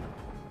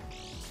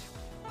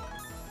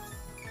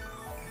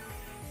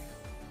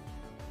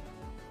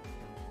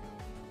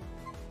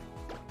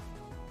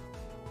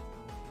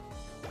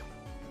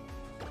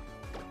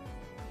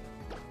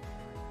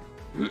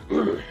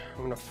 I'm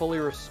gonna fully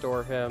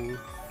restore him.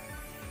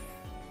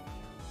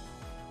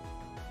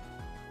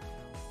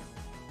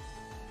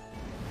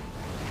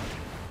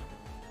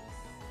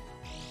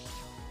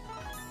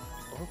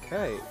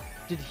 Okay.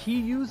 Did he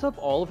use up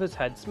all of his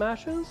head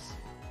smashes?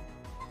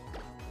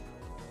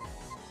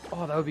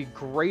 Oh, that would be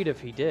great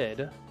if he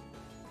did.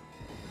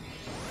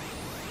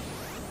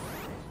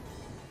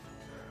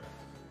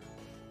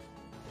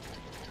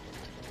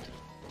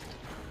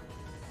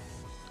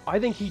 I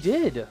think he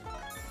did.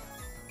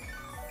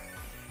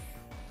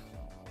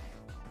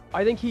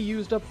 I think he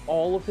used up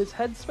all of his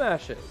head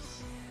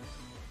smashes.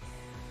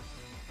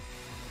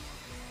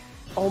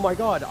 Oh my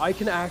god, I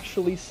can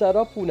actually set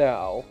up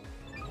now.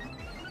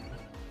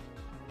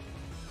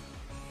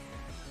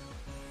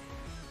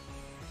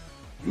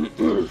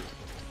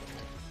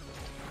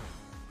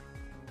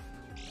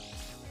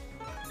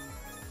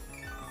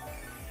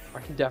 I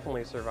can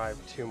definitely survive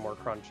 2 more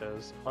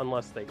crunches,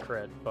 unless they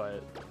crit,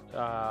 but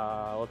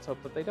let's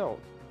hope that they don't.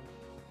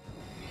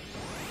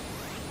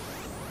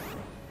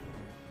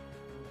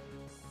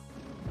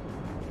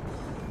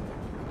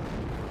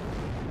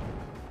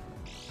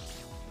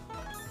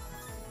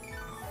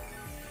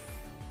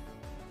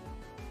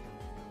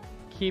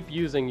 Keep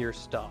using your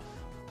stuff.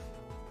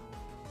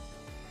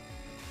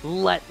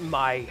 Let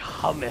my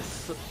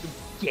hummus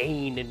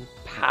gain in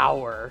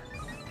power.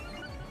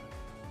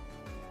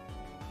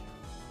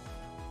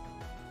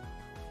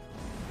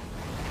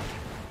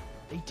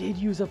 They did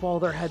use up all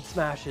their head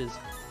smashes.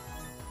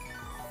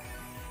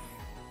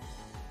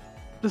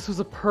 This was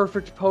a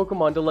perfect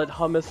Pokemon to let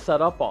Hummus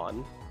set up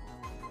on.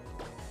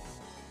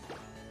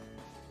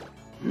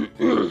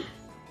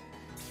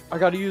 I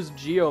gotta use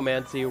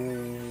Geomancy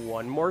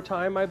one more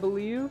time, I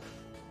believe.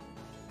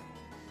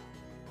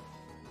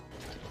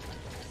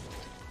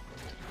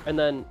 And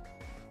then...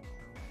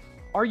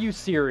 Are you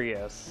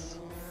serious?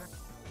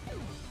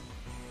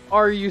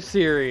 Are you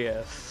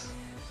serious?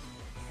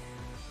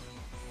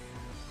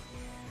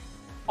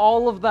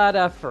 All of that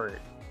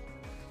effort.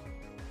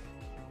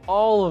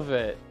 All of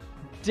it.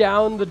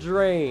 Down the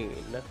drain.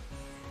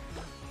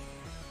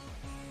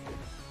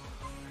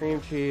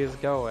 Cream cheese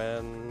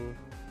going.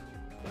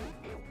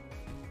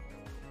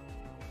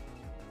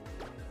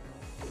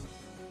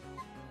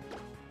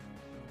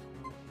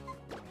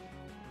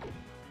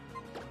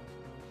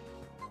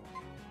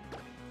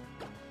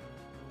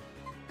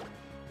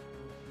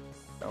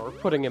 Now we're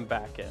putting him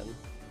back in.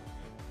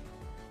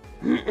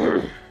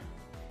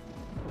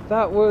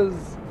 That was...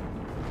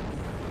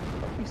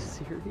 Are you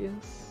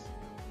serious?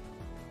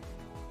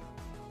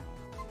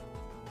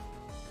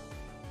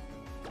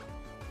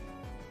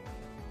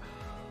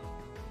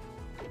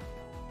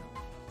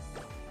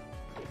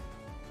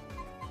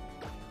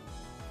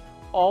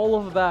 All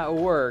of that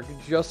work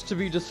just to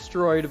be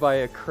destroyed by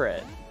a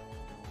crit.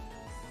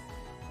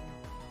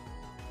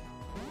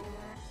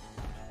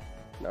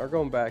 Now we're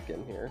going back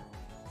in here.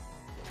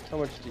 How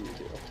much do you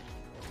do?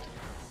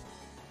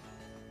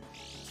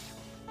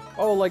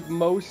 Oh, like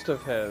most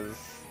of his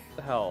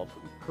health.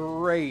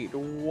 Great,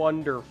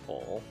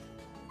 wonderful.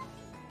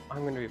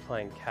 I'm gonna be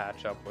playing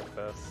catch up with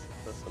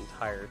this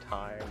entire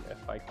time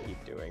if I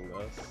keep doing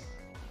this.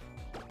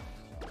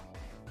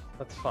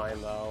 That's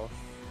fine though.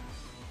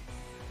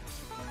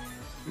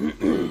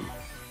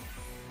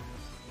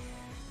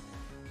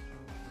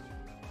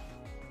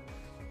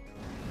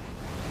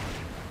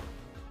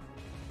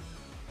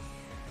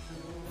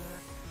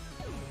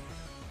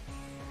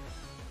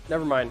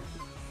 Never mind.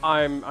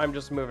 I'm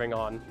just moving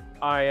on.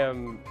 I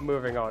am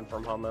moving on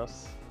from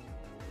Hummus.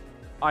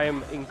 I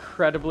am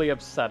incredibly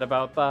upset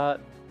about that.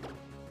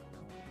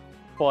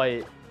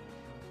 But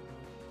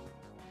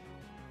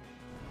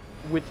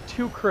with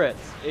 2 crits,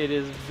 it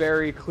is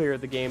very clear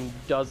the game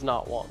does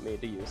not want me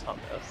to use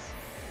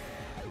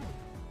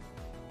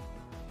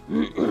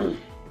Hummus.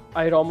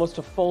 I had almost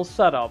a full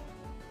setup.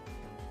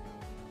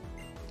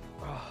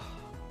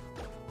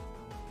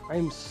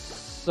 I'm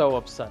so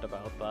upset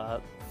about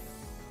that.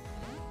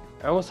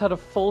 I almost had a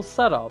full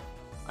setup.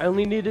 I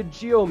only needed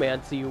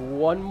Geomancy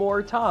one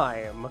more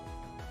time.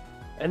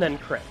 And then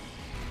crit.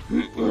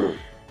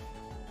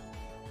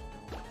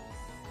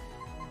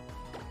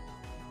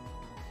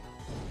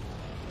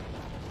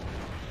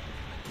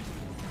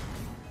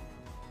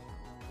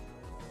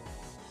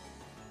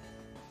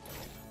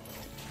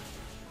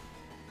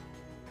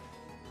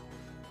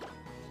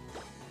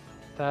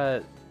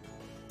 That...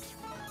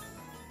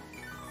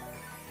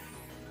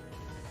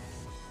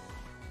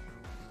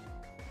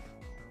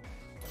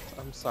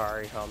 I'm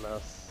sorry,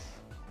 Hummus.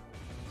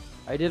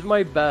 I did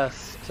my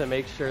best to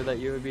make sure that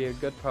you would be a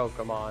good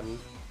Pokemon.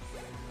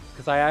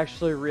 Because I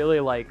actually really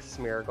like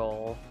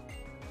Smeargle.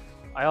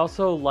 I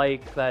also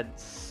like that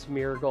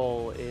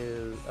Smeargle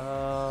is,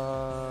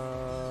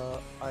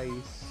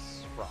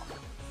 Ice Rock.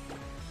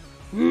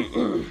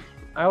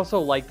 I also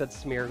like that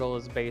Smeargle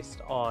is based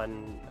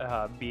on,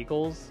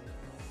 Beagles.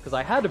 Because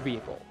I had a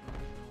Beagle.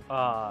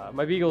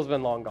 My Beagle's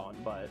been long gone,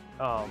 but,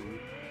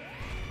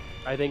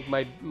 I think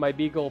my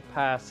Beagle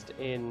passed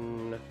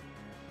in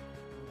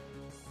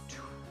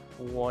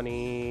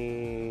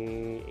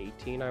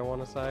 2018, I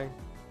want to say.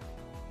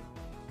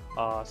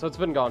 So it's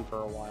been gone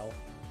for a while.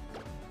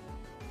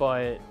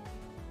 But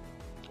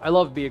I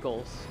love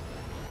Beagles.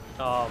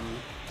 I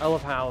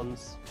love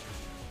Hounds.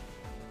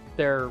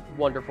 They're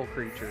wonderful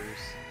creatures.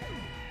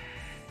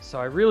 So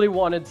I really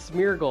wanted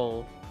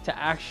Smeargle to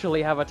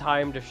actually have a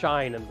time to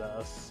shine in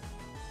this.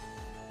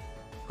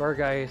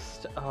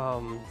 Gorgeist,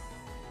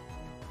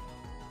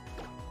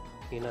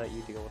 Tina,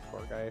 you deal with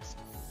Gorgeist.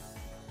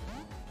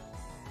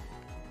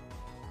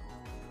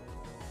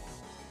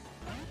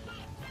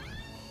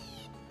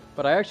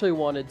 But I actually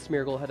wanted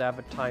Smeargle to have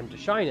a time to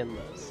shine in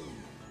this.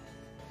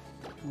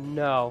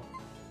 No.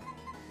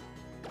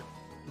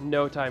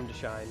 No time to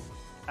shine.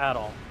 At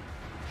all.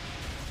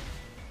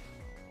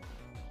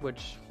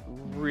 Which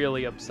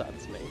really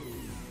upsets me.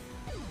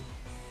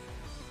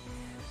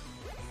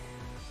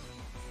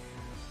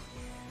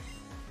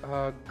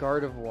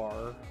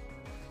 Gardevoir.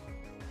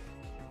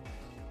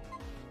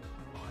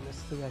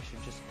 Honestly, I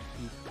should just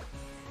keep...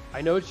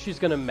 I know she's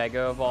gonna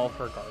Mega Evolve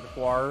her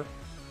Gardevoir,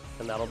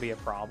 and that'll be a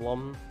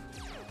problem.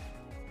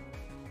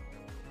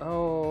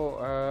 Oh,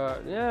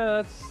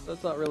 yeah,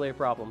 that's not really a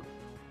problem.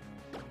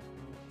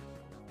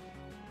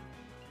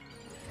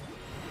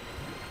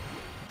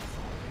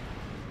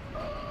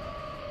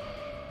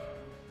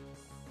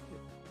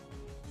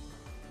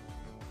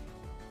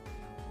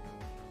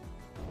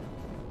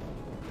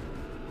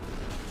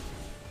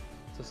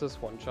 Does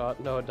this one shot?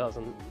 No, it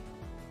doesn't.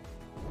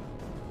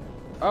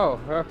 Oh,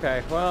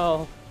 okay,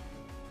 well...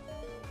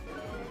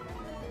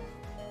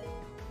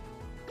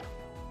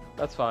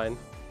 That's fine.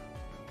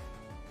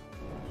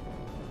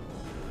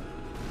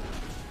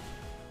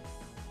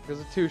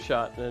 Because a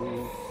 2-shot,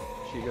 and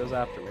she goes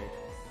after me.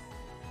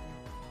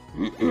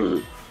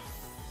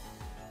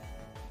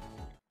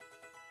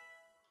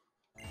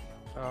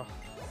 Oh,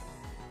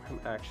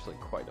 I'm actually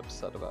quite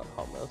upset about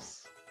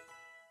Hummus.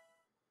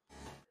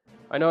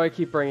 I know I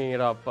keep bringing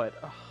it up, but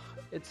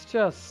it's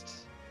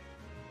just...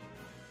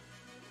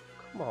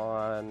 Come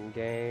on,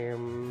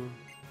 game.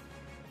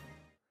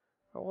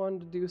 I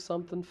wanted to do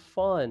something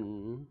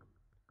fun.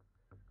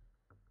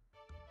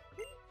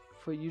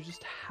 But you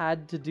just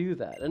had to do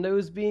that, and it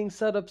was being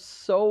set up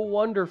so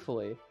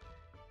wonderfully.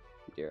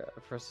 Dear,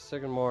 Professor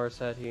Sycamore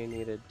said he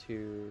needed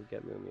to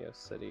get Mumio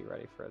City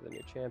ready for the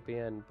new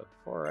champion, but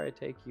before I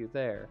take you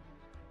there,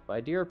 my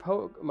dear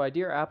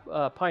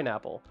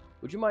Pineapple,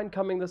 would you mind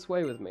coming this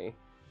way with me?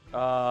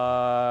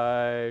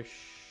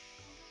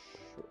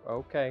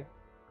 Okay.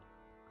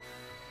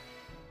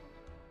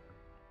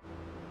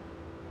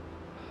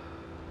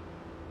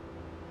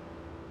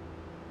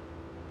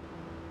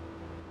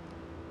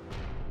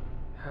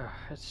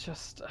 It's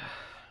just...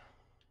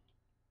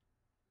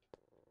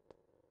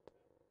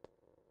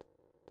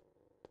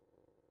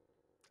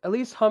 At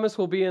least Hummus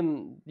will be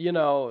in, you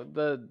know,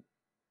 the...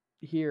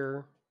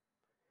 here.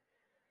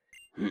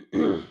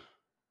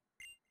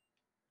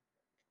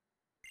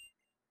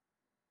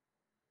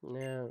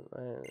 Yeah.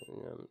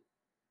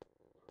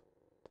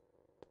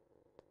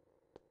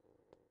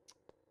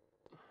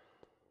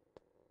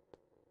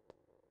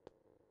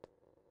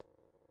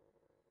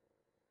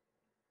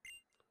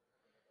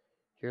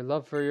 Your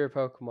love for your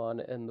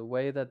Pokemon and the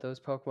way that those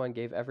Pokemon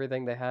gave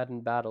everything they had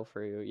in battle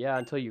for you. Yeah,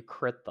 until you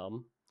crit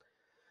them.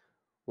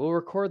 We'll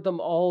record them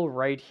all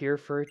right here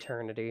for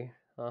eternity.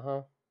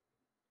 Uh-huh.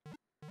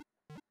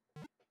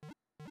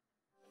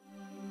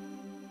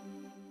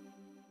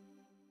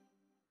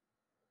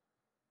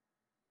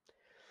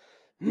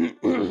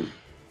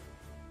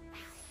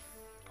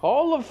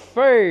 Hall of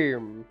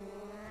Fame!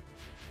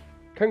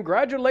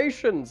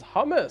 Congratulations,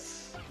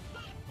 Hummus!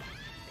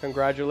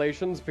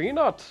 Congratulations,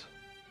 Peanut!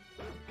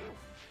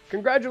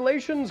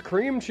 Congratulations,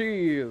 Cream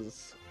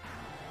Cheese!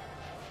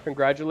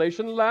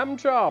 Congratulations, Lamb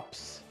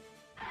Chops!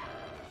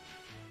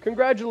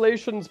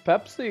 Congratulations,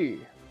 Pepsi!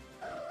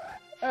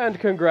 And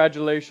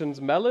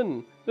congratulations,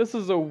 Melon! This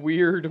is a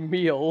weird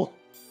meal.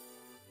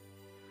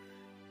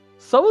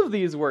 Some of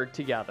these work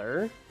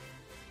together.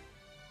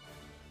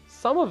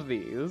 Some of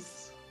these...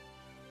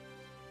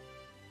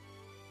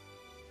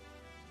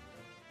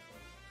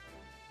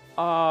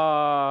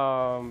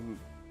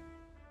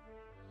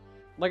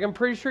 Like, I'm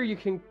pretty sure you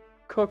can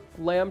cook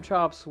lamb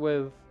chops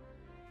with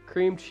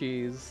cream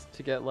cheese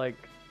to get, like,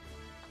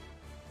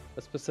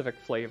 a specific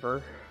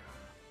flavor.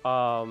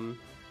 Hummus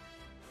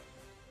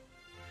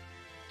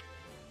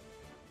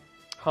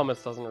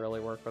doesn't really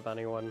work with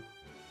anyone.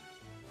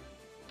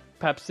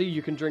 Pepsi,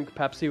 you can drink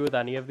Pepsi with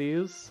any of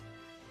these.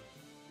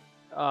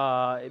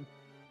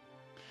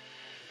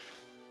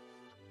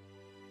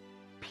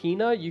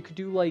 Peanut, you could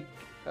do, like,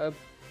 a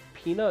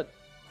peanut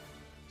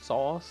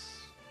sauce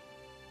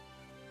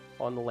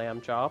on the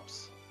lamb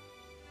chops.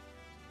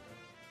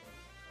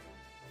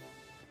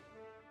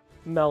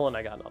 Melon,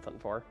 I got nothing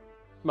for.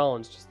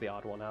 Melon's just the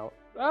odd one out.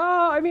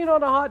 I mean,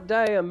 on a hot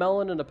day, a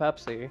melon and a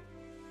Pepsi.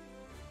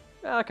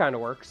 Yeah, that kind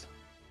of works.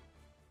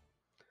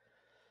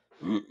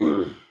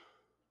 A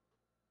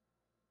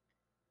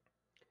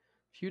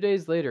few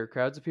days later,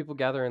 crowds of people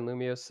gather in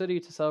Lumio City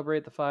to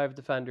celebrate the 5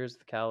 defenders,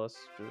 the Callus,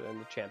 and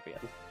the champion.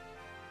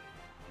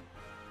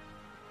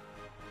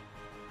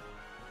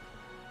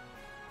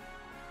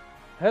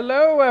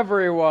 Hello,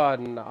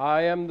 everyone!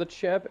 I am the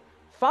champ...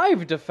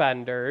 5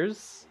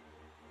 defenders?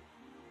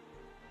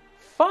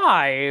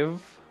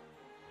 5?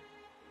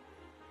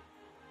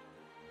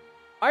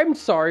 I'm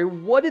sorry,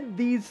 what did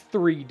these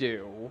 3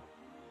 do?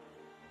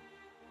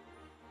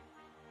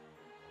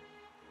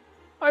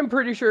 I'm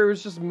pretty sure it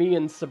was just me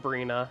and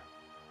Sabrina.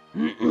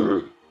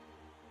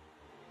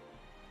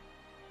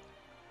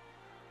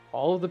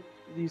 All of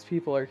these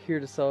people are here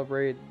to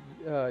celebrate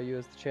you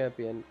as the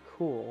champion.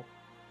 Cool.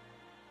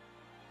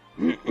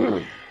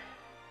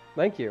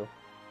 Thank you. I'm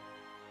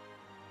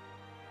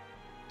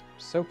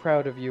so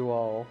proud of you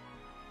all.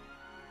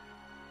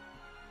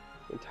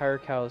 The entire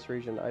Kalos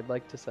region, I'd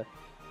like to say.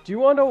 Do you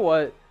want to know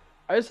what?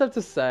 I just have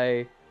to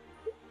say,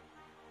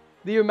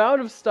 the amount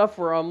of stuff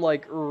where I'm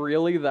like,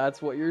 really,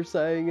 that's what you're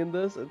saying in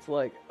this? It's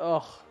like,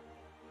 ugh.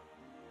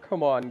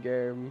 Come on,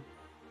 game.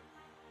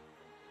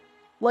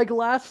 Like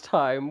last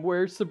time,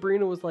 where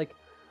Sabrina was like,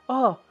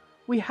 oh,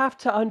 we have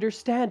to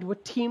understand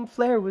what Team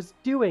Flare was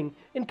doing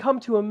and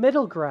come to a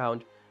middle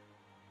ground.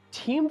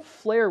 Team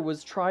Flare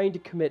was trying to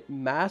commit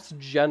mass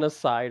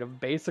genocide of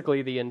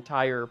basically the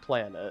entire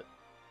planet.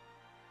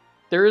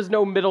 There is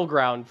no middle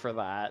ground for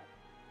that.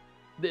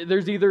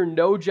 There's either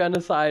no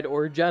genocide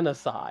or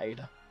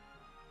genocide.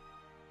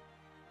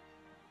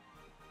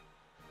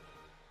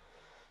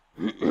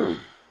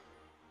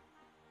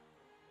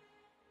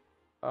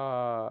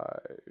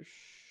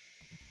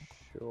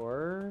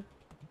 Sure.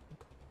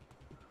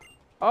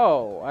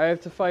 Oh, I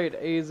have to fight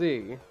AZ.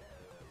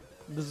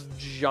 This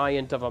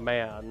giant of a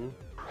man.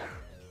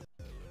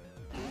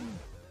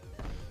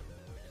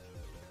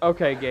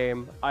 Okay,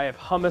 game. I have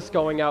Hummus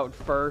going out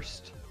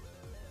first.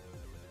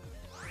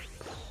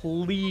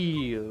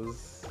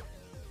 Please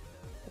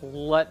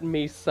let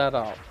me set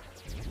up.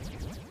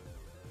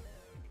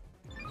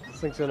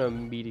 This thing's gonna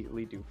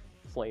immediately do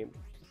flame.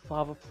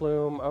 Lava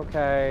plume,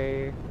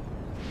 okay.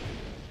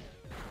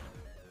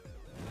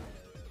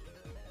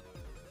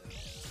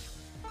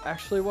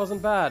 Actually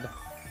wasn't bad.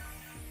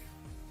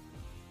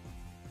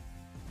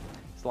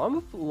 Is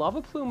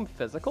lava plume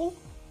physical?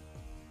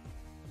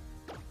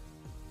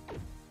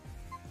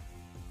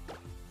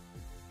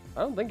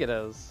 I don't think it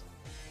is.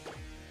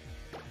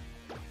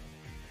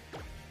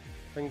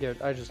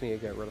 I just need to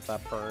get rid of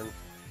that burn.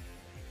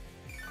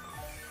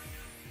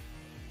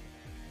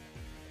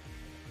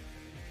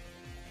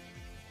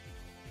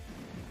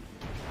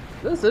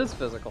 This is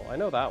physical, I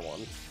know that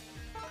one.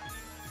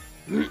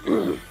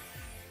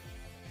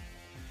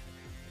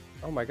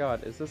 Oh my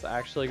god, is this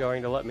actually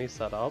going to let me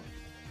set up?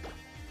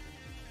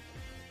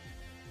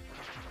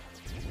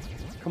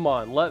 Come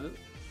on,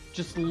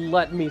 just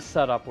let me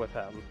set up with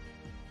him.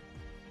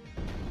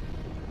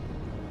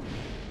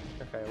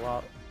 Okay,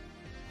 well...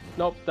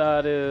 Nope,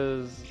 that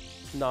is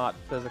not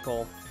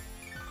physical.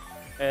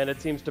 And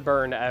it seems to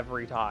burn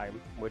every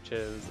time, which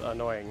is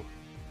annoying.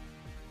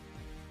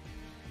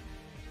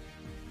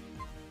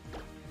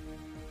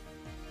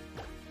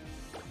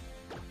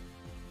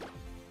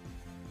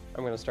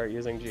 I'm gonna start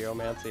using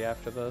geomancy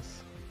after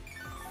this.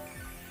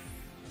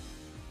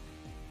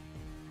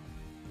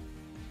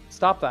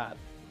 Stop that.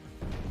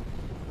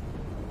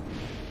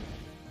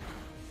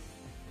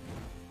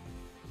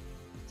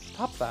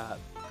 Stop that.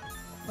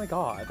 Oh my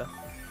god.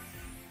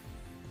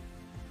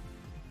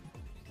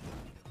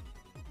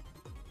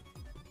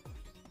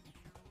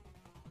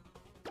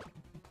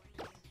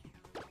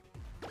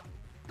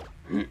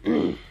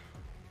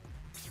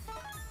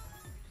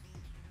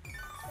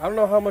 I don't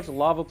know how much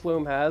Lava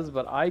Plume has,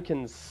 but I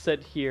can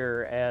sit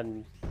here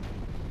and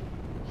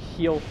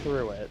heal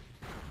through it.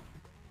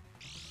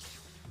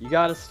 You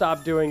gotta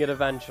stop doing it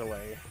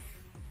eventually.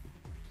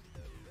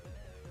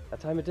 That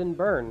time it didn't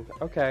burn.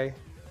 Okay.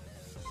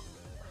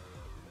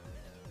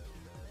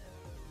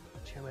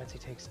 Geomancy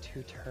takes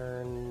 2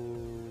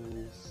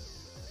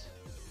 turns.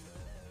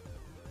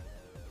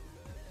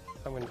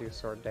 I'm gonna do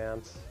Sword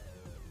Dance.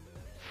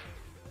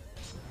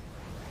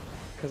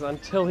 Because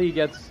until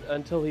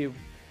he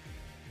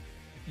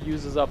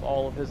uses up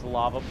all of his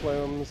Lava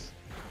Plumes,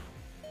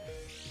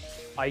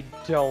 I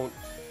don't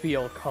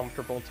feel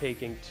comfortable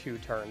taking 2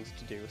 turns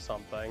to do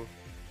something.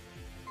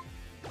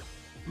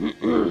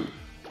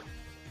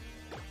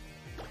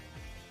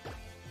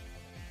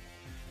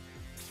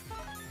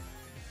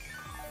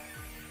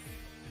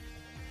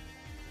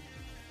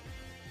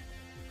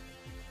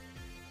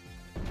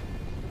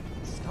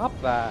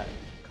 Stop that.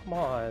 Come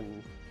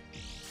on.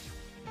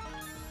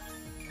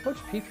 How much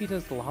PP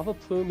does Lava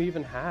Plume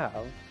even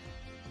have?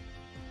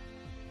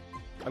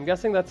 I'm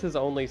guessing that's his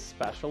only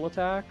special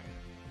attack.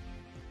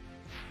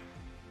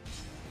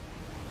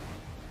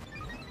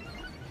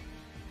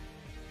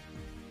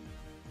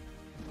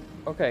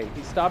 Okay,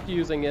 he stopped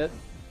using it.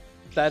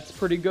 That's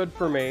pretty good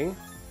for me.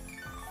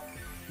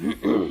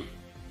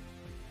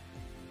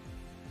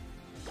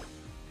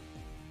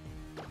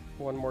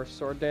 One more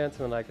Sword Dance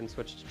and then I can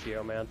switch to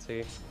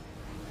Geomancy.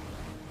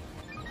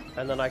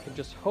 And then I can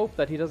just hope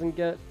that he doesn't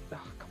get...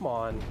 Oh, come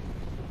on.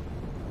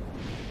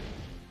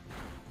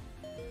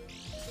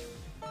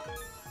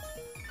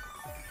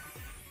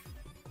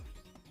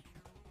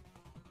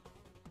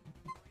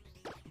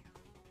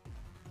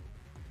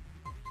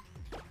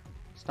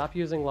 Stop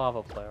using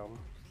Lava Plume.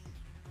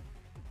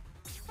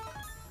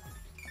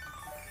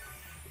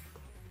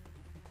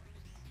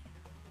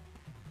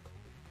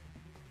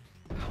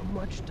 How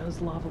much does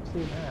Lava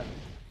Plume have?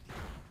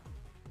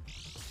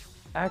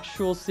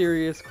 Actual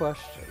serious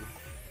question.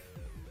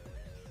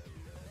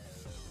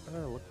 I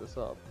gotta look this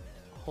up.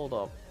 Hold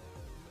up.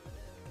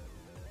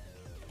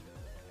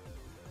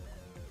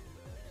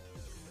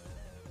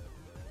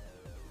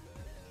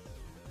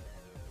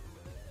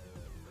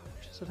 How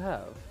much does it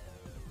have?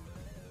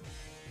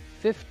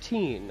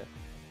 15.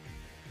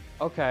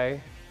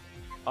 Okay.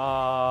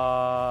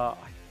 I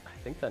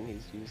think that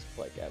he's used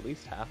like at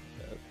least half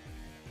of it.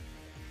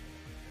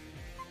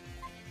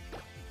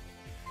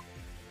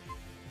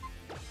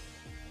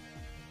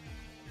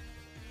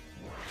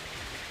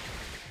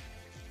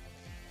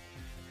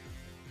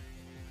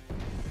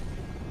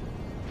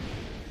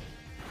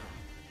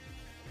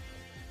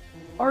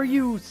 Are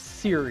you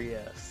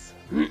serious?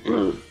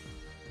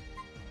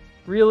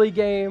 Really,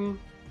 game?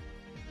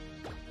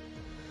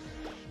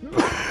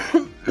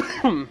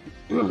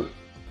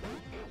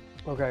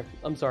 Okay,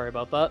 I'm sorry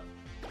about that.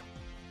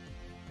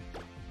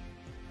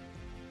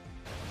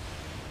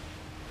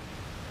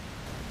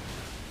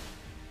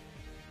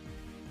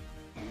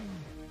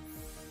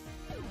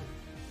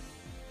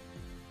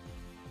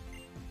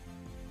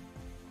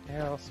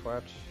 Yeah, I'll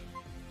switch.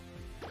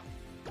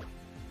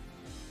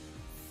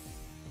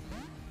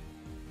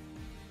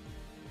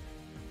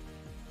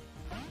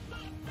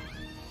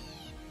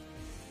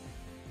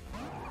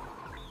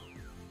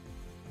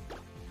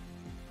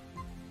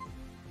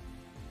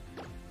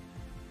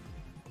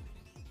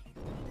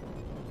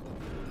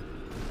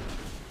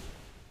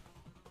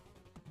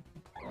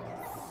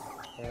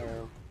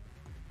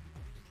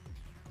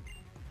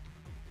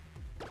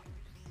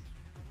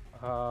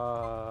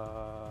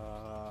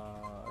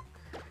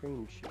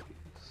 Cream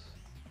cheese.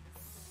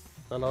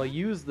 And I'll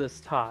use this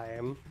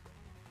time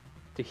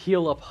to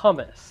heal up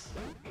Hummus.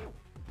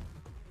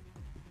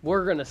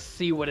 We're gonna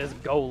see what his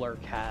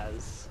Golurk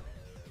has.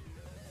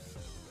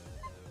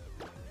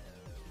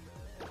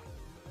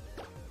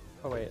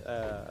 Oh wait,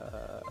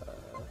 well,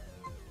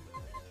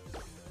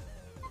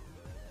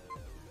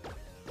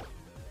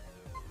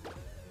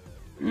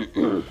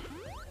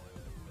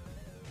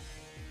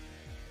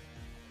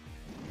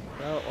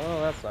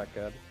 that's not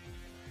good.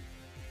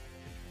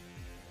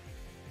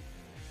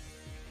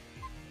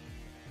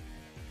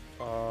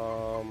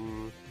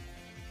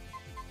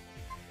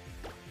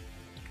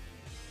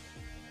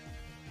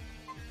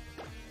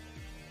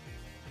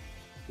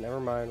 Never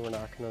mind, we're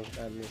not gonna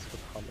end this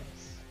with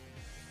Hummus.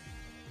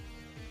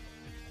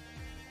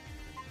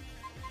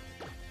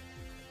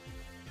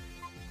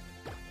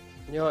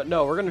 You know what?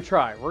 No, we're gonna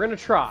try. We're gonna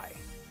try.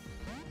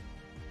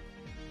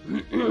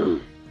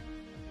 Come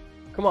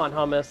on,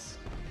 Hummus.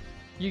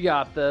 You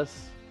got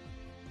this.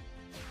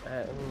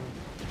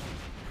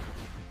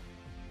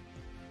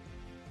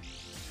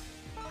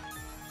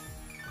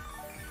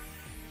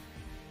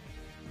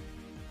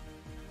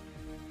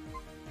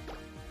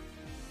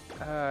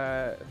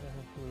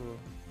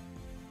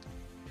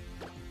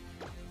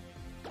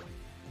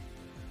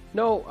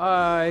 No,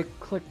 I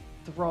clicked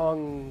the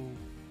wrong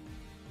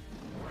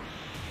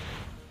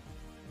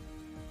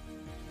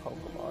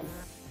Pokemon.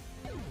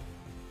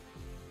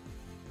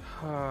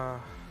 I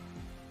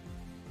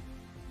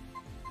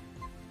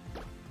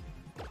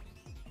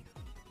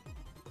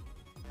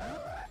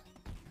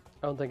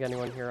don't think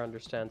anyone here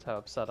understands how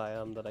upset I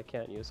am that I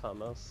can't use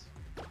Hummus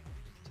to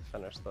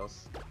finish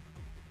this.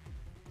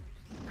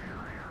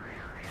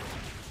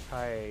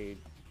 I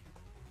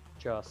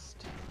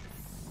just...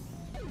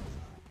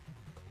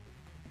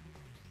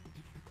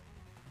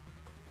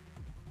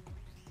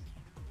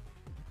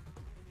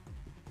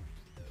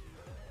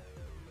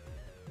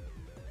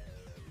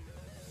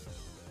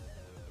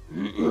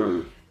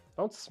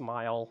 Don't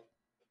smile.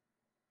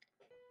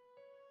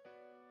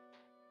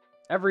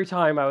 Every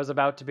time I was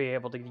about to be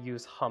able to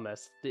use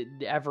Hummus,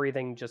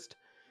 everything just...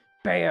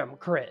 BAM!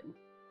 Crit!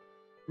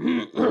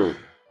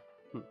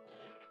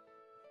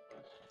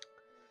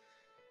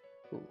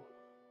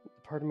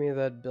 Part of me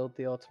that built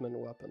the ultimate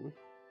weapon.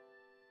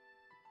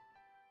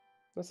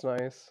 That's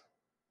nice.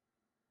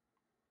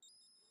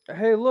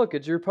 Hey, look,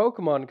 it's your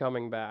Pokemon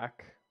coming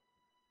back.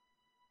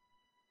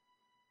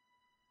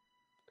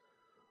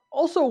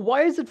 Also,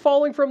 why is it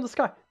falling from the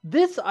sky?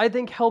 This, I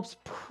think, helps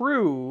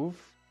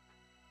prove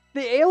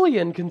the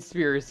alien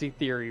conspiracy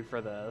theory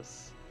for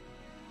this.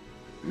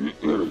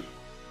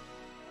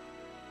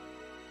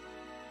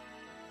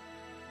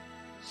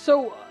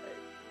 So,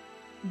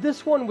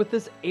 this one with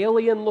this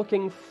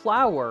alien-looking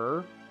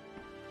flower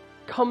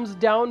comes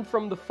down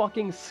from the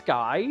fucking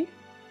sky?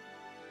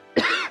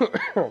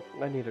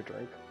 I need a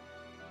drink.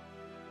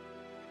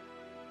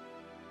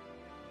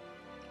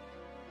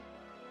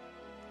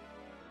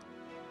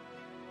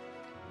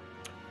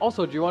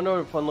 Also, do you want to know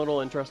a fun little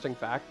interesting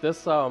fact?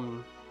 This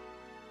Pokemon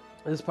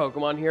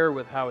here,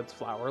 with how its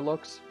flower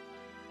looks,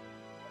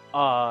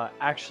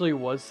 actually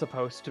was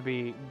supposed to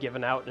be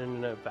given out in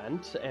an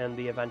event, and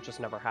the event just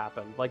never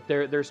happened. Like,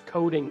 there's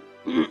coding...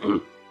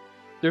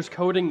 there's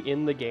coding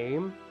in the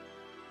game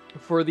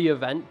for the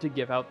event to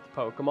give out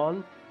the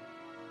Pokemon,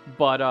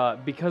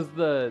 but because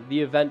the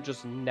event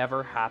just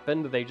never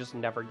happened, they just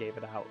never gave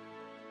it out.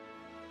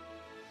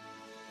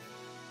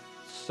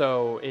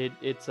 So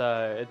it's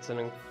a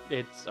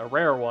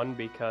rare one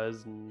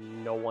because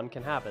no one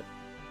can have it.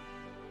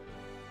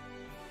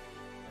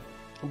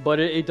 But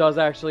it does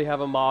actually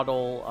have a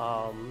model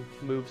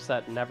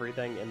moveset and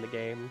everything in the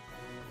game.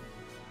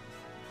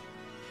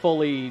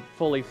 Fully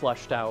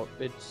fleshed out.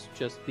 It's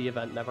just the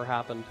event never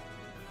happened.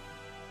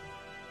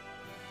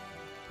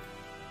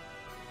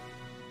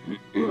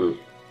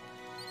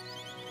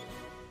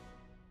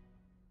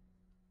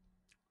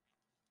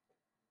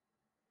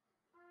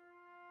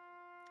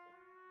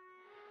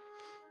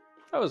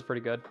 That was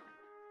pretty good.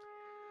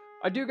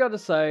 I do gotta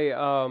say,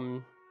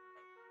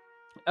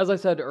 as I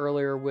said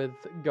earlier with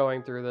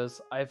going through this,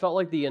 I felt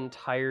like the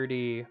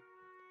entirety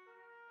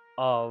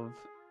of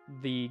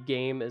the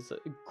game is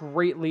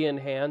greatly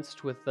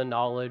enhanced with the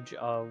knowledge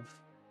of...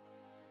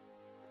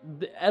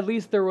 at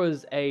least there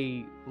was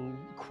a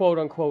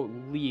quote-unquote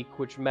leak,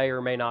 which may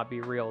or may not be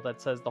real, that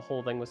says the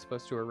whole thing was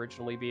supposed to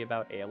originally be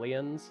about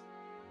aliens.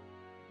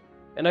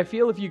 And I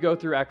feel if you go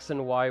through X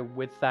and Y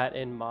with that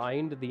in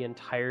mind, the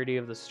entirety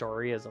of the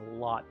story is a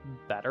lot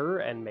better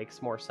and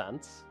makes more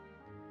sense.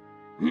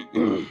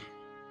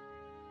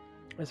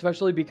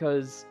 Especially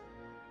because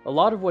a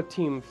lot of what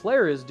Team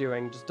Flare is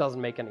doing just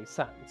doesn't make any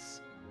sense.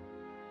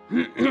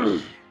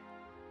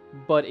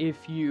 But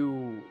if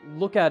you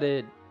look at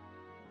it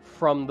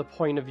from the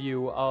point of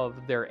view of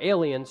their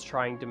aliens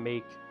trying to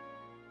make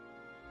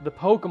the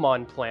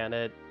Pokemon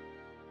planet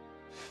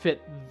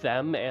fit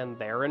them and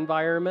their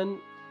environment,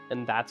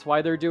 and that's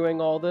why they're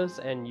doing all this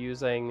and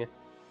using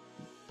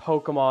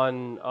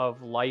Pokemon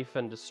of life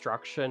and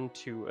destruction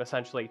to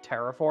essentially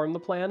terraform the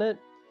planet,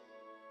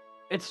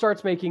 it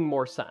starts making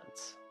more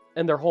sense.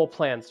 And their whole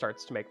plan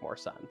starts to make more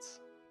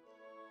sense.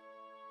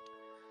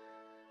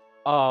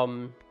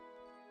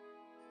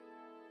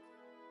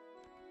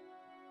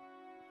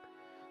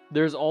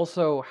 There's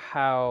also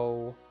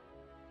how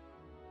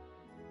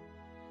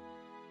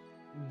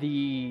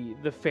the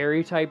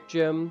fairy type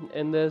gym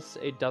in this,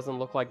 it doesn't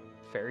look like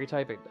fairy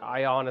type.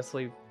 I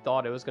honestly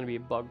thought it was going to be a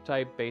bug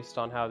type based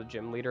on how the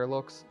gym leader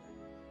looks.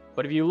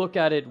 But if you look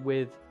at it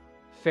with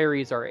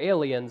fairies are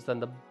aliens,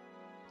 then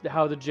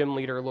how the gym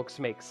leader looks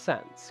makes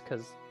sense,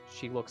 because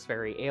she looks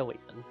very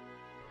alien.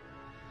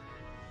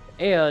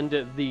 And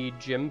the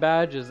gym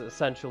badge is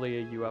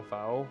essentially a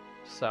UFO,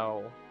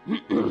 so...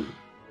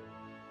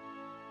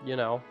 you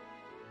know,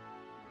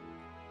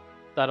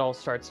 that all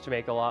starts to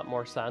make a lot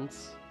more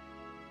sense.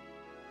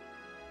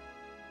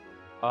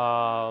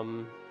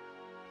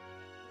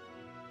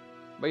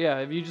 But yeah,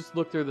 if you just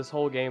look through this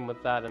whole game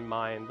with that in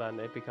mind, then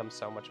it becomes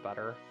so much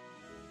better.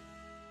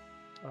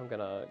 Can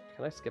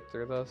I skip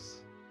through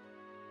this?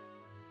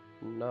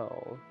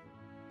 No.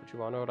 But you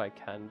wanna know what I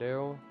can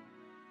do?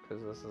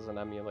 Because this is an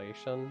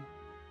emulation.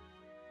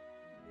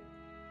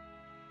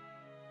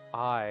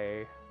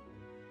 I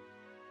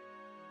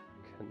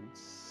and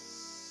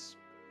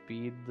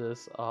speed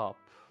this up.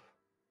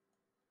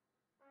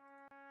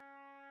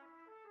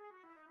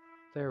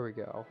 There we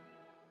go.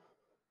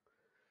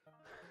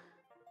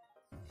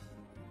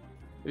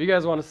 If you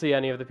guys want to see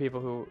any of the people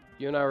who...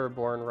 You and I were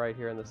born right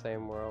here in the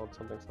same world.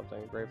 Something,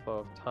 something. A great flow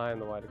of time,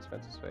 the wide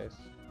expanse of space.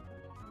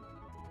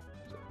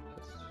 So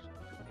this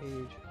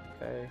page.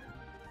 Okay.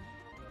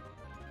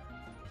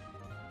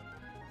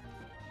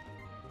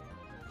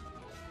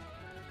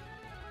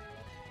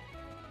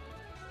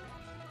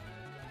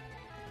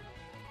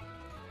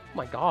 Oh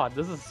my god,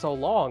 this is so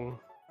long.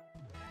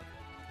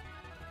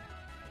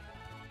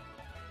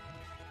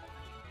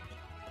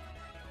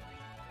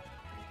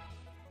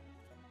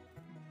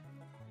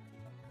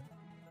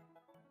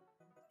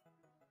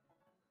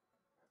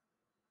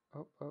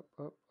 Up, up,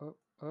 up, up,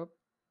 up.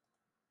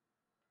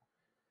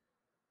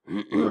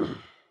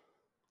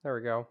 There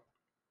we go.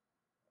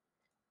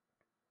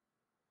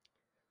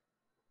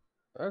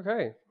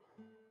 Okay.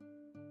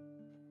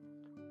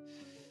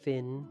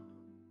 Finn.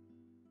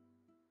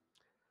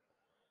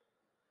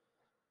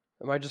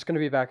 Am I just going to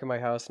be back in my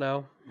house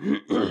now?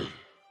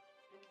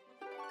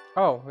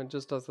 Oh, it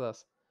just does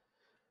this.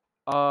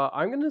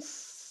 I'm going to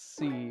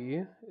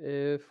see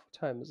if... What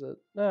time is it?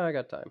 No, I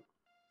got time.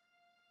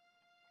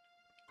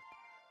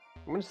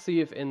 I'm going to see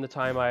if in the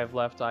time I have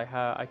left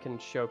I can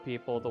show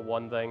people the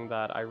one thing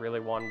that I really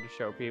wanted to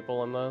show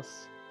people in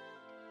this.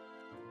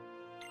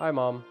 Hi,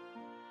 Mom.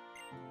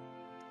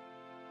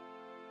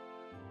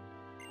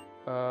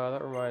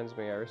 That reminds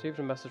me, I received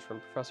a message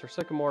from Professor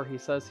Sycamore. He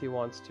says he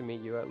wants to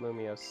meet you at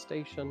Lumio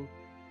Station.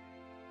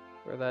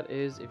 Where that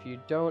is, if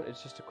you don't,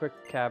 it's just a quick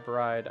cab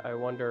ride. I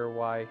wonder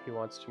why he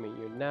wants to meet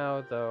you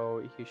now,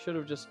 though he should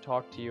have just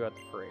talked to you at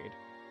the parade.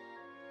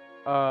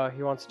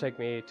 He wants to take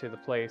me to the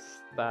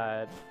place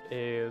that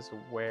is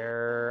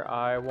where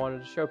I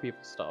wanted to show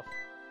people stuff.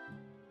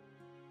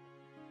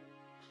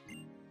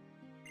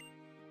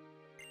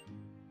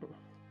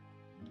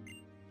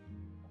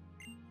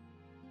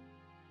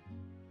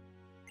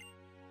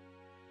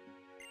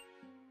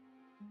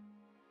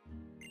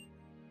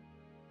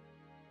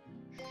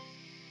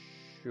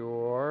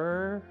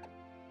 Sure.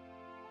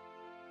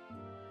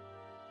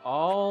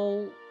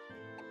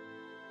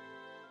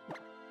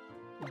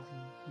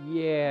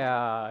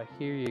 Yeah,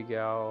 here you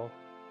go.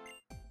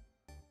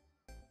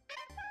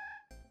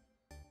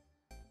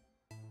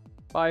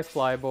 Bye,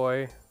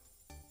 Flyboy.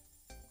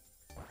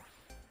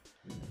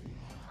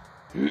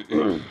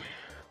 I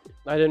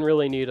didn't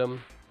really need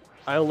him.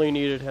 I only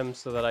needed him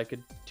so that I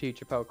could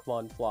teach a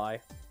Pokemon fly.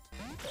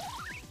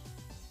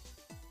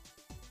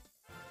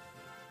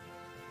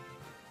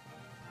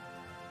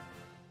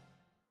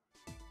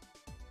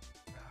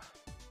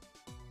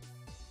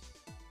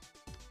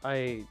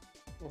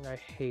 I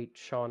hate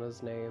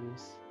Shauna's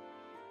names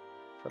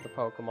for the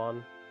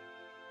Pokemon.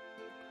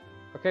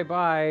 Okay,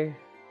 bye.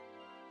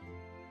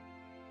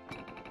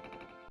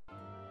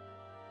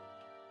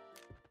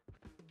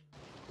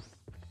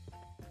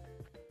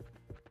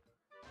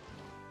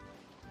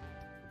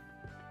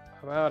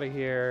 I'm out of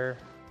here.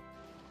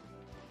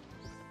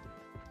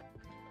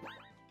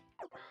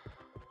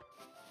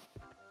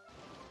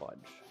 Fudge.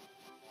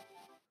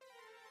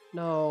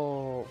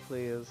 No,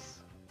 please.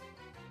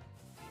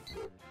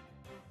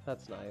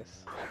 That's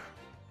nice.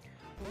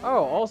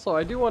 Oh, also,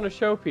 I do want to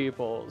show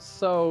people.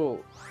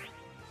 So,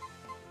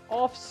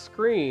 off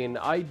screen,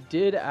 I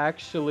did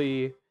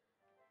actually,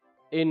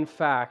 in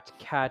fact,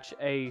 catch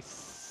a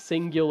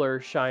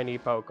singular shiny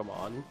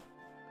Pokemon.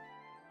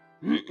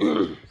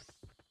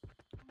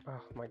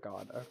 Oh my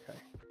god, okay.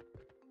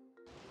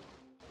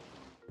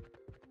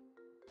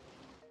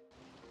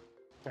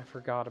 I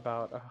forgot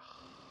about...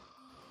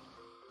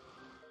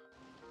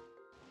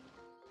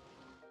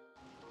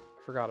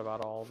 forgot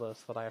about all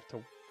this that I have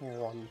to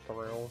run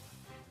through.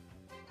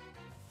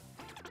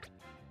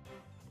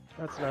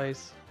 That's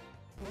nice.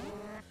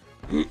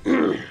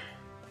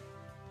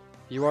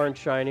 You aren't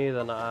shiny,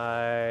 then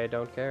I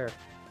don't care.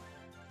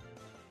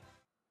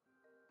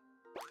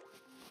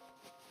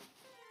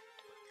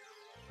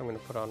 I'm gonna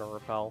put on a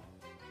repel.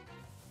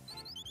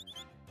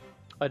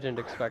 I didn't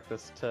expect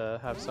this to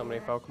have so many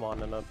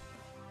Pokemon in it.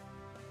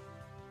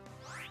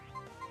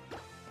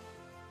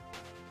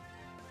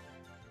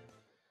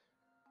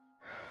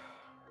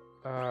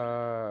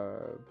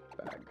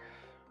 Bag.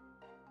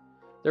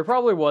 There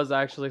probably was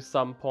actually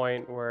some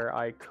point where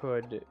I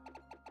could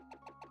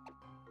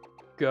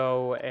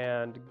go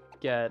and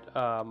get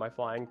my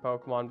flying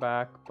Pokemon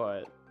back,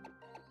 but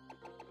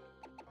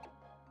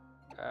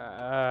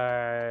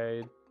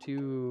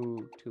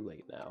too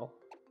late now.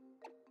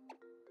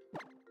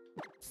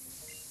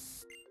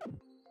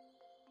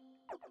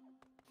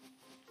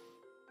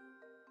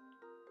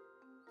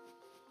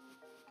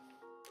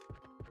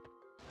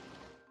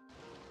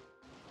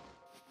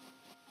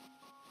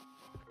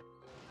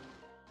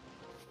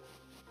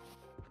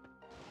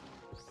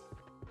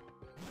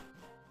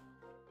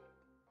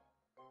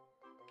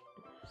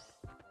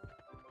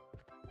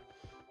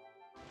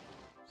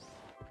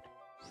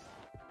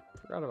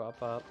 Forgot about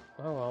that.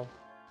 Oh well.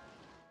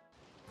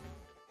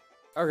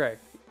 Okay,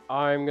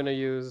 I'm gonna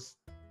use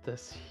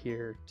this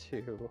here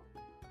to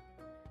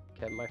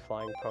get my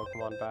flying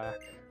Pokemon back.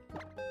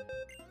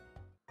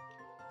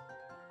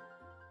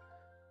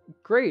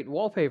 Great,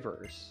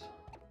 wallpapers.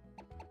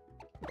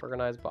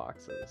 Organized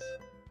boxes.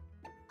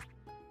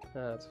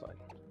 That's fine.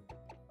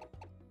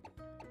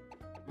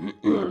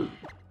 Come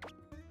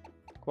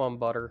on,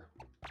 Butter.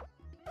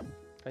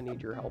 I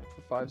need your help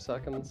for 5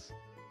 seconds.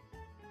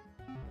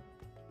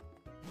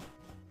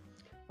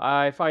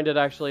 I find it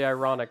actually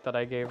ironic that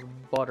I gave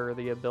Butter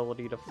the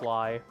ability to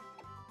fly.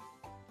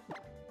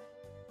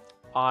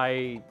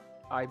 I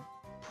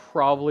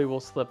probably will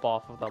slip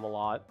off of them a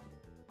lot.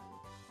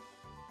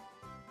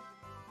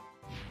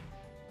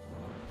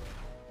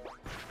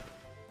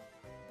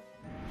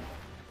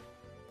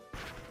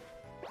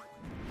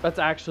 That's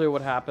actually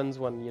what happens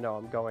when, you know,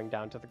 I'm going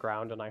down to the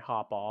ground and I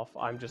hop off.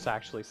 I'm just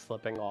actually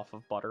slipping off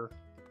of Butter.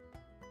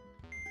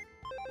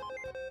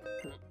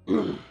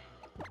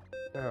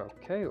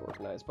 Okay,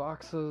 organized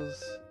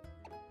boxes.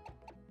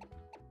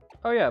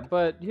 Oh yeah,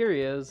 but here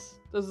he is.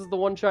 This is the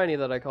one shiny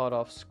that I caught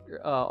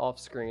off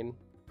screen.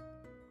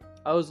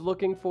 I was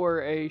looking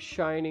for a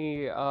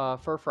shiny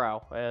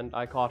Furfrou, and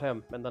I caught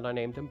him, and then I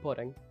named him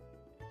Pudding.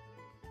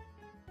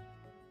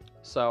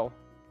 So,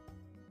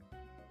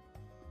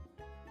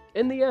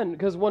 in the end,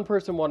 because one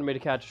person wanted me to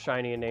catch a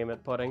shiny and name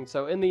it Pudding,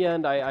 so in the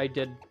end, I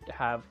did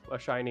have a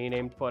shiny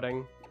named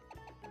Pudding.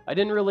 I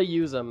didn't really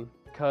use him,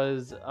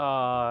 because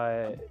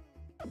I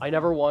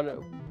never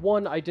wanted...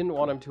 One, I didn't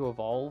want him to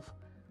evolve.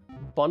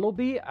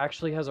 Bunnelby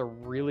actually has a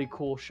really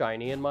cool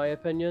shiny, in my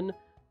opinion.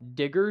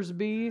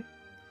 Diggersby...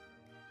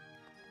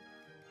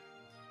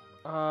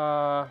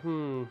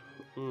 Okay,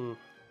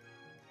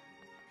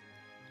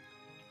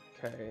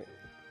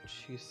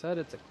 she said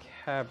it's a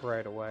cab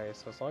right away,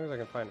 so as long as I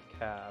can find a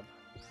cab.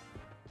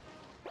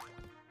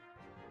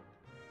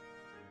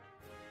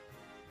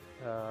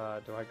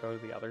 Do I go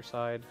to the other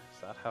side?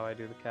 Is that how I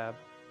do the cab?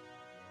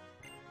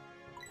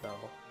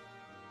 No.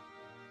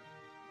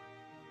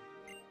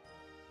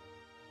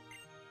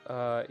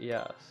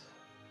 Yes.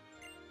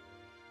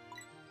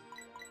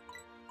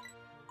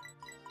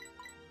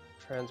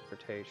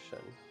 Transportation.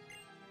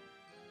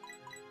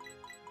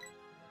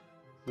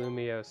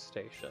 Lumio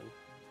Station.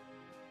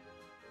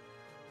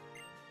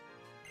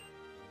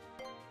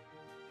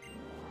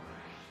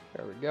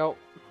 There we go.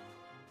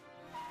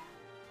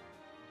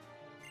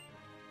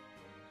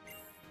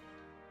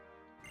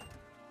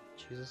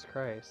 Jesus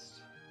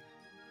Christ.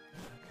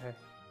 Okay.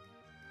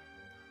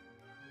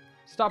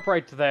 Stop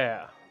right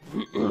there.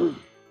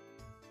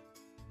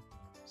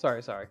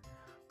 Sorry.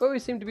 But we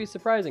seem to be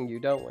surprising you,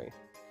 don't we?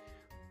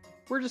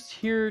 We're just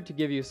here to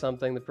give you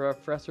something the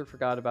professor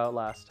forgot about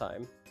last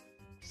time.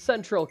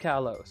 Central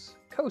Kalos,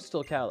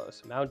 Coastal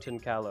Kalos, Mountain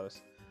Kalos.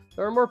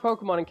 There are more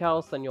Pokemon in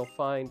Kalos than you'll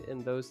find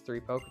in those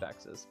 3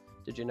 Pokedexes.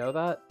 Did you know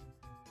that?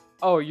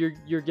 Oh,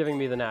 you're giving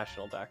me the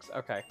National Dex.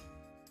 Okay.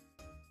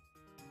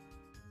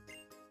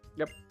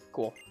 Yep,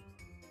 cool.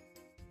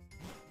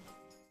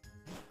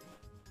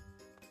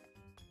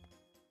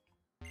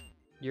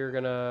 You're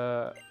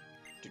gonna...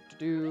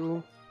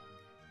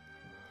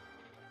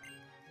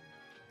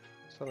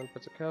 Southern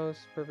parts of Kalos,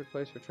 perfect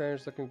place for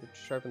trainers looking to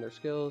sharpen their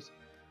skills.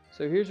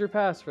 So here's your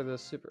pass for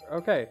this super...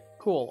 Okay,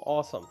 cool,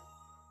 awesome.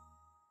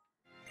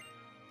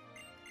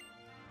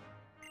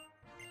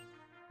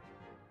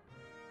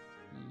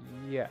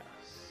 Yes.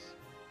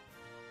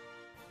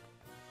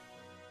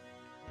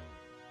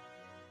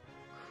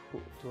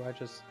 Cool. Do I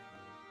just...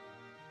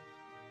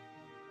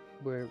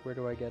 Where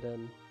do I get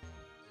in?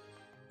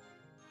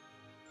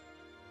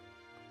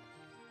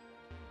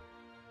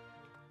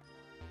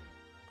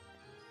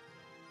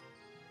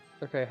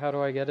 Okay, how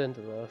do I get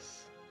into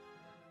this?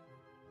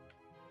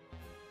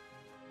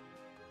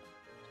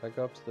 Do I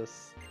go up to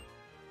this?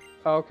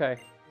 Oh, okay.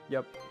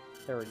 Yep.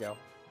 There we go.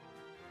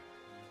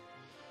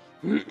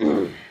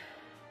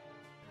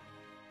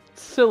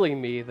 Silly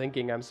me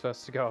thinking I'm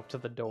supposed to go up to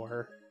the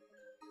door.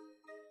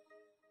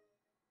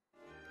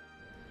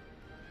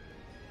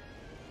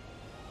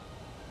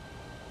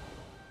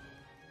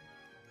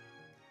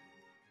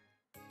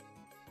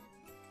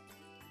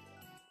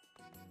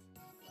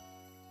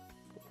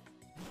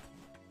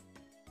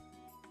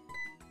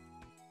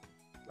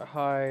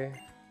 Hi.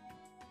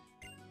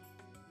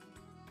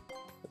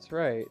 That's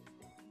right.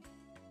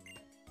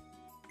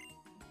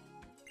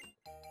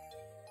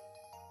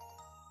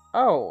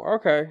 Oh,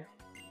 okay.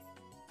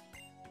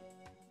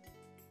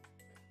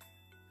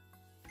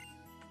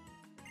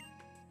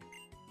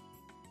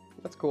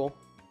 That's cool.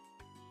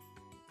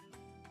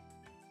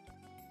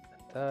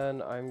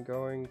 Then I'm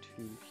going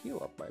to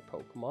heal up my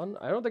Pokemon.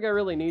 I don't think I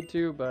really need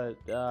to, but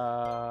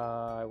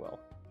I will.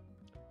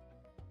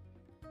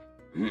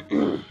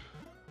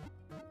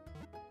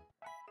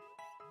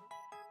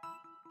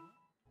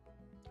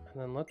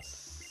 And then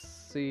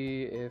let's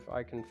see if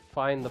I can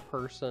find the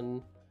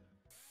person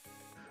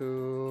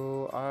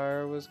who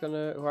I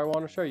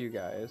want to show you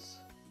guys.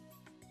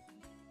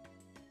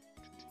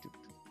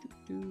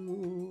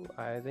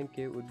 I think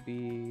it would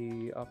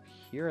be up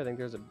here. I think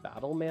there's a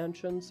battle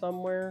mansion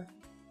somewhere.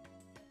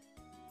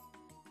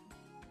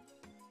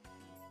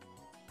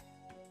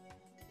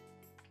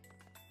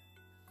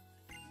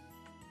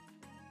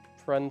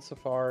 Friend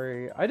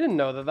Safari. I didn't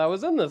know that that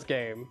was in this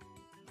game.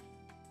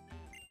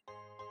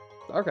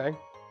 Okay.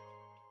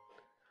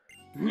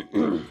 Okay,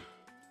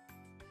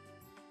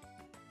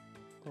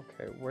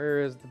 where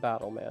is the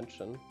Battle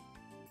Mansion?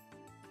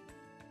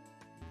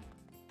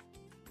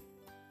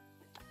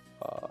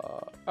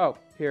 Oh,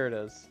 here it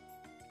is.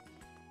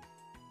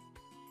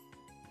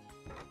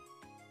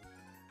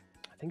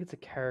 I think it's a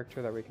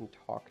character that we can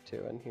talk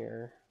to in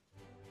here.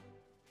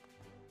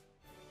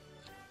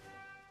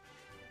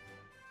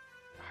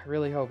 I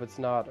really hope it's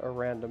not a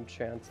random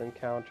chance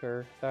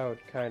encounter. That would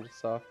kind of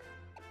suck.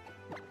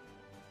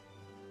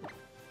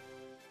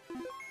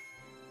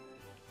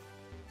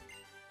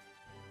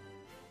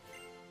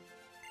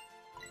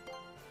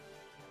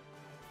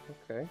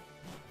 Okay.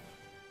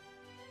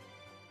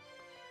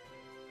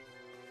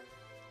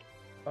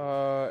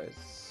 Is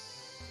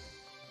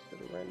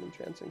it a random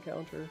chance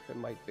encounter? It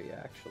might be,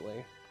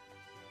 actually.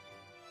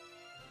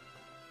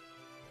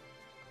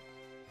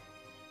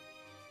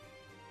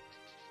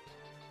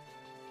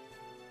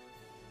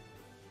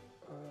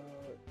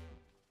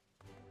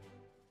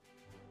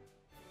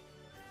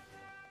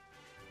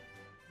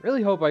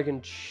 Really hope I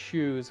can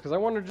choose, because I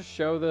wanted to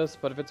show this,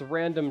 but if it's a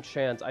random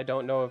chance, I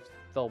don't know if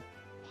they'll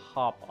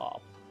pop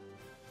up.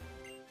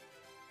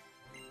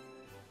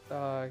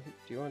 Do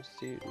you want to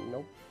see?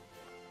 Nope.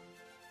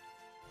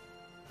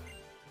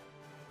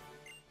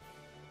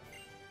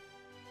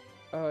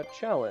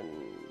 Challenge.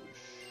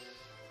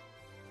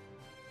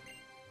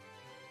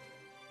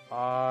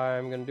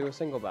 I'm gonna do a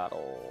single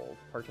battle.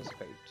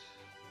 Participate.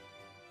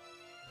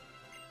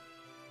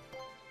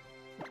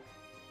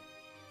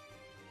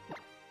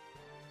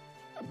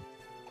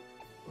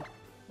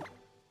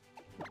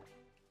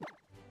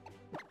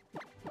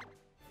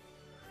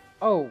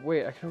 Oh,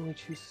 wait, I can only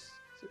choose...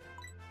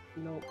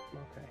 Nope,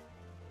 okay.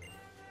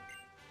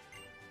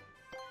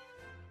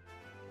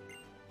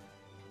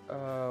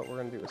 We're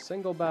gonna do a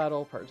single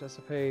battle,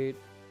 participate.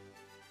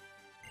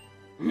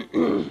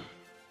 In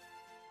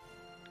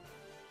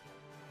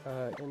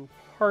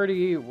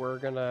party, we're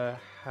gonna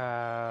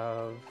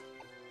have...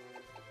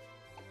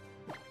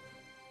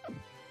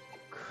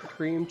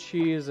 cream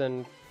cheese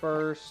and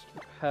first,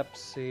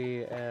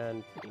 Pepsi,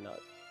 and peanut.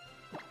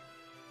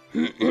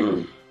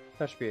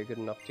 That should be a good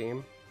enough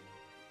team.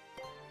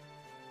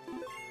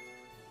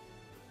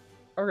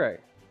 Okay.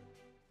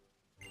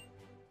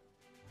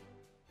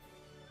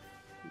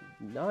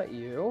 Not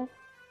you.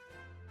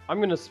 I'm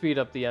gonna speed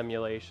up the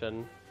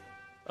emulation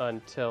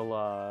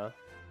until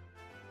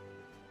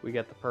we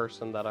get the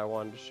person that I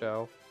wanted to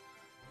show.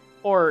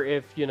 Or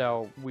if, you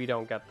know, we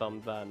don't get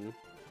them, then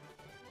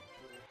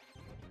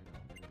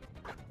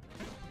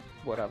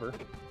whatever.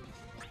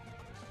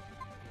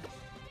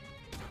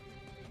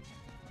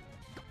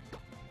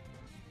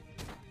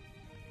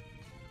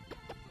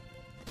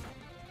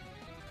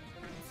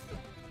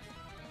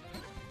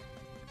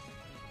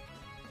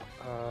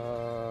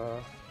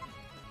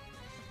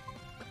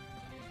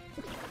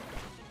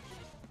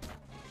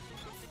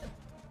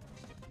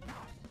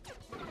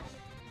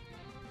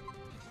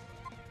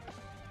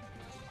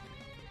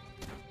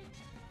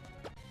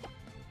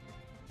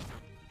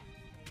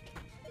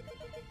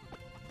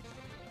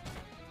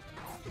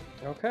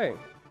 Okay.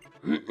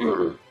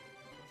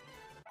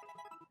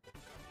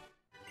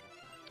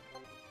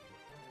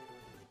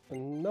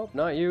 Nope,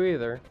 not you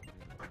either.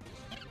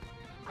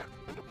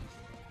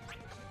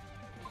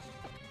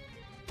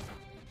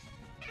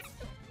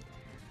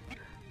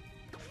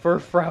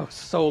 Furfrau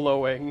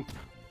soloing.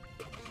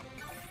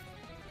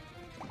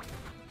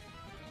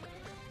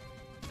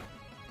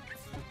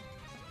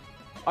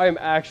 I am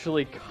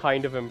actually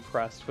kind of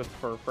impressed with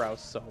Furfrau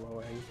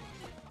soloing.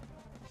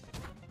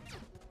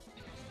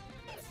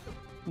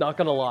 Not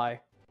gonna lie.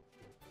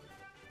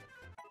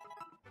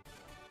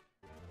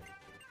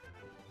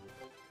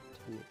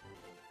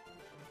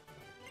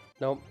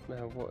 Nope.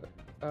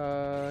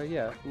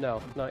 Yeah,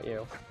 no, not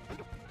you.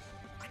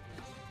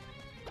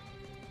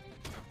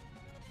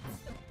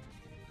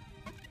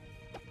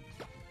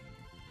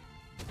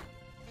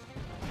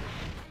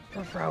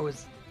 Furfrau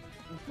is...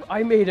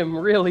 I made him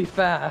really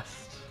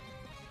fast.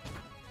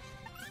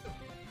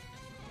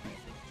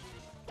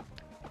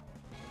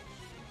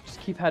 Just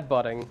keep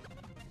headbutting.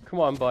 Come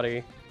on,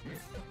 buddy.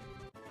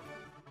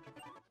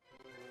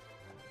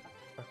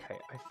 Okay,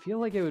 I feel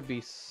like it would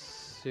be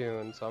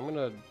soon, so I'm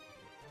gonna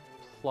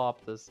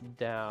plop this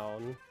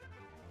down.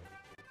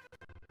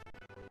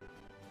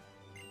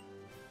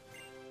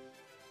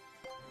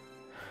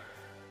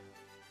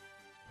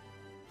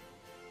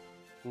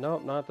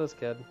 Nope, not this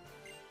kid.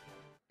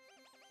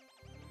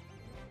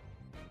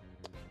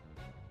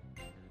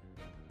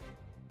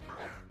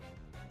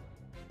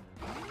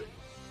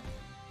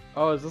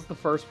 Oh, is this the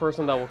first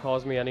person that will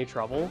cause me any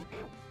trouble?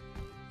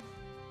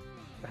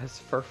 As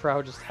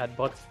Furfrau just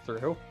headbutts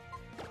through?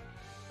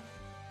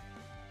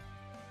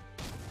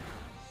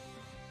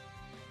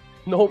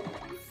 Nope.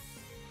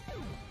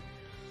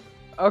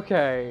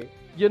 Okay,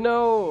 you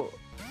know,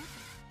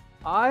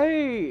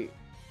 I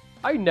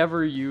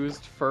never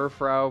used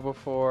Furfrau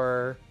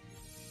before,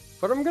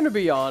 but I'm gonna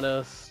be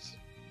honest.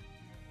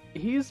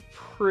 he's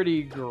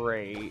pretty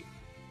great.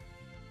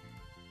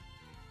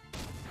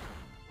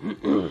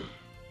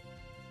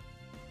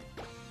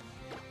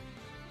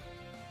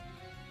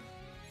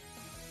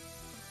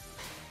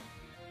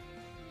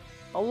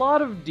 A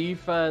lot of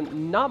defense,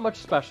 not much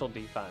special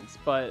defense,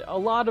 but a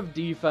lot of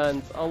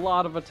defense, a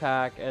lot of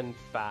attack, and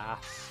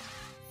fast.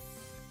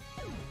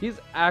 He's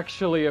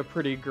actually a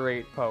pretty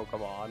great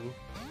Pokemon.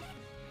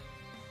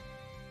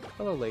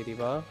 Hello,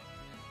 Ladybug.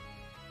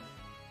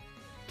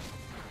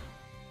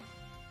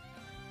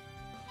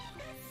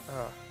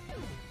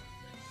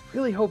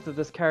 Really hope that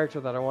this character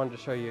that I wanted to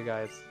show you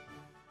guys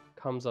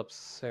comes up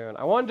soon.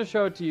 I wanted to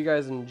show it to you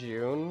guys in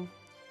June,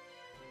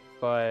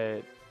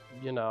 but,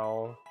 you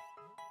know,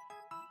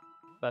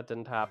 that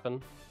didn't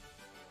happen.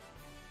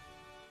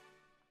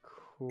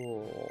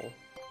 Cool.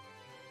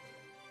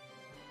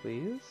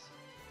 Please?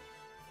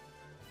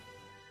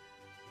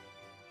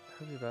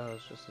 Heavy Battle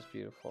is just as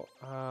beautiful.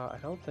 I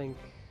don't think...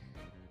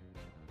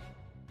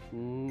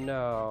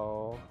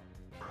 No.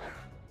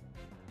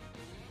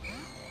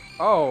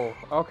 Oh,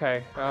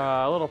 okay.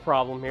 A little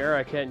problem here.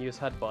 I can't use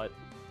Headbutt.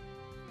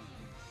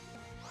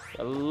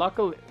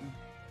 Luckily...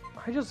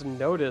 I just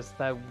noticed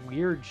that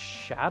weird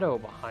shadow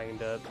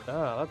behind it.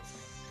 Oh, that's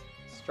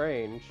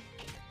strange.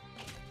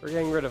 We're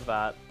getting rid of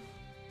that.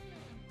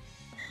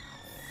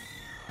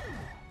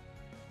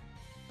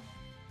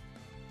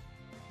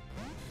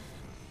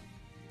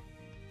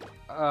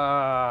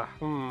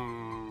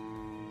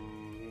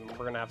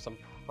 We're gonna have some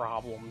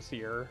problems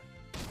here.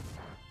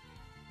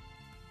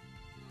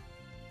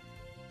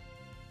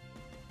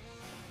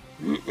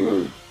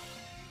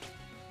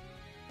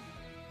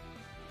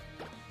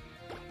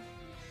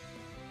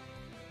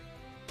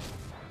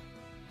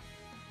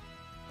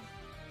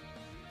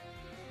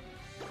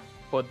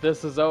 But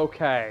this is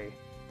okay.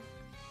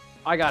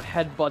 I got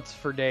headbutts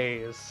for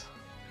days.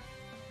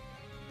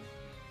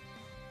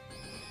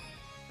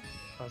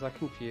 I was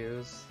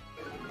confused.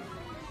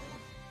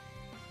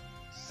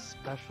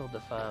 Special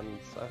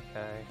defense,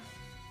 okay.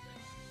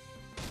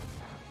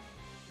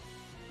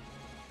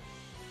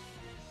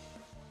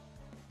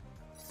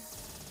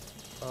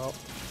 Oh.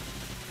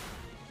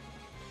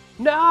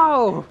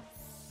 No!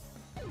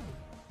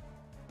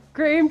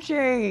 Cream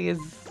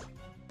cheese!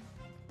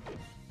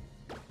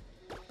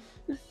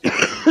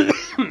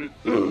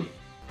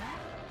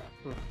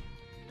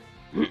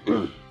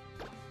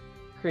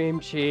 Cream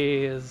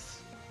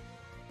cheese.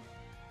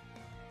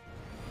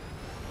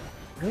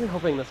 Really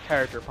hoping this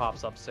character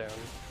pops up soon.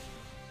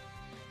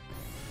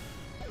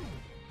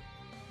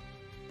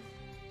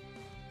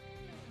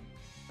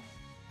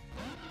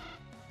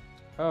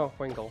 Oh,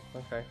 Wingle.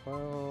 Okay,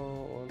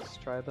 well, let's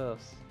try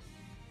this.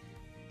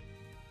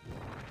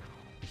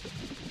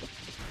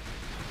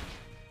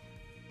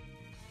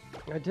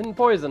 I didn't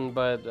poison,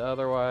 but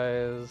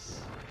otherwise...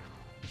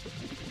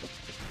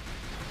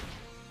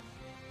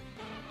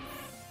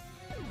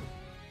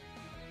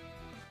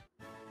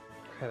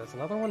 Okay, there's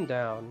another one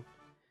down.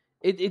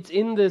 It's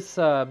in this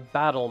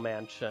battle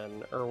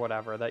mansion or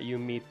whatever that you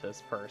meet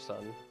this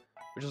person,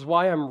 which is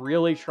why I'm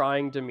really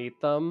trying to meet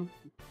them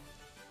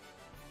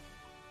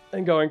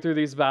and going through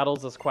these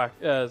battles as quick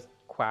as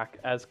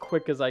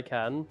I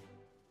can.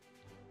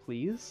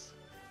 Please?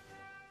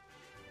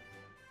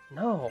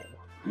 No.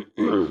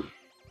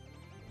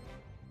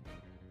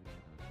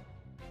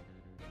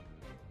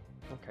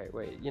 Okay,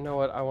 wait. You know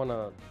what? I want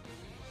to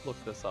look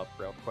this up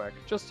real quick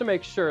just to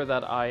make sure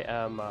that I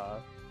am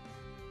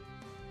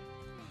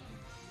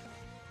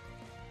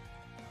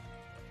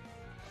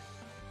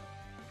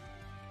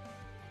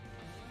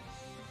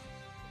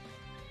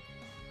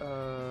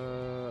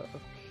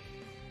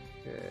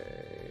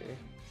okay.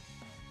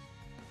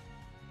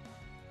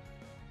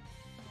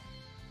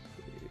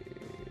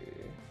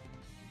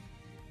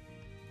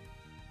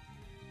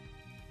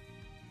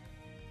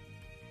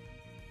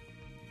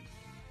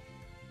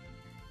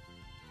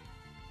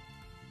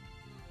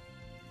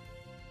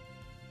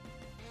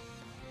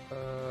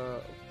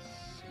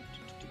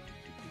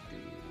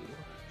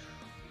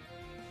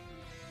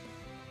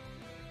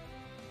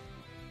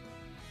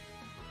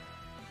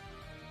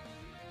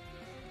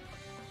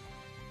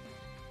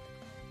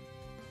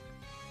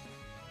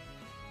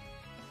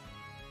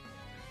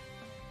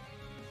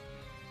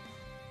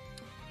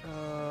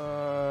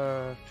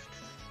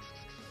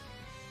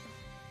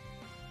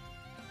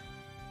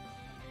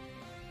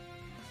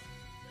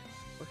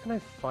 Where can I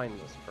find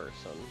this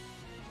person?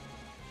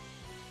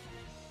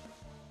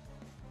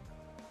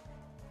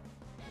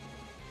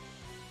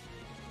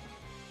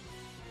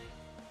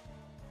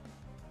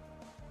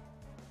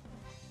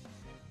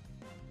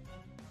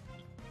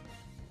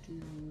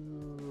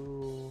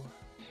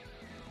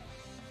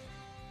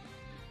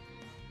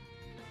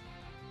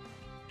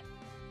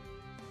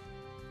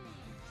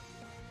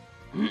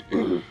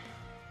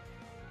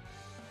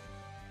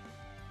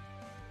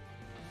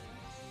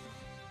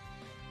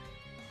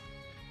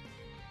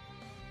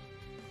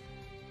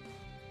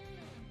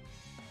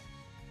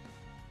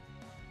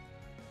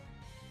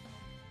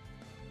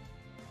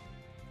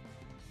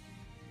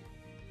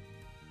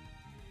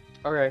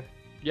 Okay.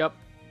 Yep.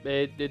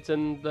 It's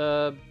in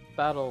the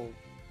battle...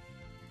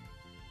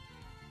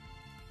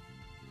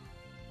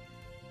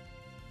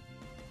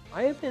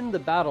 I am in the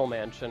battle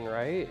mansion,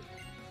 right?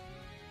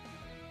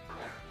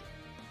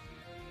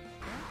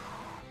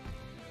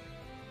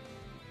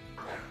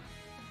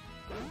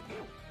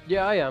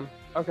 Yeah, I am.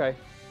 Okay.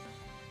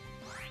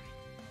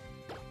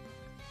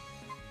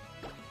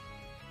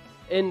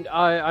 And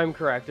I'm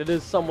correct. It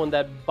is someone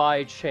that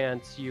by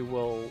chance you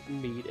will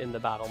meet in the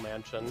battle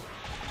mansion.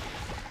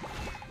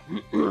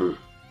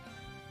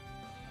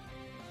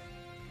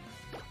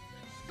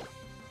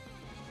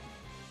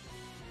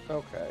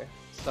 Okay.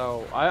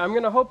 So, I'm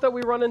gonna hope that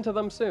we run into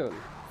them soon.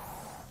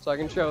 So I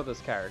can show this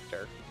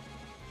character.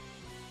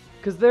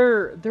 Because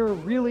they're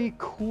really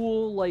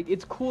cool, like,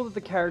 it's cool that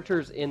the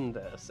character's in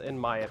this, in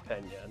my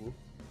opinion.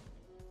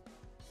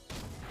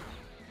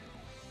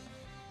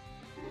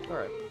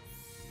 Alright.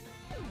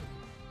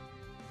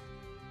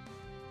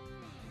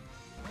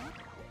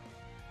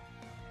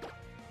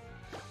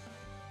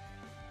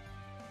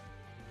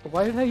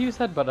 Why did I use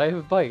Headbutt? I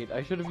have Bite.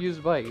 I should have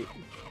used Bite.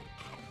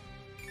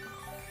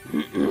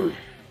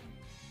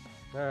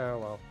 Oh,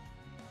 well.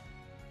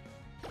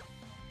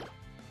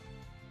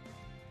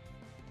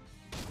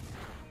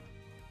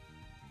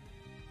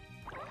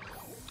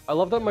 I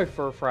love that my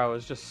Furfrou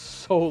is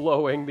just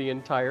soloing the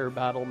entire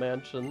battle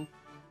mansion.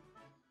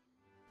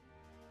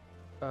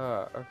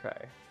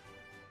 Okay.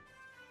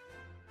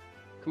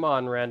 Come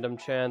on, random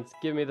chance.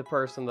 Give me the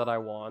person that I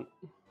want.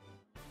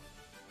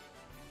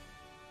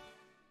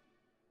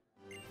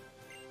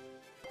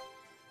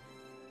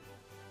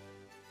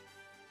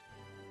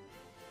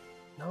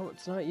 No,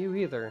 it's not you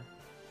either.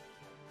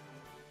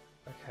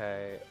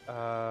 Okay,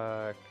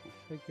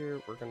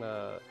 configure, we're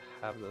gonna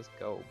have this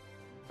go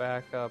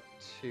back up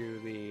to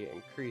the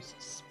increased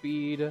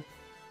speed.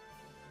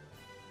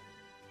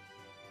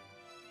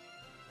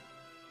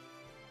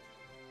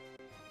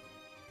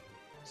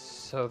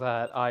 So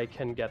that I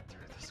can get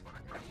through this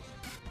quicker.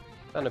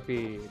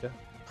 Centipede.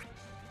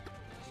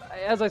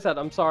 As I said,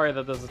 I'm sorry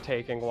that this is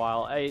taking a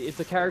while. It's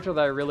a character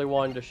that I really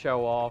wanted to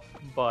show off,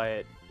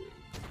 but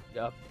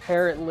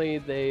apparently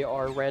they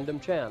are random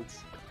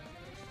chance.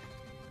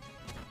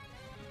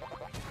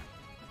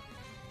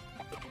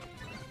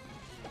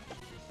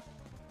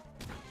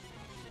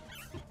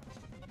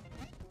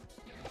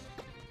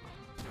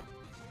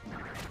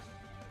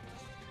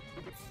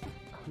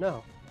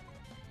 No.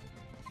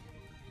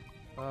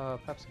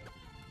 Pepsi.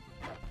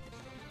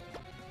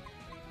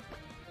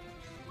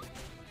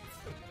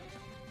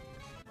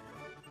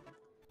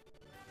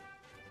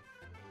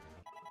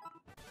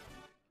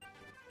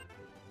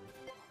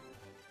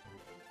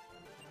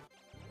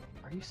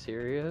 Are you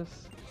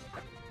serious?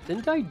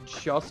 Didn't I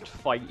just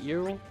fight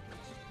you?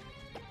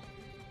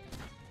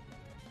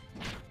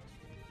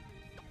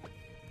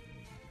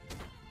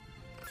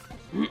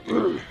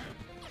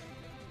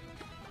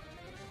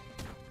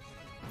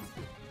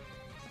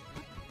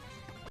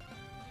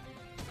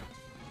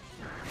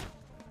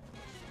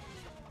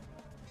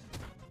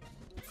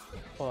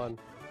 On.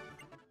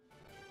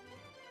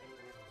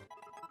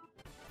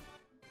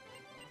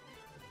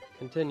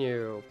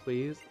 Continue,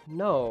 please.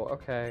 No,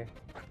 okay.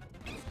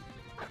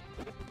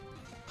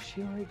 Is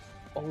she like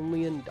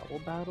only in double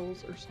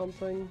battles or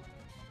something?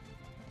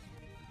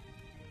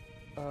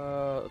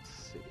 Let's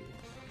see.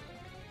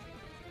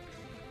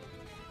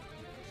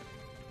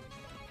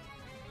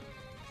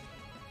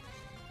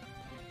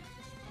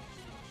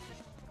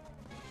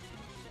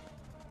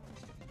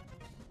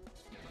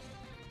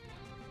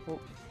 Oh.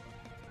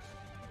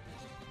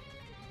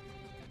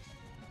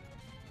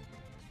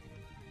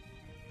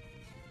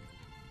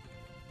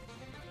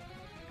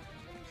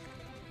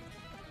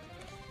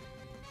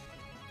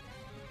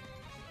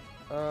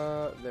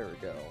 There we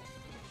go.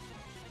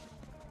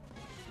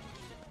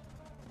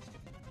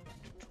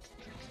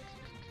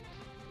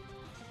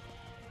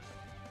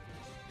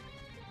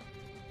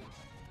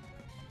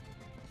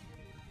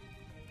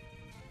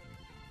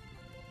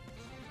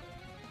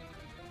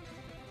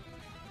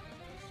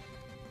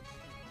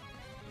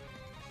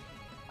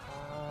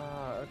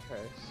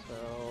 Okay,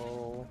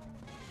 so...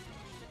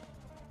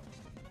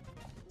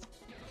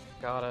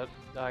 Got it.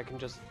 I can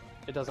just...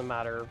 It doesn't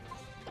matter.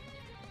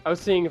 I was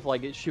seeing if,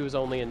 like, she was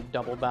only in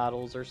double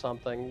battles or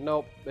something.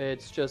 Nope,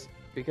 it's just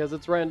because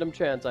it's random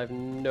chance. I have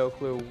no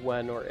clue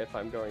when or if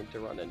I'm going to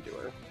run into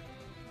her.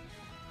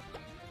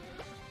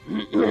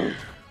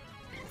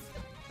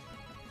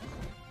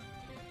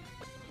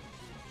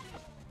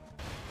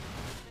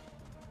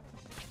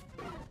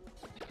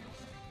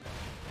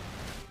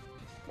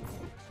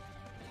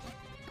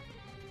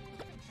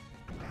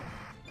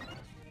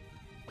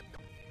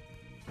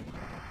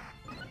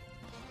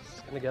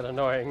 It's gonna get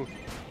annoying.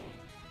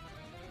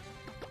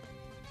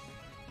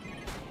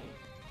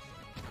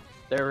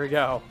 There we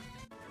go.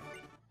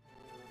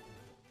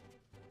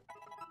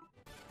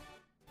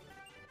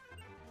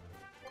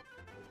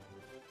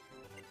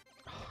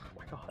 Oh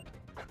my god.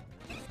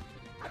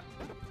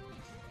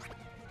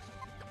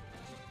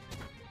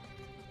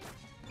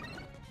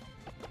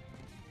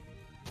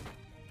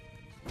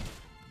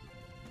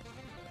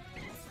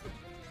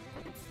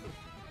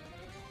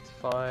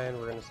 fine.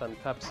 We're gonna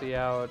send Pepsi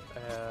out,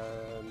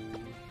 and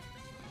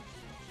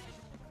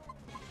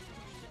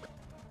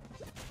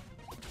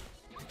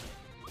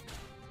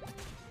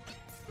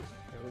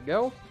there we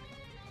go.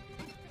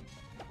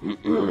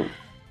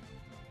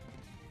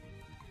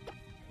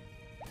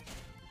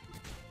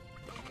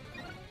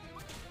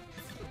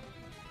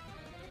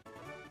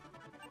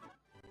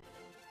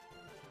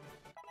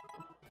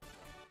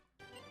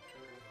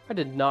 I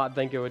did not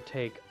think it would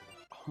take...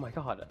 Oh my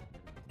god.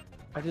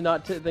 I did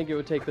not think it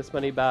would take this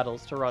many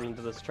battles to run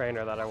into this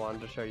trainer that I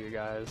wanted to show you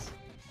guys.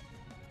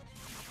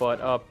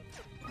 But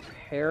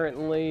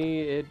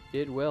apparently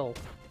it will.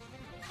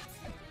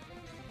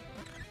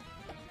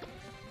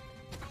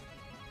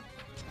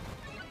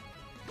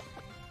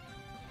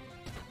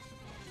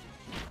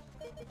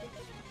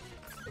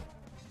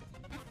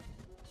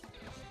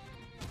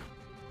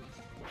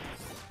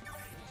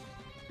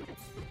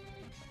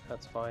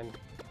 That's fine.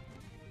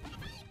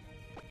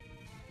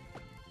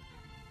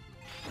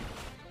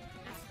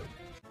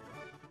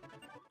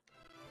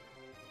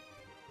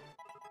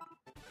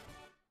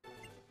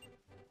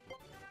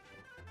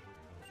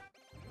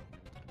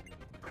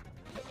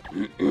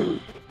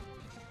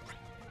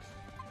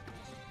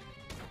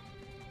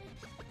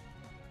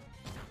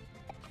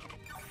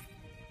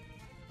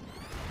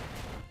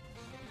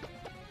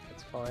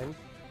 That's fine.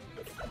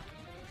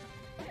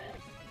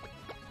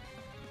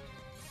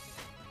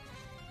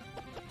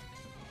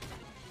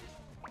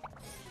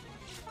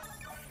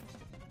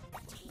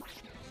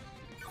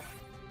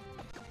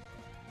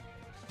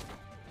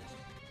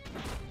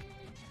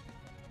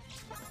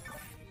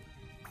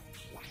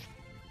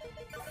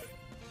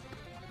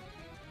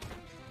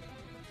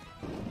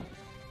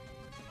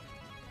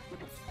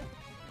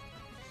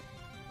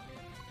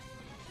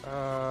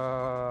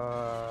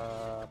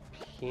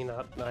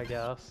 Peanut, I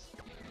guess.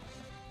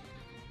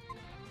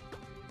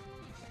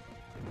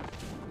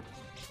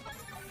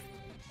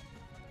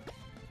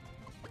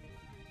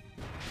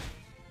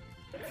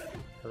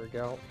 Here we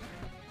go.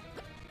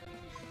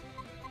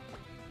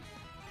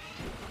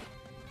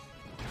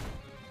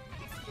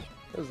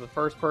 This is the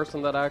first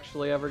person that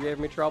actually ever gave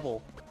me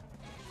trouble.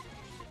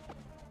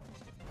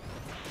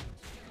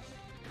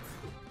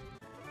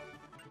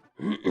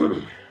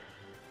 Come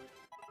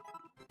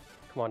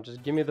on,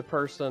 just give me the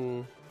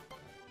person.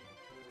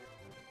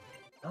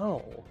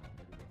 No.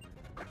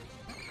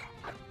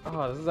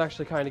 Oh, this is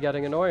actually kind of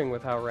getting annoying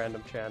with how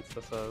random chance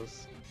this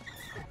is.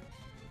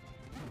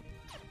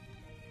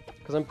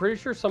 Because I'm pretty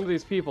sure some of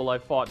these people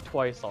I've fought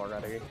twice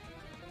already.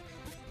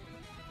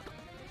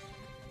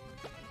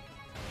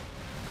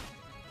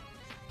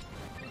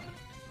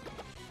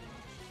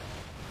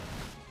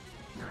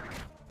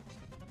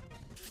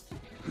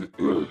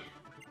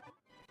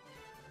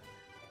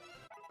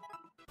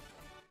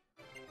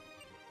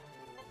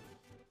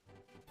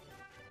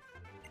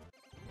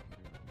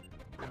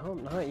 No,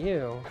 not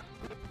you.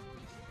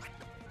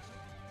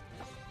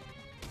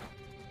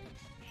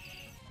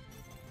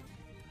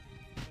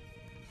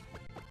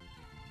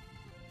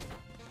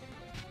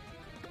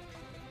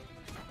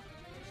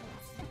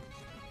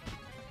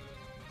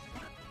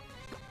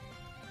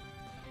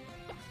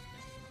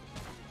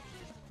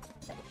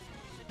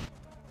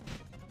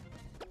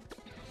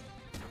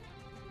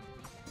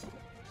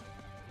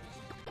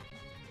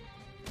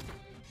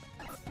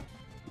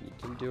 You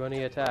didn't do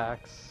any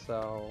attacks,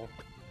 so...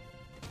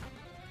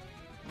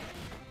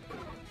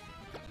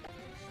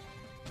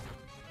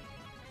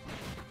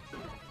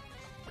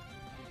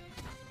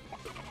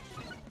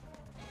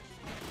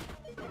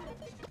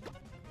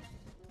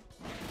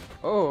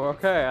 Oh,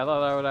 okay, I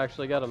thought I would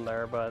actually get him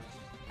there, but...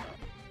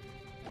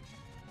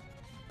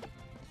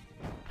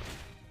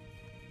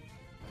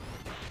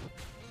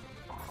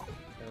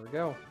 There we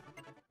go.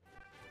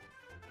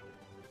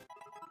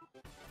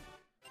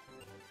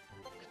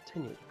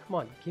 Continue. Come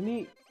on, give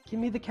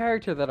me the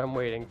character that I'm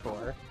waiting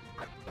for.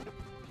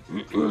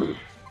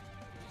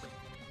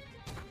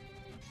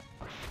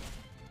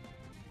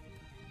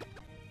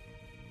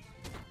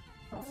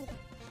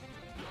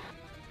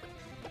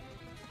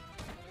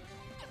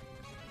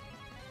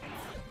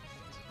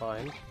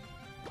 Fine.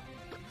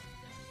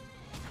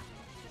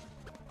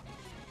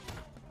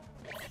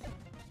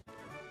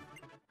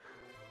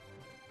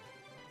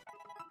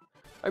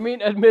 I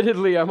mean,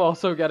 admittedly, I'm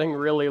also getting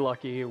really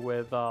lucky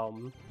with,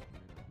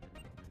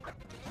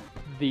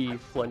 the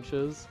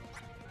flinches.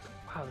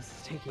 Wow, this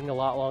is taking a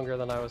lot longer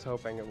than I was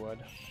hoping it would.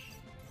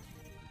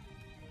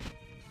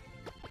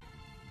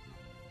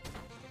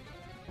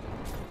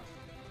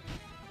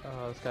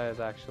 Oh, this guy is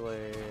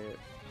actually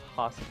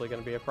possibly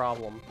going to be a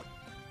problem.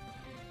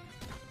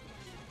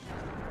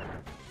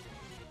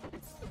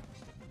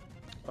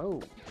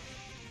 Oh,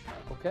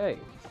 okay.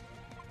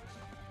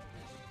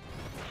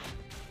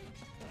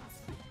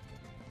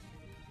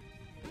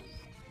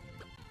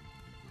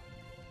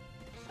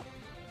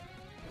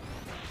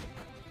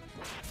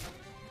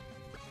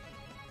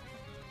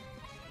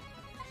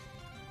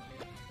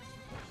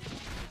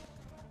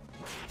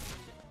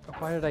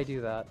 Why did I do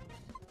that?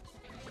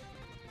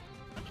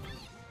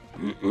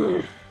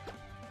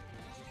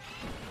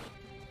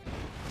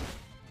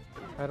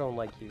 I don't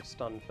like you,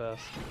 Stunfist.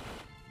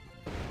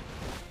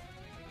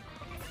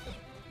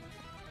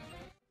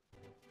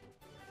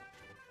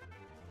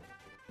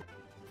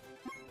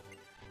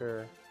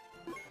 Sure.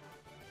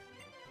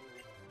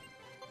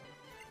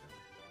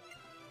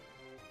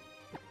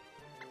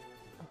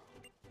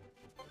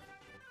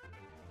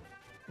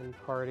 In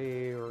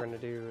party, we're gonna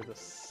do the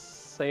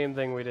same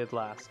thing we did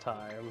last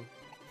time.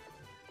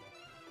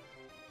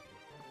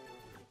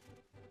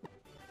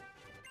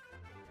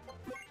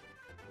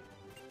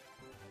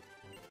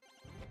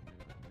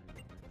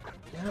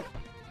 Yep.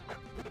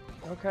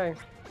 Okay.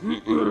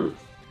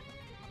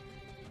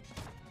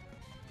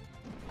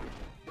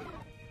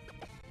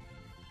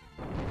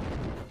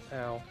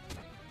 Ow.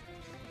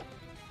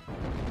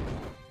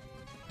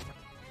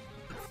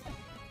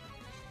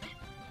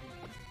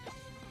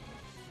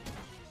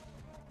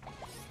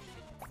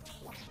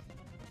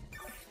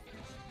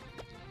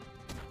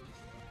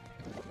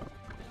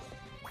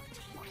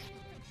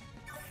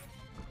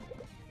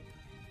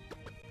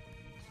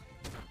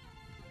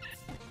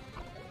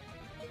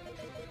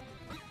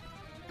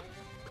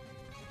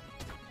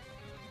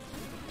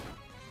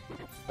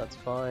 That's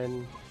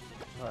fine.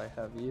 I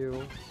have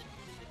you.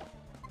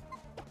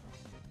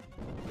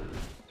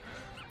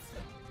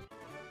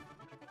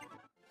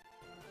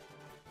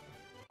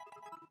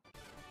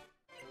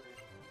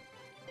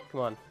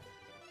 Come on.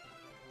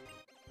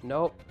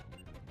 Nope.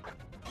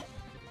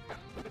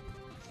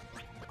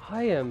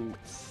 I am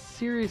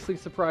seriously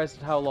surprised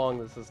at how long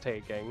this is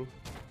taking.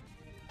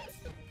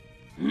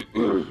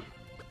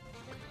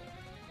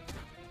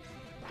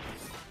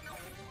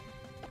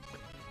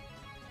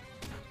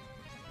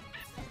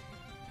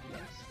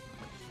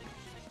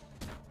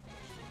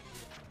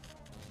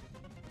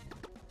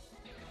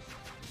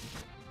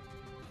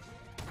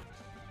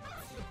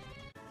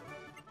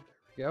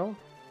 Go.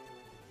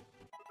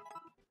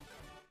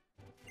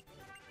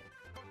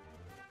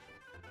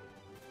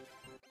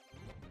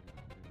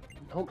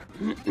 Nope.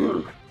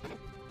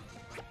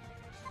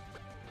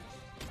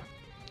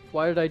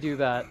 Why did I do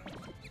that?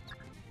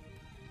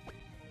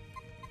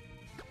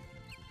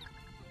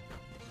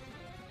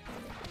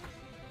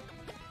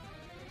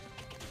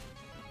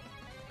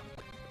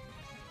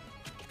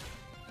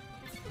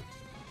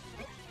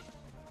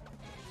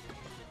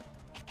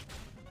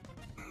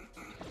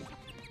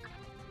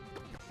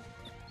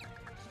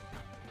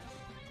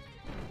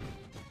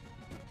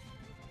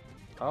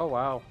 Oh,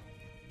 wow.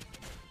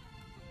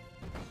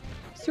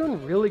 He's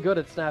doing really good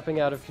at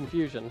snapping out of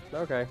confusion.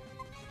 Okay.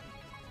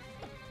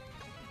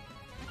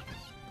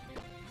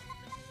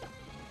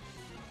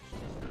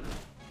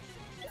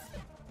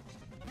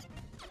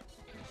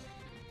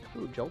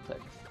 Ooh, Joltik.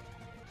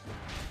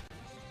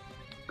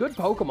 Good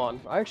Pokemon.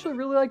 I actually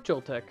really like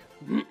Joltik.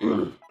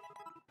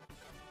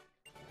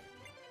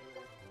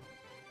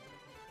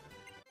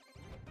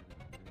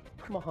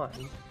 Come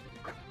on.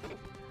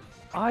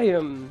 I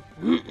am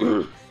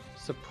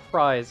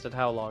surprised at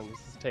how long this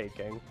is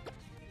taking.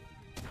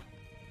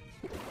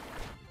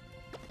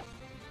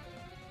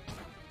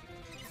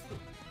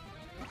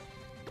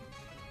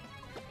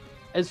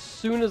 As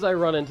soon as I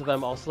run into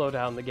them, I'll slow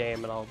down the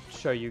game and I'll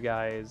show you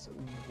guys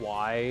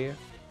why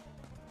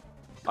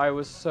I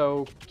was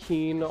so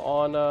keen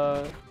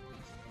on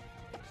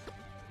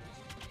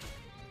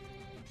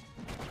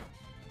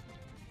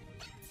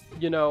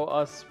you know,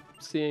 us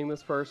seeing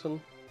this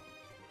person.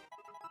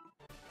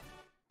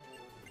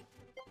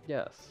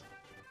 Yes.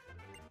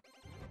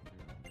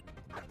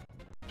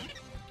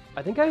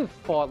 I think I've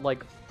fought,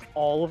 like,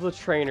 all of the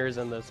trainers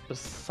in this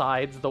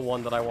besides the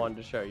one that I wanted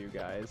to show you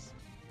guys.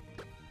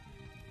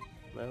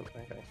 No?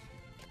 Okay.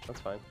 That's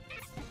fine.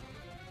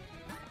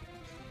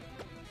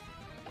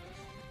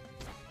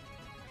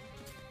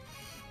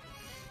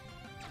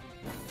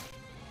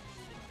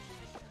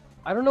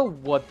 I don't know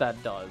what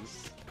that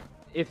does,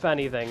 if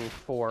anything,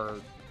 for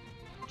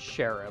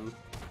Cherim.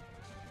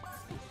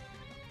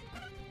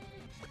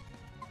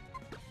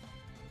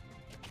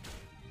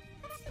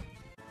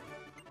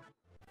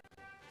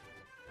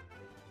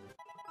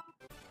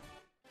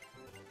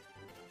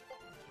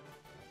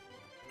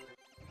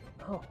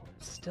 Oh,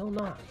 still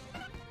not.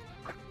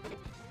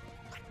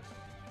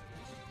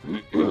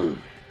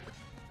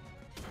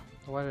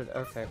 Why did...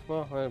 Okay,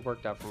 well, it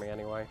worked out for me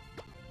anyway.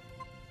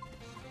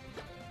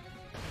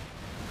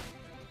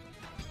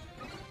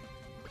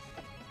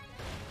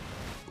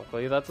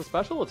 Luckily, that's a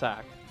special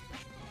attack.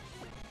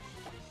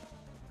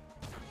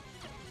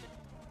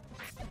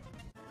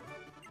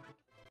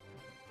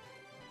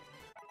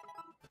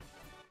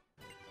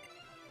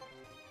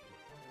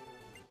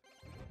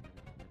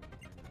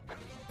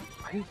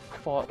 I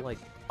fought, like...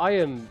 I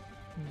am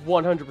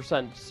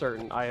 100%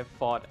 certain I have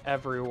fought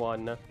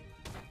everyone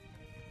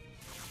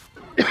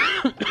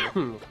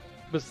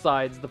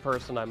besides the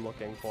person I'm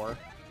looking for.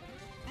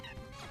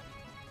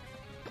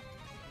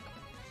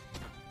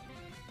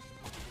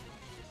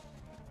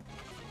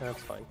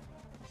 That's fine.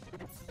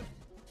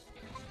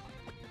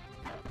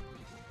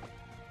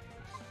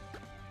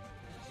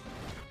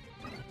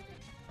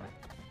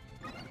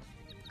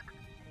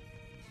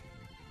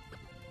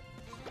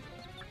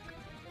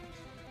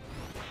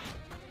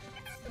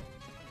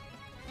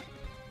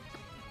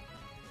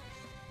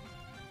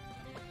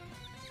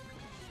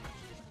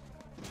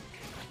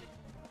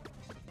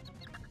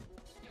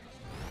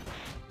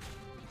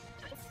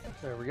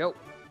 There we go.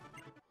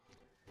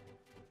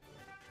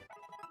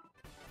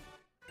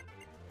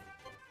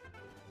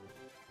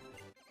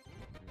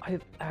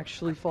 I've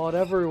actually fought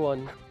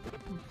everyone.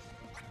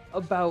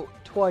 About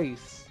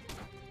twice.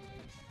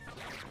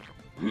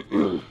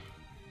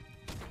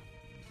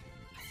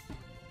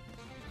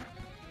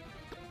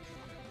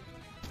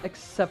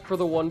 Except for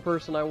the one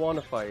person I want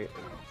to fight.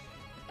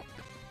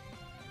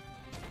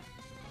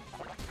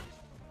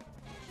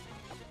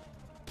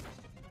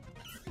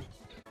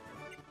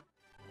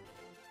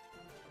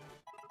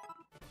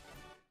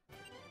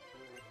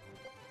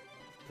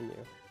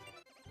 Continue.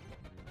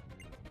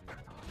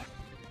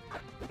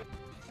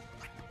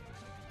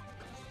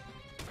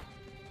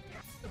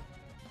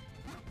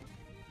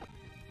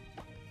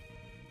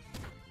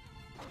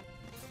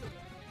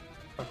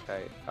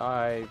 Okay,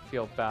 I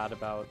feel bad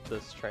about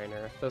this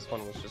trainer. This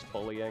one was just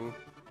bullying.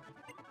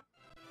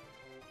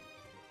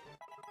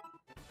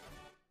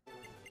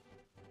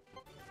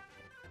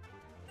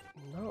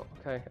 No,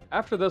 okay.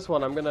 After this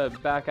one, I'm gonna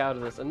back out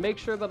of this and make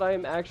sure that I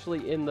am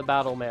actually in the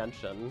battle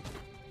mansion.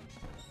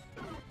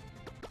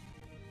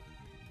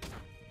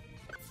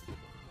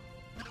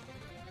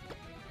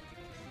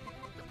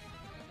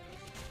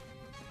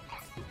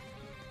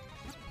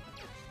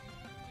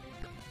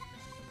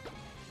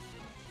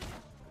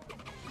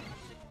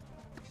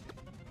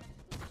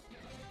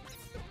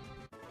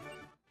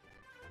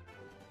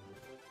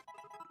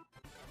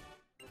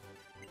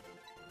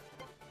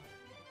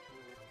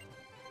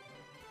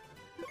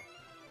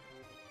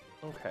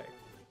 Okay,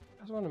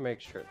 I just want to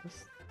make sure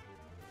this...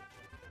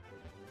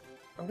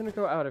 I'm gonna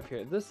go out of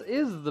here. This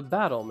is the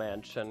battle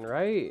mansion,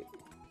 right?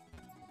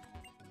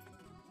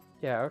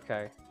 Yeah,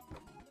 okay.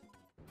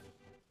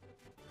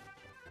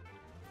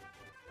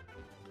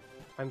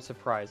 I'm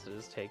surprised it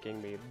is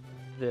taking me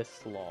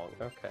this long.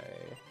 Okay.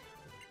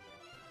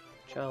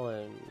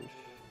 Challenge.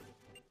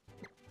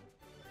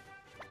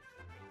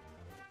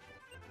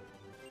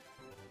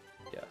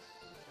 Yes.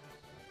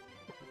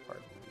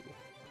 Pardon me.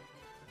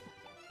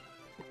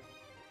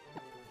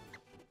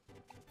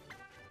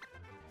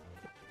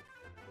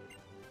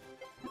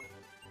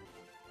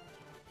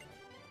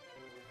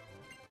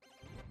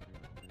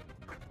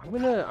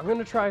 I'm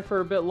gonna try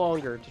for a bit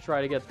longer to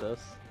try to get this.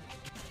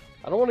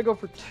 I don't want to go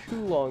for too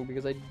long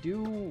because I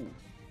do...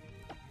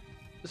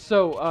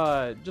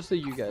 So, just so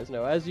you guys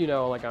know, as you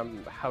know, like,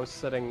 I'm house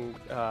sitting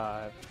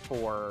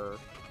for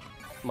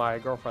my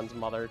girlfriend's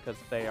mother because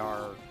they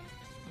are...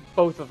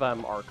 Both of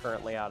them are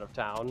currently out of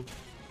town.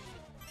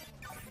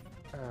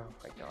 Oh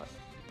my god.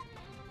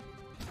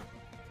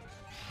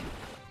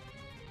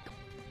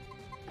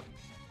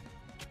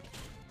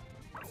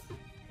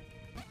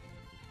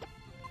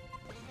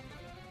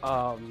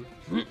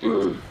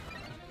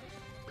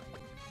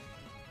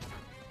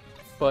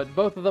 But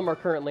both of them are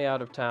currently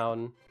out of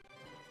town,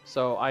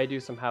 so I do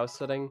some house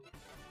sitting.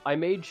 I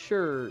made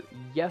sure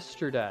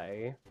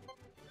yesterday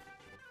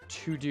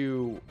to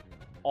do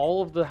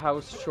all of the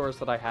house chores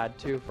that I had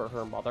to for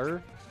her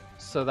mother,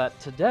 so that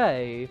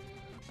today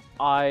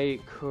I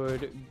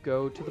could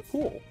go to the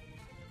pool.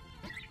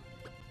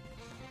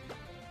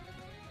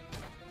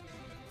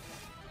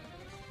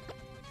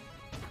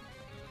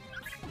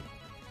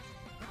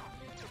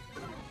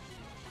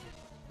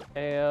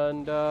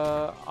 And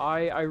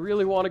I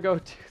really want to go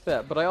do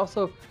that, but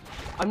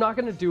I'm not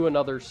going to do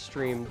another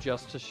stream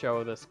just to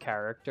show this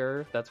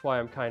character. That's why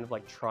I'm kind of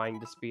like trying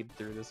to speed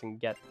through this and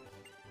get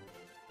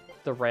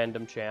the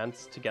random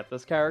chance to get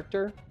this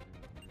character.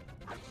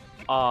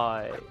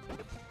 As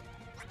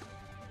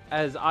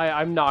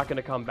I'm not going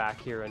to come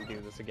back here and do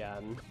this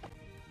again.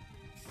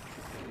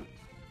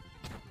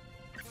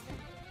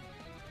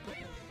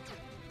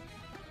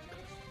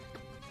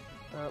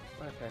 Oh,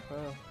 okay,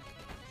 well,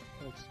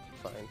 that's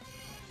fine.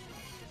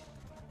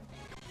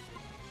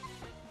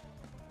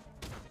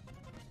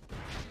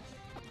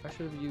 I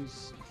should have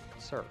used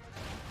surf.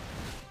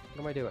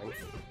 What am I doing?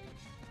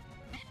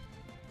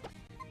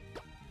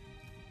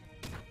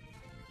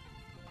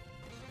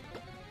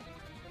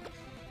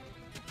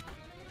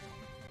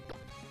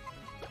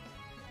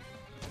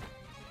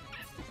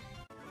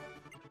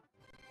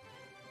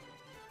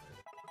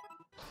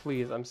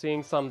 Please, I'm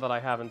seeing some that I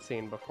haven't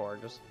seen before.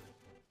 Just...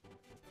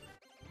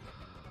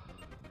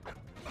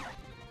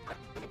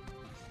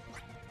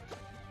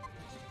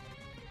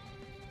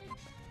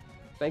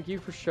 Thank you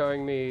for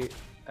showing me...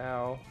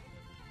 Ow.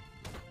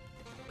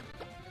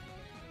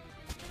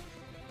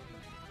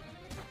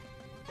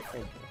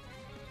 Thank you.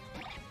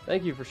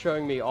 Thank you for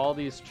showing me all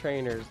these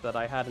trainers that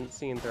I hadn't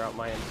seen throughout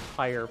my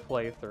entire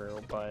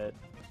playthrough, but...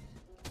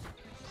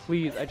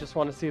 Please, I just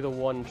want to see the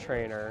one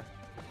trainer.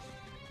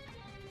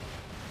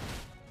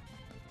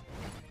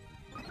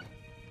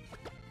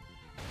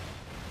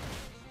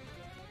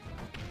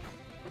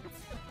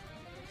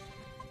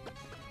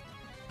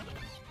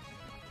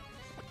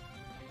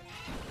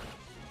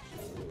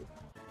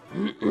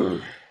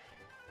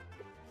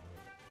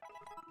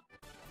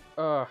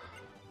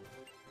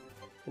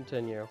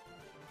 Continue.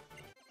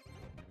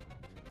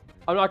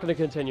 I'm not gonna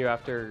continue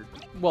after...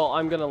 Well,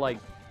 I'm gonna, like,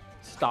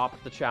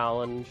 stop the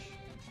challenge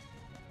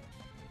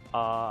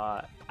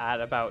at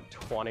about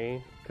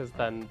 20, because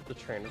then the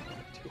trainer would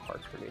be too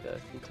hard for me to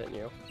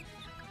continue.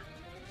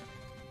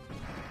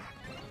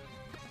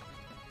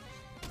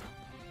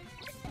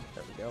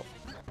 There we go.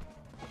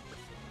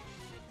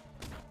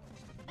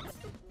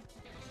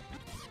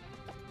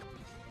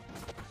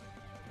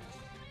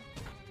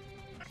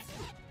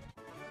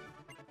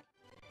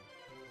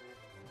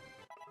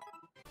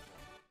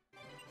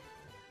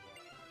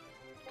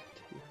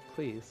 Continue,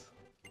 please.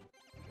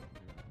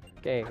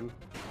 Game.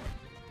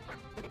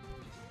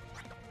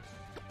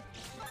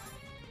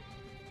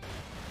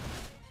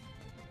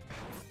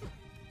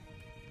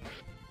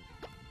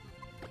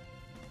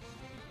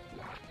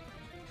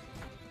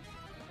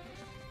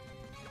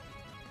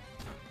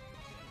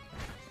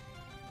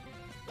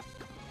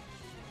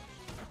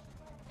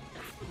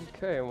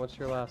 Okay, and what's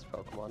your last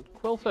Pokemon?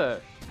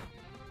 Quillfish!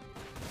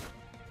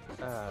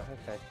 Ah,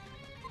 okay.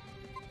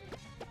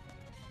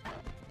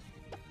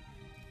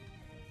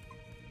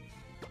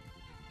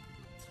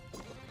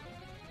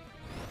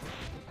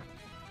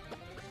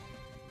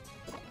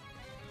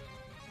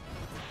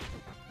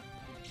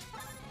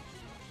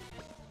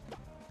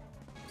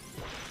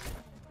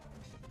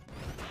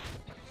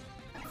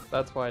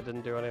 That's why I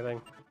didn't do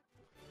anything.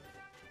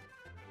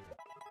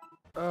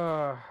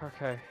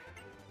 Okay.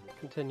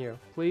 Continue,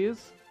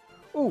 please.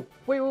 Oh,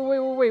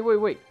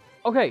 wait.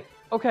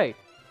 Okay.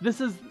 This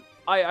is...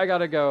 I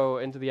gotta go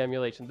into the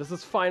emulation. This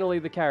is finally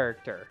the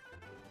character.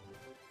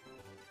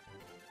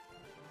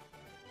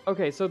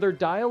 Okay, so their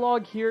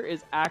dialogue here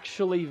is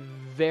actually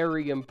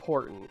very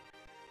important.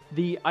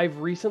 I've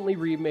recently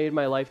remade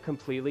my life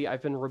completely.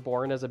 I've been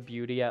reborn as a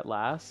beauty at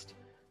last.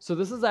 So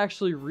this is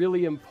actually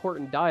really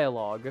important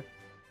dialogue.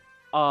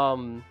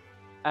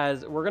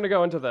 As we're gonna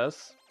go into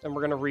this, and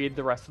we're gonna read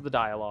the rest of the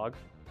dialogue.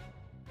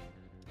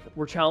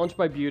 We're challenged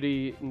by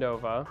Beauty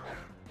Nova,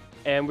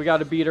 and we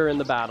gotta beat her in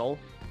the battle.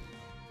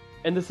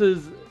 And this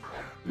is...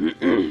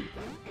 this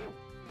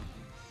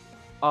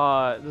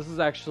is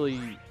actually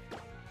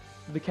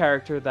the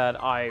character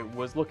that I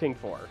was looking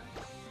for.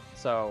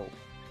 So...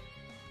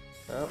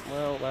 oh,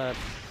 well, that's...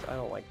 I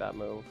don't like that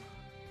move,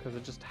 because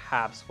it just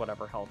halves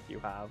whatever health you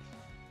have.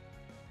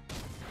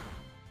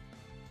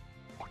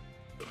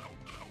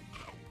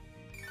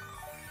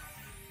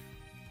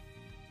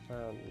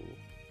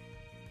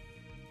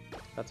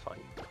 That's fine.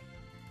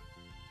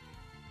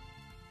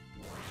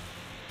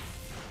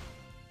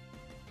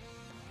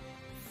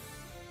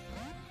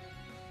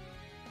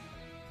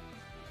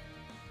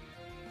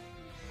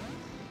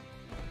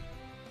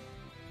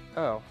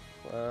 Oh,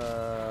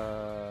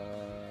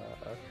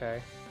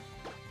 okay.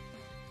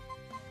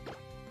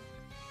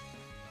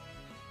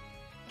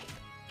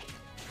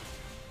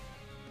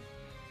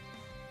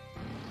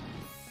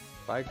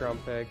 Bye,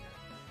 Grumpig.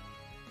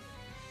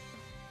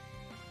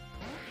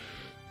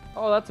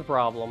 Oh, that's a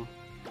problem.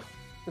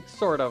 It's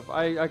sort of.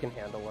 I can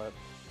handle it.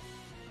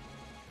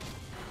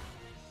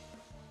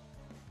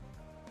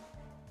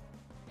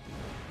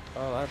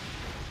 Oh, that's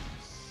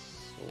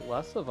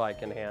less of I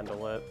can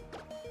handle it.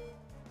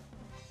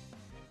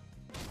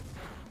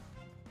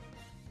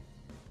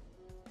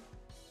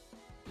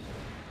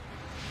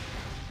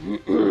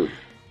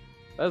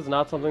 That is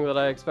not something that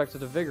I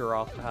expected a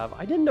Vigoroth to have.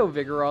 I didn't know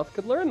Vigoroth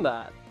could learn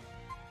that.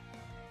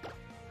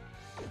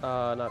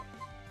 Not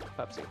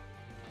Pepsi.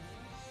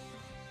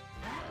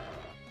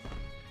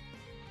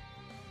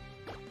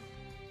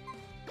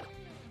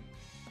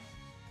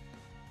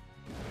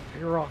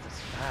 Vigoroth is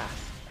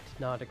fast. I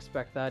did not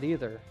expect that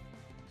either.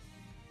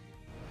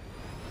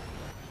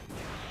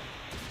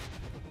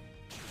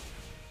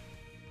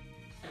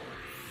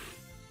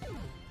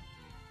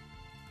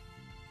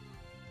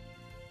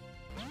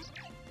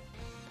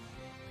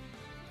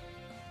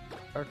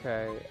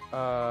 Okay,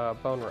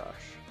 Bone Rush.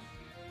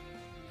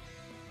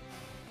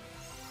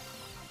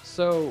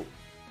 So,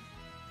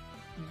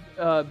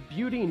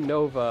 Beauty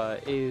Nova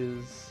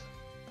is...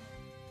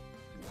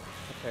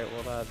 okay,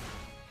 well that's...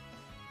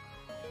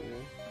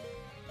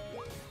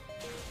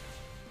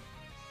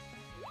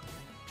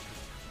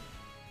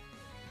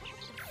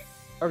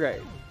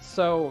 okay,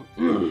 so,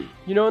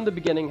 you know in the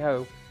beginning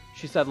how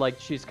she said, like,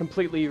 she's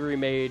completely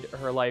remade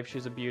her life,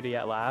 she's a beauty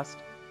at last?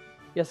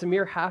 Yes, a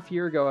mere half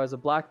year ago as a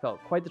black belt.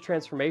 Quite the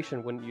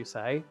transformation, wouldn't you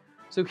say?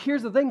 So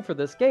here's the thing for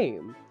this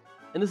game,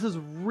 and this is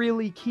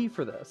really key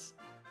for this.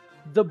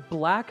 The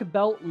black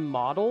belt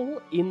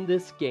model in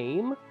this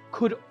game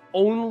could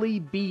only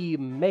be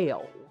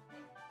male.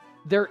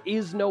 There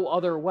is no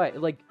other way.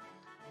 Like,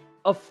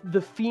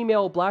 the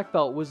female black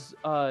belt was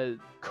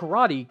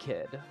Karate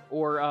Kid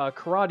or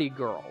Karate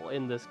Girl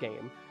in this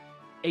game.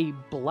 A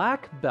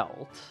black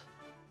belt,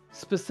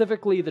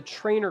 specifically the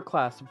trainer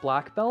class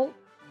black belt,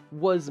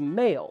 was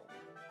male.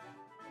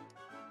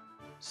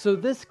 So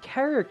this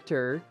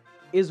character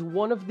is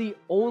one of the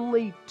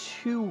only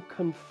 2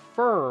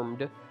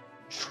 confirmed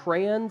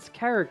trans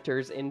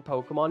characters in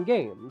Pokemon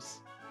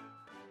games,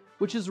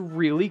 which is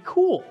really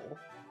cool.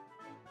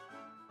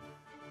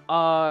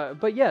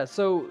 But yeah,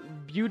 so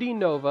Beauty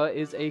Nova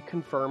is a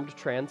confirmed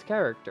trans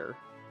character.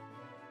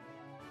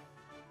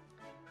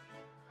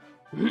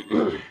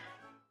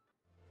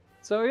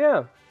 So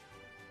yeah.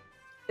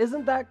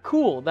 Isn't that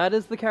cool? That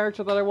is the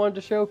character that I wanted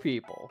to show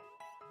people.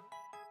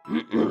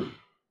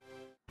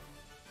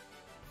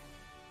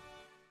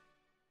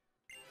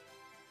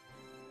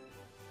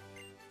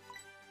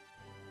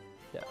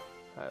 Yeah,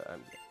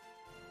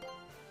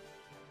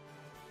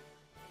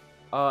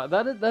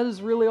 that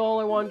is really all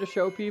I wanted to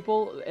show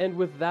people, and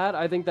with that,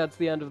 I think that's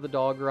the end of the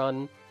dog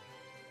run.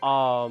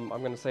 I'm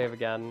gonna save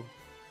again,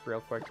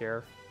 real quick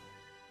here.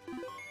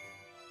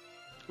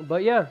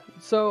 But yeah,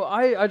 so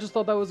I just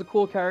thought that was a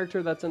cool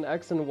character that's an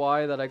X and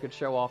Y that I could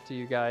show off to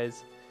you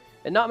guys.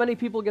 And not many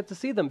people get to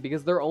see them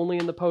because they're only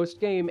in the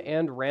post-game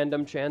and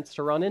random chance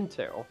to run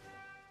into.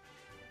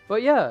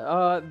 But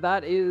yeah,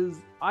 that is...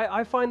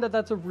 I find that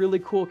that's a really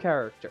cool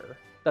character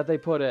that they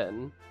put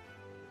in.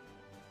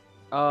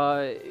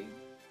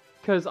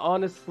 Because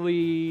honestly,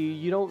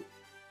 you don't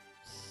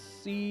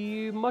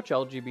see much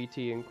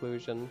LGBT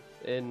inclusion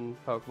in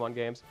Pokemon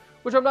games.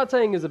 Which I'm not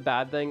saying is a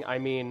bad thing. I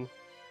mean,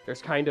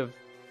 there's kind of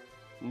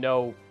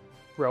no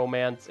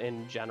romance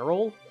in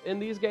general in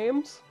these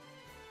games.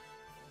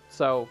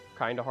 So,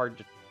 kind of hard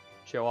to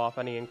show off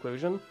any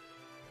inclusion.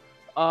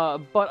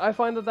 But I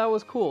find that that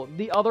was cool.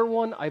 The other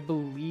one, I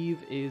believe,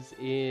 is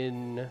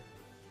in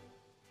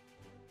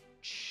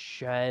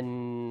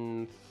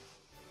Gen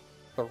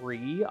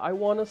 3, I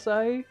want to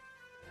say.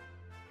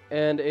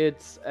 And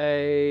it's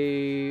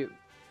again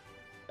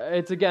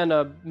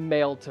a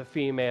male to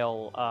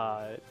female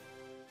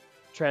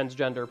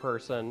transgender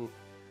person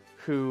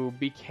who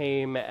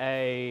became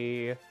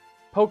a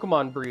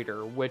Pokemon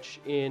breeder, which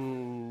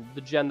in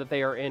the gen that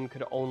they are in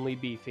could only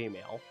be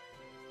female.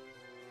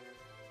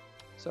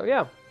 So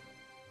yeah,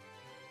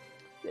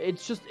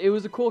 it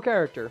was a cool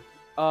character.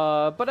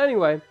 But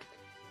anyway,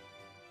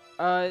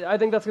 I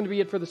think that's going to be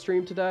it for the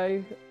stream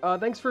today.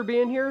 Thanks for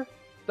being here.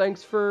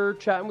 Thanks for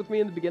chatting with me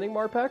in the beginning,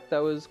 Marpek. That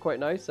was quite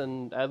nice,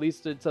 and at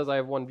least it says I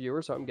have one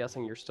viewer, so I'm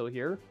guessing you're still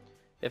here.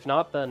 If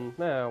not, then,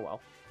 well.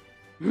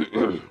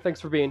 Thanks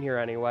for being here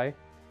anyway.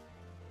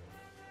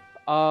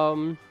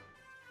 And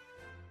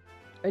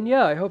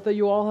yeah, I hope that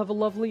you all have a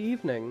lovely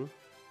evening.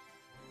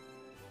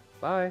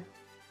 Bye.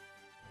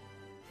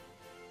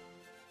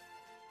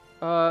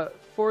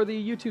 For the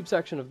YouTube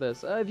section of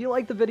this, if you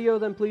liked the video,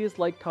 then please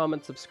like,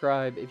 comment,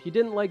 subscribe. If you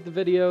didn't like the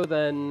video,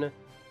 then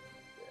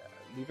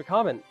leave a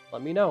comment.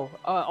 Let me know.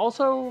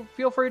 Also,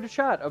 feel free to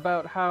chat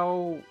about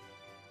how...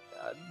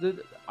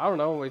 I don't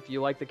know, if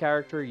you like the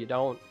character, you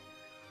don't.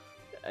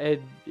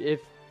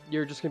 If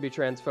you're just going to be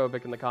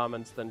transphobic in the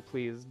comments, then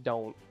please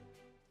don't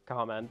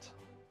comment.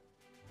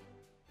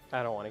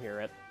 I don't want to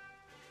hear it.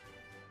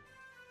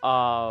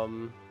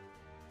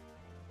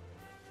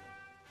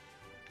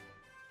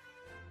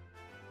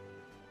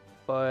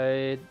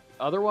 But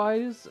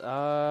otherwise,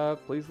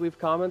 please leave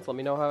comments. Let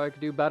me know how I could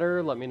do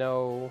better. Let me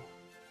know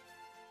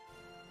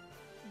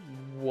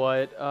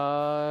what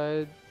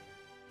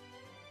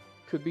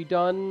could be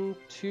done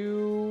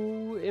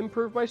to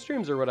improve my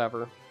streams or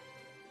whatever.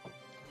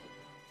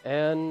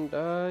 And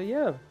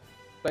yeah,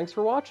 thanks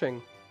for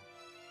watching.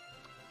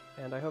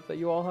 And I hope that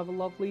you all have a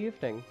lovely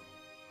evening.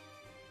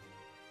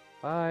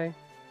 Bye.